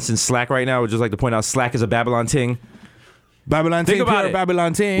everyone that's in Slack right now. We'd just like to point out Slack is a Babylon ting. Babylon ting. Think about it.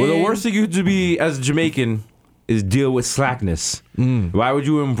 Babylon ting. Well, the worst thing you could be as a Jamaican is deal with slackness. Why would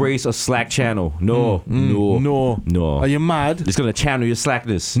you embrace a Slack channel? No. Are you mad? It's gonna channel your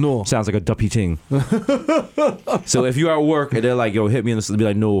slackness. No. Sounds like a duppy ting. So if you're at work and they're like, yo, hit me in the, be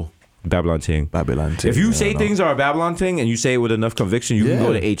like, no, Babylon ting. If you say things are a Babylon ting and you say it with enough conviction, you can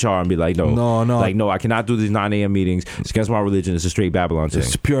go to HR and be like, no. Like, no, I cannot do these 9 a.m. meetings. It's against my religion. It's a straight Babylon ting.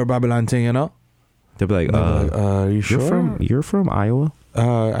 It's pure Babylon ting, you know? They'll be like, are you sure? You're from Iowa?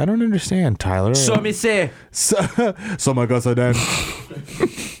 I don't understand, Tyler. So me say. So my God, so then.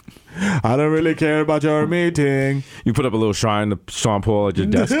 I don't really care about your meeting. You put up a little shrine to Sean Paul at your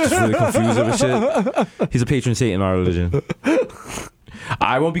desk, just really confused over shit. He's a patron saint in our religion.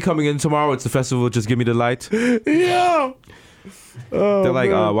 I won't be coming in tomorrow. It's the festival. Just give me the light. Yeah. Oh, they're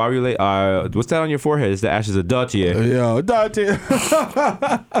like, why were you late? What's that on your forehead? It's the ashes of Dutchie. Yo, Dutchie.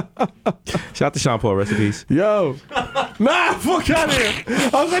 Shout out to Sean Paul. Rest in peace. Yo. Nah, fuck out of here.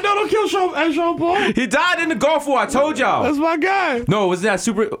 I was like, no, don't kill Sean Paul. He died in the Gulf War. I told y'all. That's my guy. No, wasn't that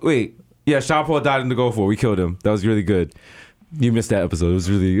super? Wait. Yeah, Sean Paul died in the Gulf War. We killed him. That was really good. You missed that episode. It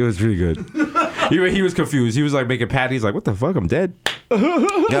was really good. He was confused. He was like making patties. Like, what the fuck? I'm dead.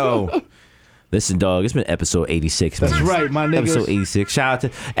 Yo. Listen, dog, it's been episode 86. That's man. Right, my niggas. Episode 86. Shout out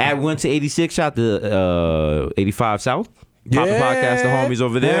to add 1 to 86. Shout out to 85 South. Poppin' Podcast, the homies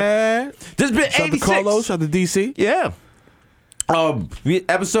over there. Yeah. This has been 86. Shout out to Carlos. Shout out to DC. Yeah.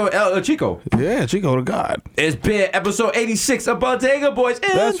 Episode Chico. Yeah, Chico to God. It's been episode 86 of Bodega Boys in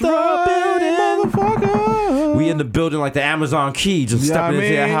That's the right, building. motherfucker. We in the building like the Amazon key, just stepping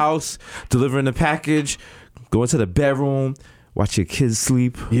into your house, delivering the package, going to the bedroom, watch your kids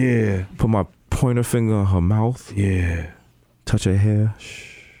sleep. Yeah. Put my pointer finger on her mouth. Yeah. Touch her hair.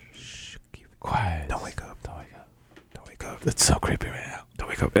 Shh. Keep it quiet. Don't wake up. It's so creepy right now. Don't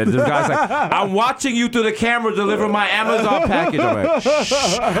wake up. And the guy's like, I'm watching you through the camera deliver my Amazon package. I'm like,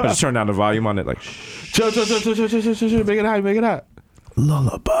 shh. I just turn down the volume on it like, shh. Chill. Make it hot.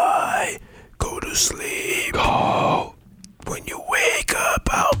 Lullaby. Go to sleep. Go. when you wake up,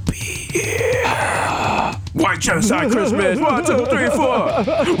 I'll be here. White genocide Christmas, 1, 2, 3, 4.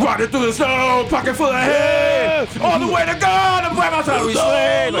 Riding through the snow, pocket full of hay. All the way to God, I'm glad my time we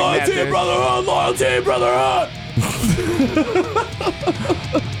slay. Loyalty, brotherhood, loyalty, brotherhood.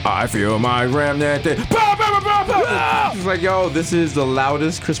 I feel my remnant. It's like, yo, this is the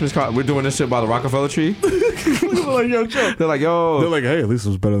loudest Christmas car. We're doing this shit by the Rockefeller tree. They're like, yo. They're like, hey, at least it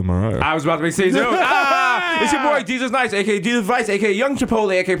was better than Mariah. I was about to make say so. It's your boy, Jesus Nice, a.k.a. Jesus Vice, a.k.a. Young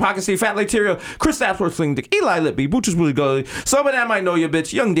Chipotle, a.k.a. Pocket Steve, Fat Lateria, Chris Stapsworth, Sling Dick, Eli Lippy, Butchers Willie Gully, some of that might know your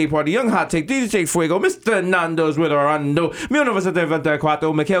bitch, Young Day Party, Young Hot Take, DJ Fuego, Mr. Nando's with Orlando, Mil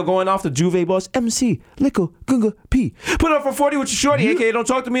 974, Mikhail going off the Juve Boss, MC, Lico, Gunga, P. Put up for 40 with your shorty, a.k.a. Don't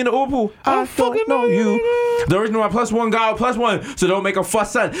talk to me in the Upu. I don't know you. The original +1 guy, +1, so don't make a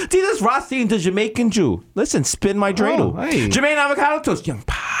fuss, son. Jesus Rothstein, the Jamaican Jew. Listen, spin my dreidel. Hey. Jermaine Avocado Toast, Young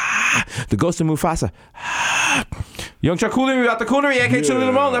Pa. The Ghost of Mufasa. Young Chuck Coolery out the coolery, a.k.a. Chili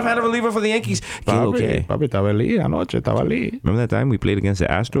Limon, left-handed reliever for the Yankees. Okay. Papi, estaba ali anoche, estaba ali. Remember that time we played against the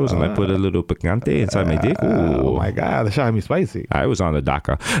Astros and I put a little picante inside my dick? Oh my God, the shot had me spicy. I was on the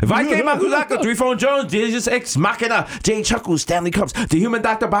DACA. Vice K. Makuzaka, 3 Phone Jones, Jesus X Machina, Jay Chuckles, Stanley Cups, The Human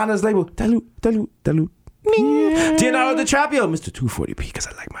Dr. Bonner's label, Dalu. Leonardo DiCaprio, Mr. 240p, because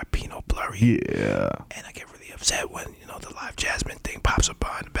I like my Pinot blurry. Yeah. And I get really upset when, the live Jasmine thing pops up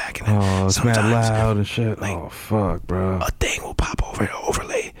behind the back. And Oh, it's mad sometimes, loud and shit. like, Oh, fuck, bro. a thing will pop over the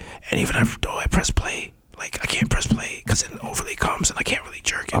overlay, and even though I press play, I can't press play because an overlay comes and I can't really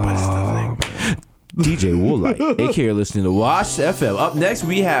jerk it, but it's the thing. DJ Woolite, aka you're listening to Wash FM. Up next,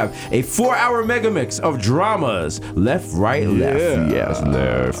 we have a 4-hour mega mix of dramas. Left, right, left. Yes,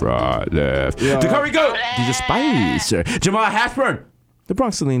 left, right, left. Yeah. The Curry Goat, DJ Spicer, Jamal Hashburn, the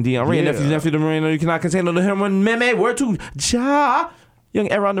Bronx Celine Dion, Ray nephew, the Marino, you cannot contain the Herman Meme, word to Ja, Young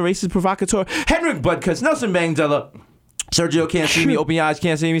Aaron, the racist provocateur, Henrik Budcuts, Nelson Bangzella, Sergio can't see me, open your eyes,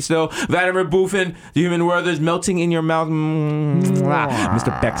 can't see me still. Vladimir Buffin, the human Werther's melting in your mouth.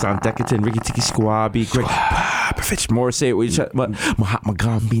 Mr. Bex on Decadent, Ricky Tiki Squabby, Greg Perfect Morrissey, Mahatma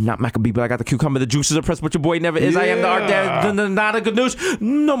Gandhi, not Maccabee, but I got the cucumber, the juices are pressed, but your boy never is. I am the art dad, not a good news.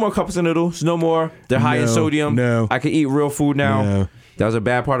 No more cups and noodles, no more. They're high in sodium. No. I can eat real food now. No. That was a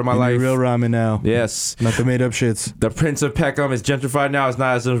bad part of my life. Real ramen now. Yes. Not the made up shits. The Prince of Peckham is gentrified now. It's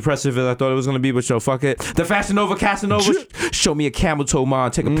not as impressive as I thought it was going to be, but fuck it. The Fashion Nova Casanova. Show me a camel toe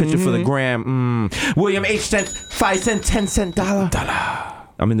man. Take a picture for the gram. William H. cent, 5 cent, 10 cent dollar.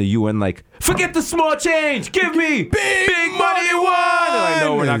 I'm in the UN forget the small change. Give me big money in one. And I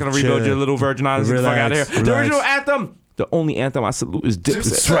know we're not going to rebuild your little Virgin Islands. Get the fuck out of here. Relax. The original anthem. The only anthem I salute is Dipset.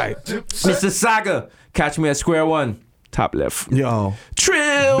 That's right. Mr. Saga. Catch me at square one. Top left. Yo.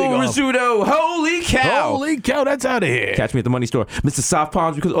 Trill Rizzuto. Holy cow. Holy cow, that's out of here. Catch me at the money store. Mr. Soft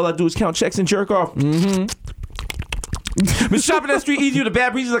Palms, because all I do is count checks and jerk off. Mr. Shopping that street easy with the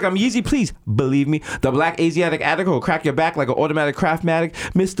bad breezes like I'm Yeezy, please believe me. The black Asiatic addict will crack your back like an automatic Craftmatic.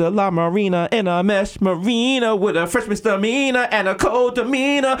 Mr. La Marina in a mesh marina with a fresh misdemeanor and a cold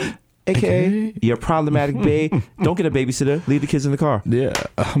demeanor. AKA, you're problematic, babe. Don't get a babysitter. Leave the kids in the car. Yeah.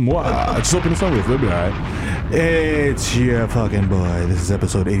 Just open the sunroof. We'll be all right. It's your fucking boy. This is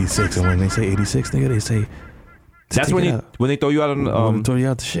episode 86. And when they say 86, nigga, they say... That's when they throw you out on throw you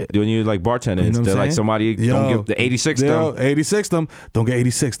out the shit. When you bartending, You know what they're I'm like saying? somebody don't give the 86 them. 86 them. Don't get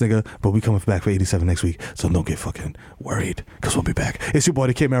 86, nigga. But we coming back for 87 next week, so don't get fucking worried, because we'll be back. It's your boy,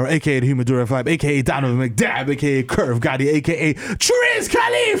 the K-Mero, a.k.a. the Human Dura 5, a.k.a. Donovan McDab, a.k.a. Curve Gotti, a.k.a. Triz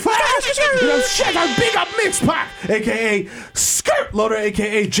Khalifa, shit, I big up Mix Pac, a.k.a. Skirt Loader,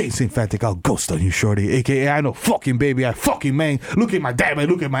 a.k.a. Jason Fatic, I'll ghost on you, shorty, a.k.a. I know fucking baby, I fucking man. Look at my dad, man,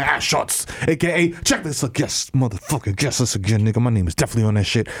 look at my ass shots, a.k.a. check this guest, motherfucker, guess this again, nigga. My name is definitely on that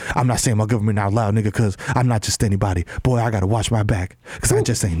shit. I'm not saying my government out loud, nigga, because I'm not just anybody. Boy, I gotta watch my back, because I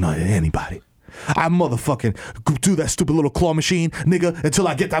just ain't not anybody. I motherfucking do that stupid little claw machine, nigga, until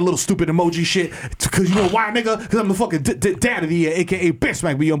I get that little stupid emoji shit. Because you know why, nigga? Because I'm the fucking dad of the year, a.k.a. Bench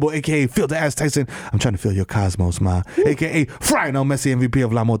Smack Young Boy, a.k.a. Phil the Ass Tyson. I'm trying to feel your cosmos, ma. A.k.a. Frying El Messi MVP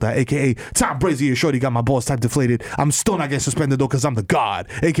of La Mota, a.k.a. Tom Brazier, shorty got my balls type deflated. I'm still not getting suspended, though, because I'm the god.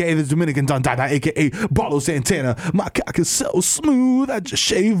 A.k.a. the Dominican Don Dada, a.k.a. Barlow Santana. My cock is so smooth, I just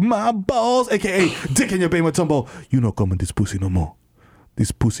shave my balls. A.k.a. Dick in your Bay Matumbo. You not coming this pussy no more.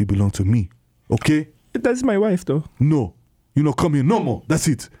 This pussy belong to me. Okay? That's my wife, though. No. You don't come here no more. That's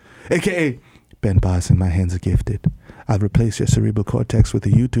it. A.k.a. Ben Boss and my hands are gifted. I'll replace your cerebral cortex with a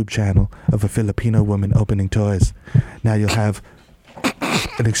YouTube channel of a Filipino woman opening toys. Now you'll have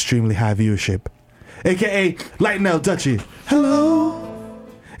an extremely high viewership. A.k.a. Lighten L. Dutchie. Hello?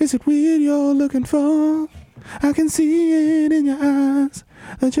 Is it weird you're looking for? I can see it in your eyes.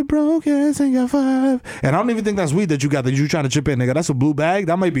 that you broke ass and got 5. And I don't even think that's weed that you got that you trying to chip in, nigga. That's a blue bag.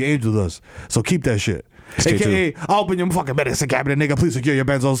 That might be Angel Dust. So keep that shit. AKA, I'll open your fucking medicine cabinet, nigga. Please secure your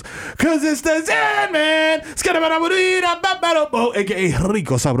benzos. Cause it's the Zen Man. AKA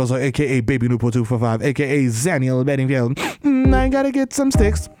Rico Sabroso. AKA Baby Newport 245. AKA Zaniel Bedingfield. I gotta get some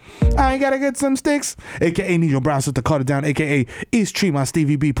sticks. AKA Nino Brown with the Carter down. AKA East Tremont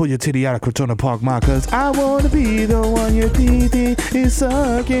Stevie B. Pull your titty out of Crotona Park, ma. Cause I wanna be the one your titty is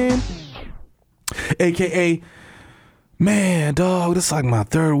sucking. AKA, man, dog, this is like my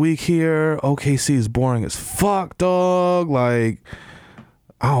 3rd week here. OKC is boring as fuck, dog. Like,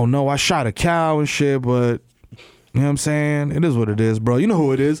 I don't know. I shot a cow and shit, but you know what I'm saying? It is what it is, bro. You know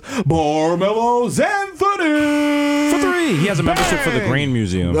who it is. Barmello Anthony. For 3. He has a membership for the Grain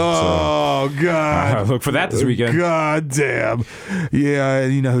Museum. Oh, God. Look for that this weekend. God damn. Yeah,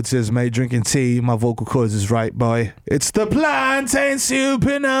 you know who it is, mate. Drinking tea. My vocal cords is right, boy. It's the plantain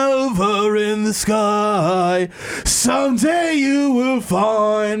supernova in the sky. Someday you will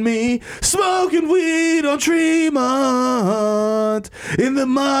find me smoking weed on Tremont in the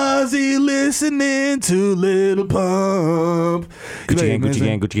Mozzie listening to Little Pump. Gucci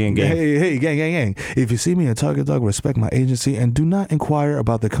gang. Hey, gang. If you see me at Target, dog, respect my agency and do not inquire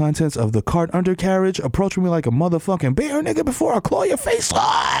about the contents of the cart undercarriage. Approach me like a motherfucking bear, nigga, before I claw your face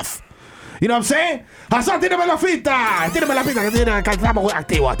off. You know what I'm saying? Hassan, tírame la pista, que estamos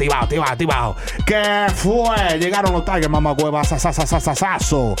activado. ¿Qué fue? Llegaron los Tigers, mamacueva,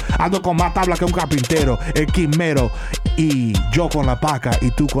 sasasasasasazo. Ando con más tabla que un carpintero, el quimero, y yo con la paca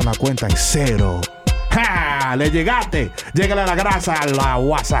y tú con la cuenta en 0. ¡Ja! Le llegaste. Llégale la grasa a la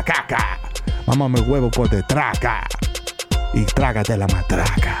guasacaca. Mámame el huevo por detraca y trágate la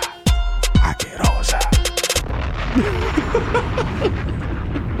matraca asquerosa.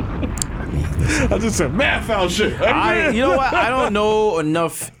 I just said mad foul shit. You know what? I don't know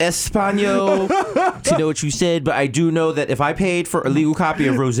enough Espanol to know what you said, but I do know that if I paid for a legal copy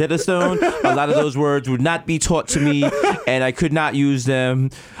of Rosetta Stone, a lot of those words would not be taught to me, and I could not use them.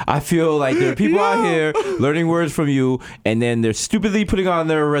 I feel like there are people out here learning words from you, and then they're stupidly putting on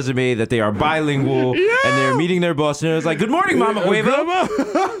their resume that they are bilingual, and they're meeting their boss, and it's like, "Good morning, Mama Huevo."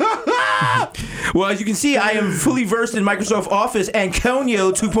 Well, as you can see, I am fully versed in Microsoft Office and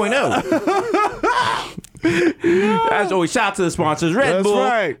Conyo 2.0. As always, shout out to the sponsors: Red Bull,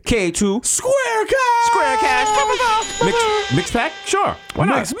 right. K2, Square Cash. Mix Pack, sure, why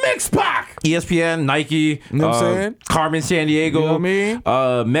not? Mix Pack. ESPN, Nike, You know what I'm saying? Carmen San Diego, You know what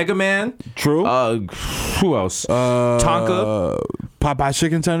I mean? Mega Man, True. Who else? Tonka, Popeye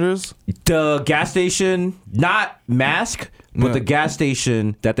chicken tenders. the gas station, not Mask, but the gas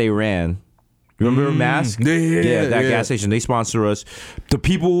station that they ran. You remember Mask? Yeah, that gas station. They sponsor us. The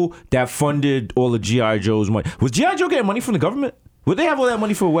people that funded all the G.I. Joe's money. Was G.I. Joe getting money from the government? Would they have all that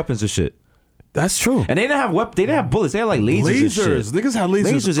money for weapons and shit? That's true. And they didn't have they didn't have bullets. They had like lasers and shit. Niggas had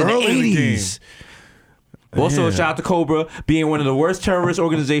lasers in the early 80s. Also, shout out to Cobra being one of the worst terrorist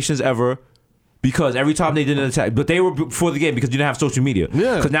organizations ever. Because every time they did an attack, but they were before the game because you didn't have social media.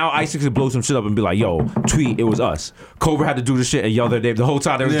 Yeah. Because now ISIS could blow some shit up and be like, "Yo, tweet, it was us." Cobra had to do the shit and yell their name the whole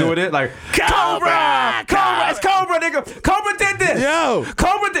time they was doing it. Like, Cobra, it's Cobra, nigga. Cobra did this. Yo,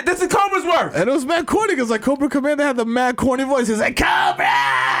 Cobra did this. Is Cobra's work. And it was mad corny because like Cobra Commander had the mad corny voice. He's like, "Cobra,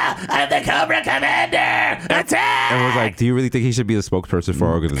 I'm the Cobra Commander. Attack!" And was like, "Do you really think he should be the spokesperson for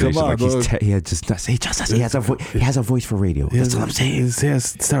our organization?" Come on, like he has a voice for radio. That's what I'm saying.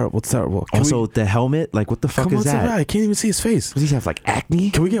 It's terrible. It's terrible. Also, the helmet, like what the fuck is that? I can't even see his face. Does he have like acne?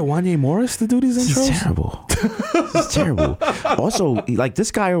 Can we get Wanye Morris to do these intros? This is terrible. This is terrible. Also, like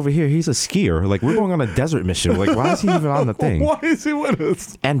this guy over here, he's a skier. Like we're going on a desert mission. Like why is he even on the thing? Why is he with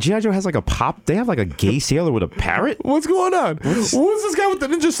us? And G.I. Joe has like a pop. They have like a gay sailor with a parrot. What's going on? Who's this guy with the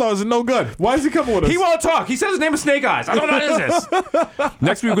ninja stars and no gun? Why is he coming with us? He won't talk. He says his name is Snake Eyes. I don't know what is this.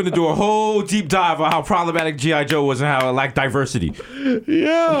 Next week we're gonna do a whole deep dive on how problematic G.I. Joe was and how it lacked diversity.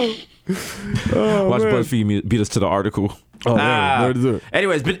 Yeah. Watch BuzzFeed beat us to the article. Oh, man.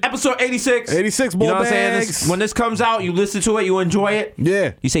 Anyways, been episode 86. 86, boy. You know what I'm saying? When this comes out, you listen to it, you enjoy it.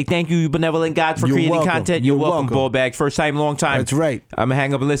 Yeah. You say thank you, benevolent God, for creating welcome. content. You're welcome, ball bag. First time, long time. That's right. I'm gonna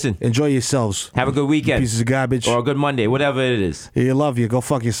hang up and listen. Enjoy yourselves. Have a good weekend. Pieces of garbage. Or a good Monday, whatever it is. Yeah, love you. Go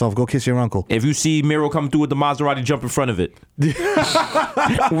fuck yourself. Go kiss your uncle. If you see Mero come through with the Maserati, jump in front of it.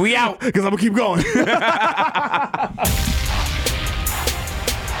 We out. Because I'm going to keep going.